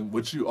something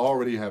which you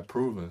already have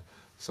proven.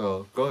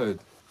 So, go ahead.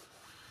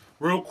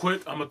 Real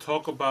quick, I'm going to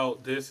talk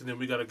about this, and then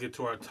we got to get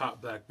to our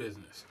top black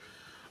business.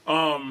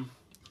 I'm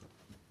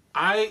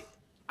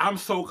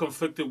so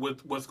conflicted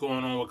with what's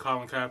going on with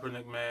Colin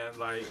Kaepernick, man.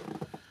 Like,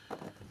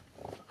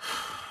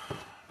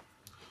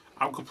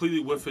 I'm completely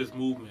with his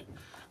movement.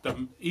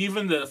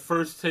 Even the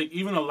first take,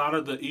 even a lot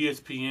of the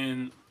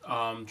ESPN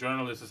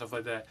journalists and stuff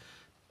like that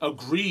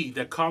agree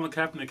that Colin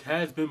Kaepernick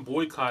has been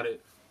boycotted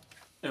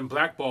and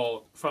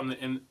blackballed from the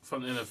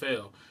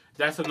NFL.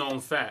 That's a known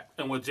fact.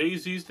 And what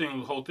Jay-Z's the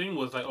whole thing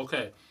was like,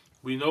 okay,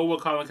 we know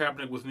what Colin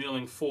Kaepernick was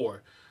kneeling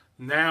for.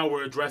 Now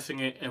we're addressing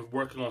it and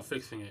working on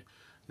fixing it.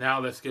 Now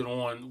let's get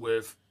on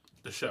with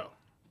the show.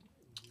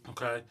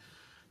 Okay?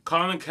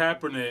 Colin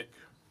Kaepernick,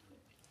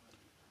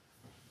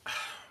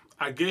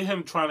 I get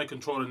him trying to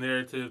control the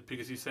narrative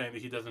because he's saying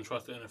that he doesn't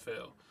trust the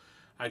NFL.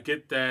 I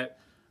get that.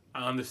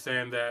 I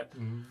understand that.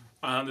 Mm-hmm.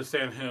 I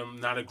understand him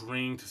not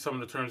agreeing to some of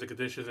the terms and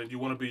conditions, and you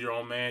want to be your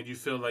own man. You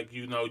feel like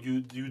you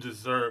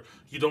deserve.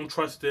 You don't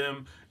trust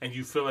them, and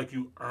you feel like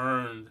you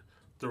earned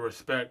the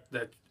respect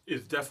that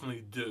is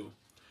definitely due.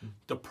 Mm-hmm.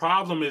 The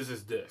problem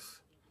is this.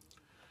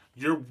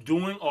 You're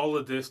doing all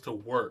of this to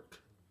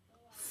work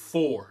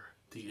for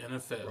the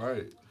NFL.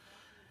 Right.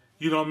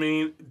 You know what I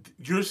mean?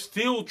 You're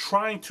still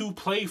trying to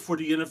play for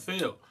the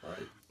NFL.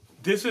 Right.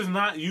 This is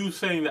not you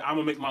saying that I'm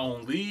going to make my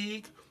own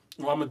league,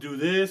 or I'm going to do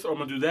this, or I'm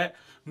going to do that.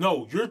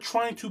 No, you're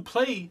trying to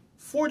play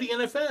for the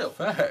NFL.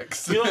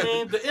 Facts. You know what I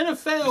mean? The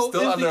NFL still is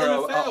under the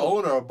NFL. An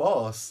owner, a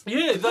boss.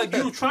 Yeah, like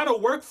you're trying to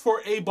work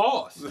for a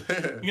boss.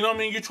 You know what I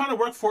mean? You're trying to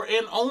work for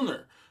an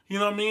owner. You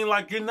know what I mean?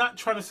 Like, you're not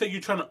trying to say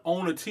you're trying to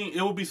own a team.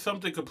 It would be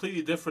something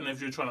completely different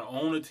if you're trying to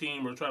own a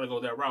team or trying to go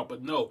that route.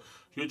 But no,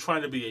 you're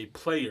trying to be a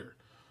player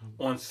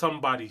on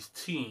somebody's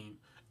team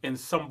in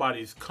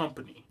somebody's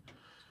company.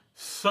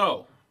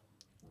 So,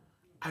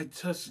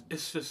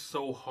 it's just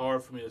so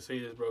hard for me to say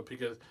this, bro,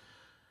 because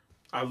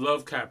I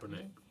love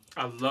Kaepernick.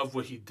 I love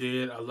what he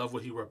did. I love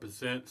what he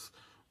represents.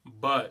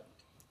 But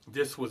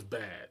this was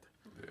bad.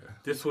 Yeah.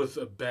 This was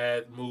a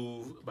bad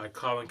move by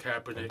Colin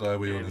Kaepernick. I'm glad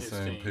we're on the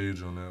same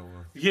page on that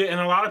one. Yeah, and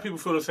a lot of people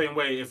feel the same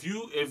way. If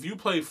you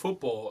play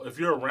football, if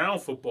you're around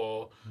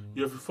football,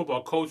 you're a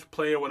football coach,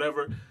 player,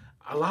 whatever,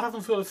 a lot of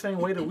them feel the same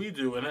way that we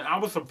do. And I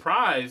was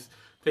surprised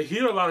to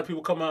hear a lot of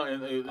people come out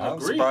and agree. I'm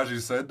surprised you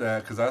said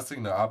that because I've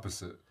seen the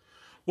opposite.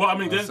 Well, I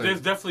mean,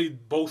 there's definitely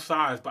both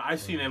sides, but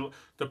I've seen it.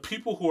 The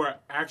people who are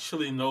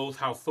actually knows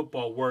how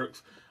football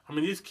works. I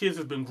mean, these kids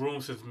have been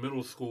groomed since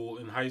middle school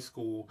and high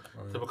school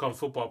to become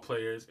football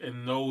players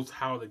and knows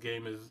how the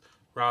game is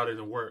routed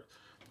and worked.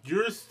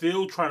 You're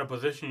still trying to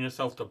position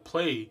yourself to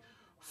play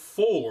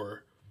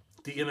for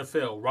the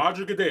NFL.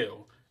 Roger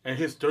Goodell and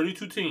his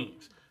 32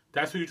 teams.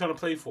 That's who you're trying to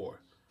play for.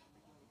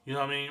 You know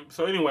what I mean?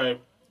 So anyway,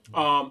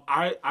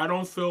 I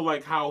don't feel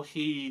like how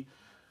he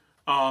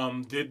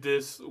did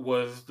this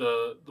was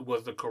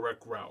the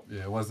correct route.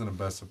 Yeah, it wasn't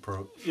the best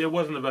approach. It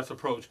wasn't the best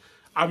approach.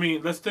 I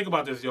mean, let's think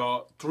about this,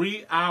 y'all.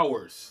 3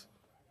 hours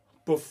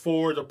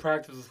before the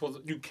practice is supposed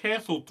to... You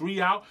canceled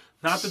 3 hours,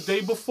 not the day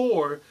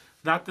before,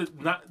 not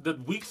the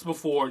weeks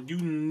before. You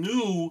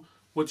knew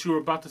what you were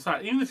about to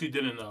sign, even if you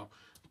didn't know.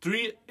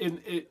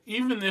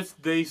 Even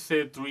if they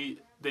said 3,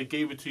 they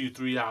gave it to you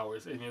 3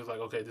 hours, and you was like,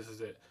 okay, this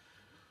is it.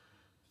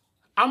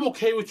 I'm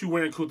okay with you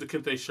wearing Kunta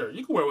Kinte shirt.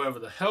 You can wear whatever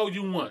the hell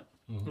you want.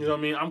 Mm-hmm. You know what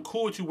I mean? I'm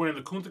cool with you wearing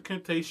the Kunta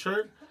Kinte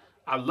shirt.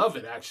 I love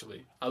it,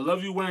 actually. I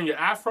love you wearing your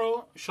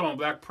afro, showing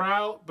black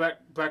pride.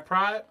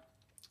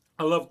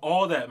 I love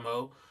all that,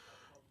 Mo.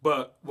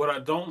 But what I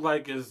don't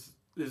like is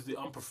the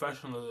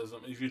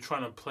unprofessionalism if you're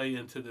trying to play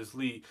into this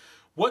league.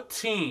 What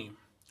team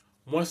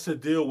wants to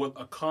deal with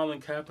a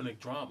Colin Kaepernick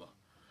drama?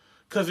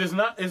 Because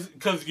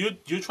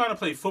you're trying to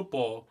play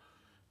football,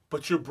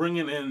 but you're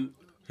bringing in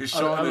he's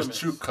showing his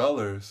true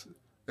colors.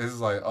 It's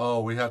like, oh,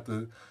 we have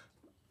to...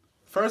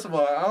 First of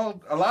all,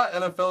 a lot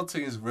of NFL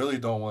teams really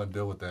don't want to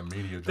deal with that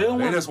media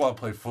drama. They just want to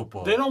play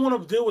football. They don't want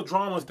to deal with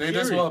dramas, They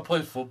just want to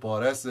play football.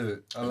 That's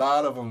it. A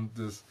lot of them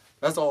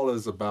that's all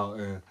it's about.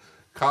 And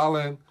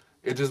Colin,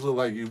 it just looked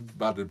like you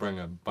about to bring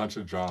a bunch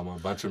of drama, a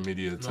bunch of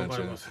media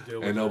attention,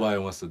 and nobody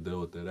wants to deal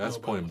with it. That's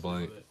point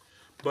blank.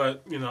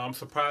 But, I'm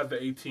surprised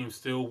the A-team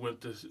still went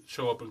to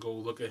show up and go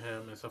look at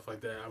him and stuff like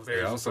that.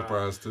 I'm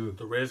surprised too.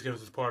 The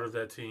Redskins is part of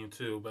that team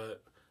too,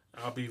 but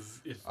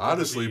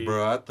honestly,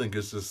 bro, I think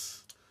it's just...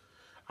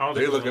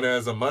 They looking at it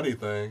as a money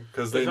thing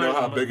because they know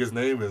how big his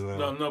name is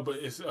now. No, but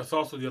it's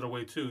also the other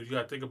way too. You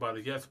got to think about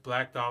it. Yes,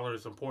 black dollar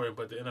is important,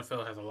 but the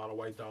NFL has a lot of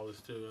white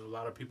dollars too, and a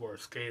lot of people are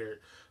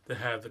scared to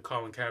have the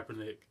Colin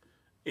Kaepernick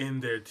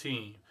in their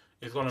team.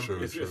 It's gonna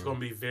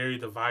be very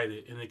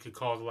divided, and it could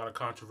cause a lot of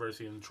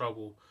controversy and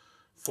trouble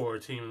for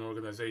a team and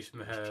organization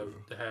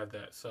to have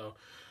that. So,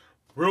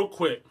 real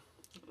quick,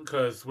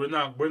 because we're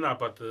not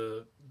about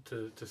to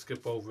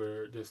skip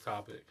over this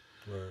topic.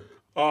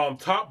 Right.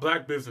 Top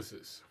black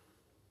businesses.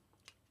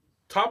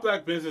 Top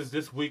black business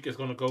this week is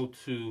going to go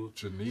to...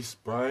 Janice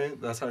Bryant,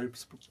 that's how you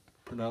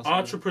pronounce it?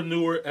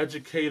 Entrepreneur,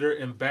 educator,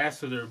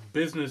 ambassador,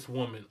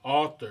 businesswoman,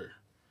 author,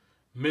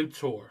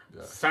 mentor,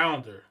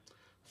 founder,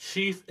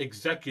 chief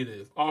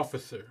executive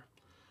officer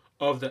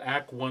of the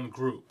Act One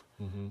Group,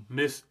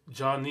 Miss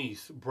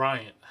Janice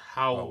Bryant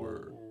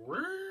Howard.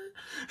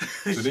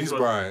 Janice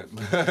Bryant.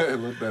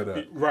 Look that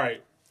up.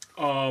 Right.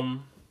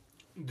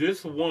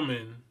 This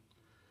woman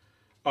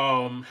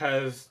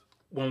has...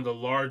 one of the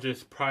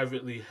largest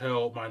privately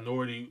held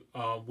minority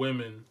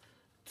women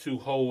to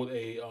hold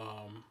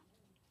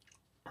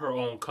her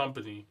own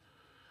company.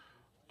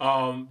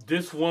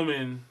 This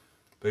woman...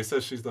 They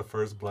said she's the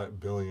first black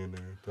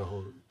billionaire to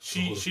hold...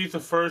 She's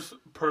the first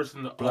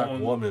person to black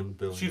woman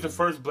billionaire. She's the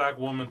first black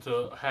woman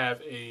to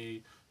have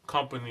a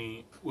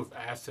company with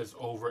assets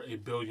over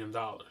 $1 billion.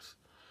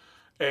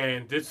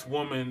 And this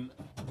woman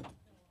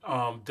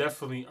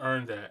definitely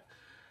earned that.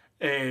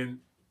 And...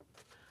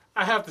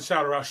 I have to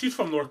shout her out. She's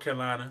from North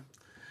Carolina.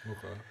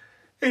 Okay.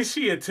 And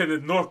she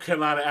attended North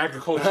Carolina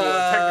Agricultural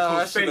and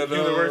Technical State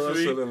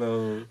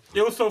University.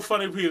 It was so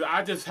funny because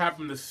I just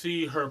happened to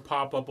see her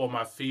pop up on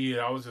my feed.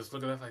 I was just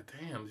looking at it like,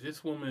 damn,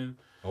 this woman...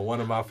 One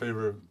of my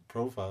favorite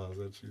profiles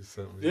that you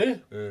sent me. Yeah.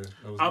 Yeah,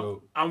 that was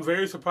dope. I'm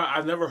very surprised.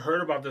 I never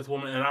heard about this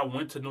woman, and I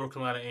went to North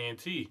Carolina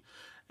A&T.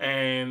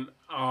 And...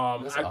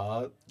 That's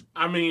odd.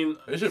 I mean...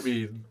 It should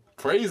be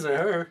praising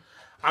her.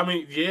 I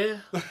mean, yeah.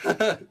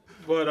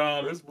 But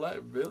first black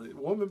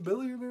woman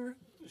billionaire.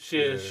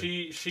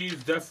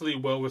 She's definitely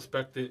well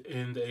respected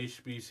in the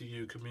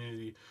HBCU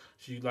community.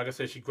 She, like I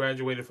said, she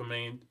graduated from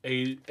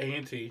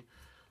A&T.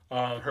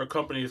 Her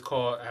company is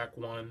called Act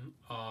One.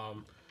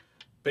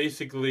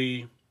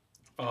 Basically,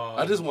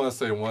 I just want to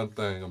say one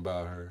thing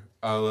about her.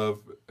 I love,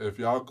 if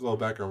y'all go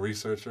back and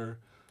research her,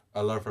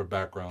 I love her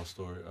background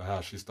story of how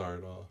she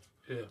started off.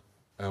 Yeah.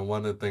 And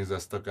one of the things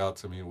that stuck out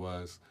to me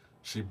was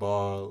she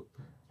borrowed,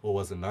 what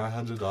was it,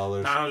 $900?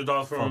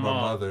 $900 from her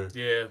mother.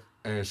 Yeah.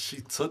 And she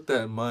took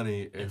that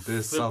money and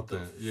did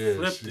something.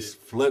 She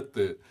flipped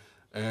it.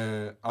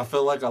 And I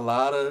feel like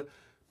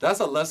that's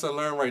a lesson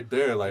learned right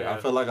there. Like, I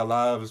feel like a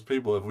lot of us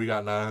people, if we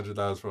got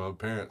 $900 from our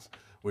parents,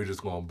 we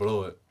just going to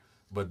blow it.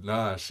 But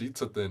nah, she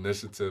took the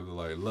initiative to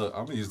like, look,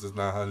 I'm going to use this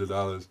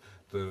 $900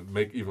 to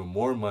make even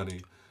more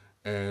money.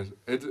 And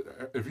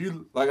if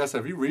you, like I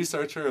said, if you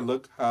research her and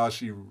look how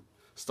she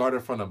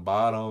started from the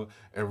bottom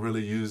and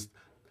really used,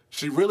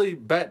 she really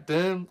back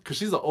then, because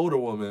she's an older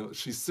woman,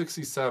 she's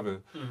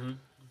 67. Mm-hmm.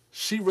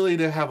 She really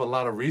didn't have a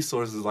lot of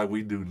resources like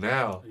we do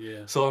now.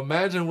 Yeah. So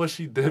imagine what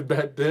she did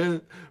back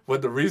then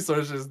with the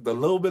resources, the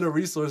little bit of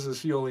resources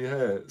she only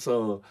had.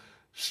 So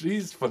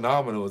she's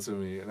phenomenal to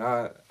me, and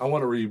I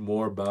want to read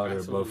more about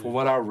her. But from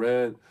what I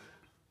read,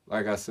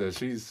 like I said,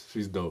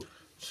 she's dope.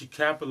 She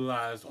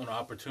capitalized on the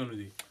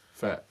opportunity.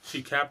 Fact.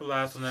 She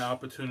capitalized on that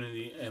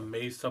opportunity and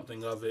made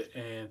something of it,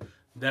 and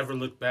never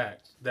looked back.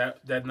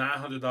 That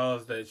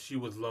 $900 that she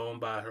was loaned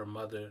by her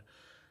mother,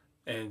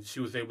 and she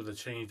was able to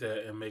change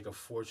that and make a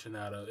fortune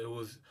out of it. It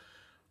was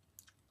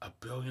 $1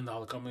 billion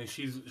company.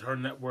 Her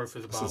net worth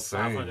is about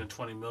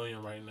 $520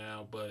 million right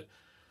now. But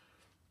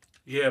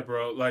yeah,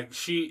 bro, like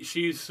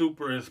she's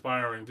super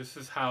inspiring. This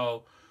is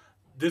how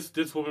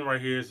this woman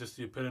right here is just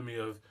the epitome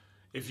of,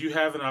 if you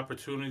have an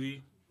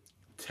opportunity,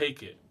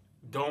 take it.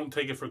 Don't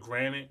take it for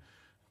granted.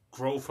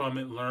 Grow from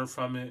it, learn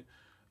from it,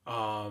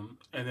 and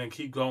then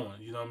keep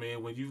going. You know what I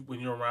mean? When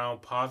you're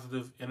around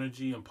positive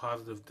energy and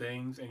positive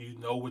things, and you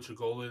know what your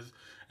goal is,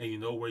 and you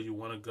know where you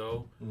want to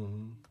go,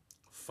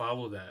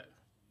 follow that.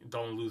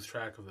 Don't lose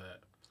track of that.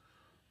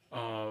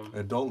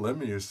 And don't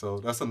limit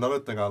yourself. That's another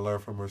thing I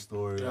learned from her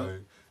story. Yeah.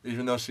 Like,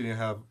 even though she didn't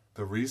have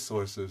the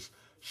resources,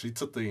 she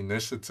took the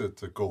initiative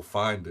to go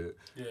find it,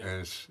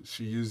 and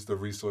she used the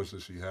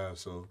resources she has.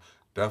 So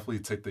definitely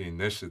take the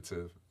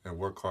initiative and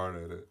work hard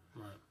at it.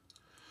 Right.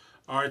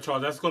 All right, y'all.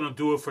 That's going to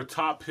do it for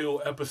Top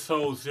Hill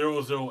episode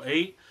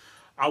 008.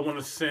 I want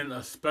to send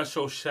a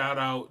special shout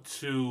out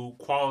to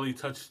Quality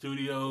Touch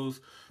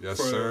Studios. Yes,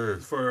 sir.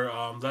 For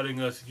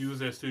letting us use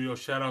their studio.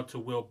 Shout out to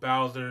Will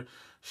Bowser.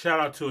 Shout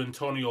out to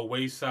Antonio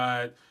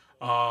Wayside,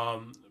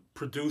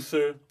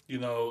 producer,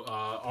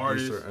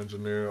 artist. Producer,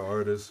 engineer,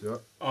 artist,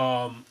 yep.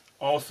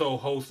 Also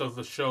host of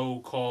a show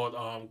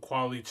called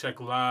Quality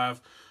Check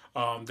Live.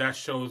 That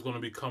show is going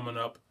to be coming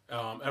up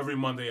every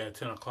Monday at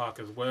 10 o'clock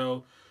as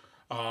well.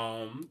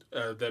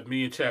 That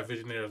me and Chad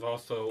Visionaries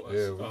also.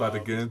 We're about to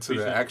get into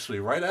that actually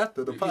right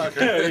after the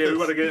podcast. We're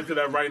about to get into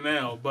that right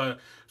now. But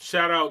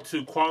shout out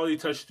to Quality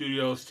Touch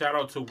Studios. Shout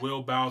out to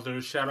Will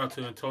Bowser. Shout out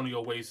to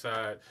Antonio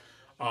Wayside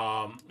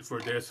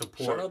for their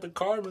support. Shout out to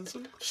Carmen.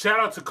 Shout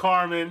out to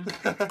Carmen.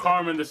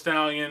 Carmen the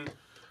Stallion.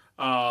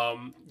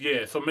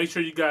 So make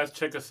sure you guys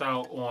check us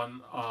out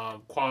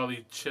on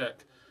Quality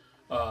Check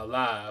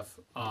Live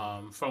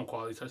from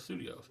Quality Touch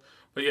Studios.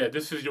 But yeah,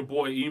 this is your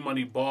boy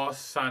E-Money Boss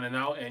signing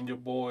out, and your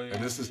boy...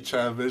 And this is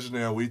Chad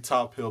Visionary. We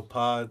Top Hill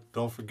Pod.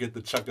 Don't forget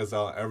to check us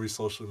out on every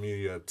social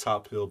media at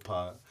Top Hill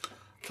Pod.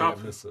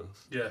 Can't miss us.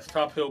 Yes,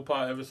 Top Hill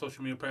Pod, every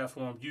social media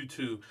platform,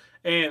 YouTube,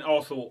 and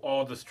also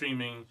all the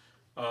streaming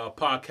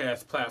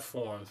podcast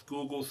platforms.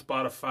 Google,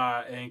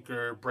 Spotify,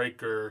 Anchor,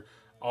 Breaker,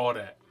 all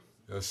that.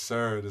 Yes,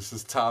 sir. This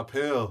is Top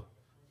Hill,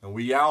 and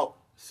we out.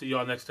 See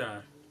y'all next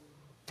time.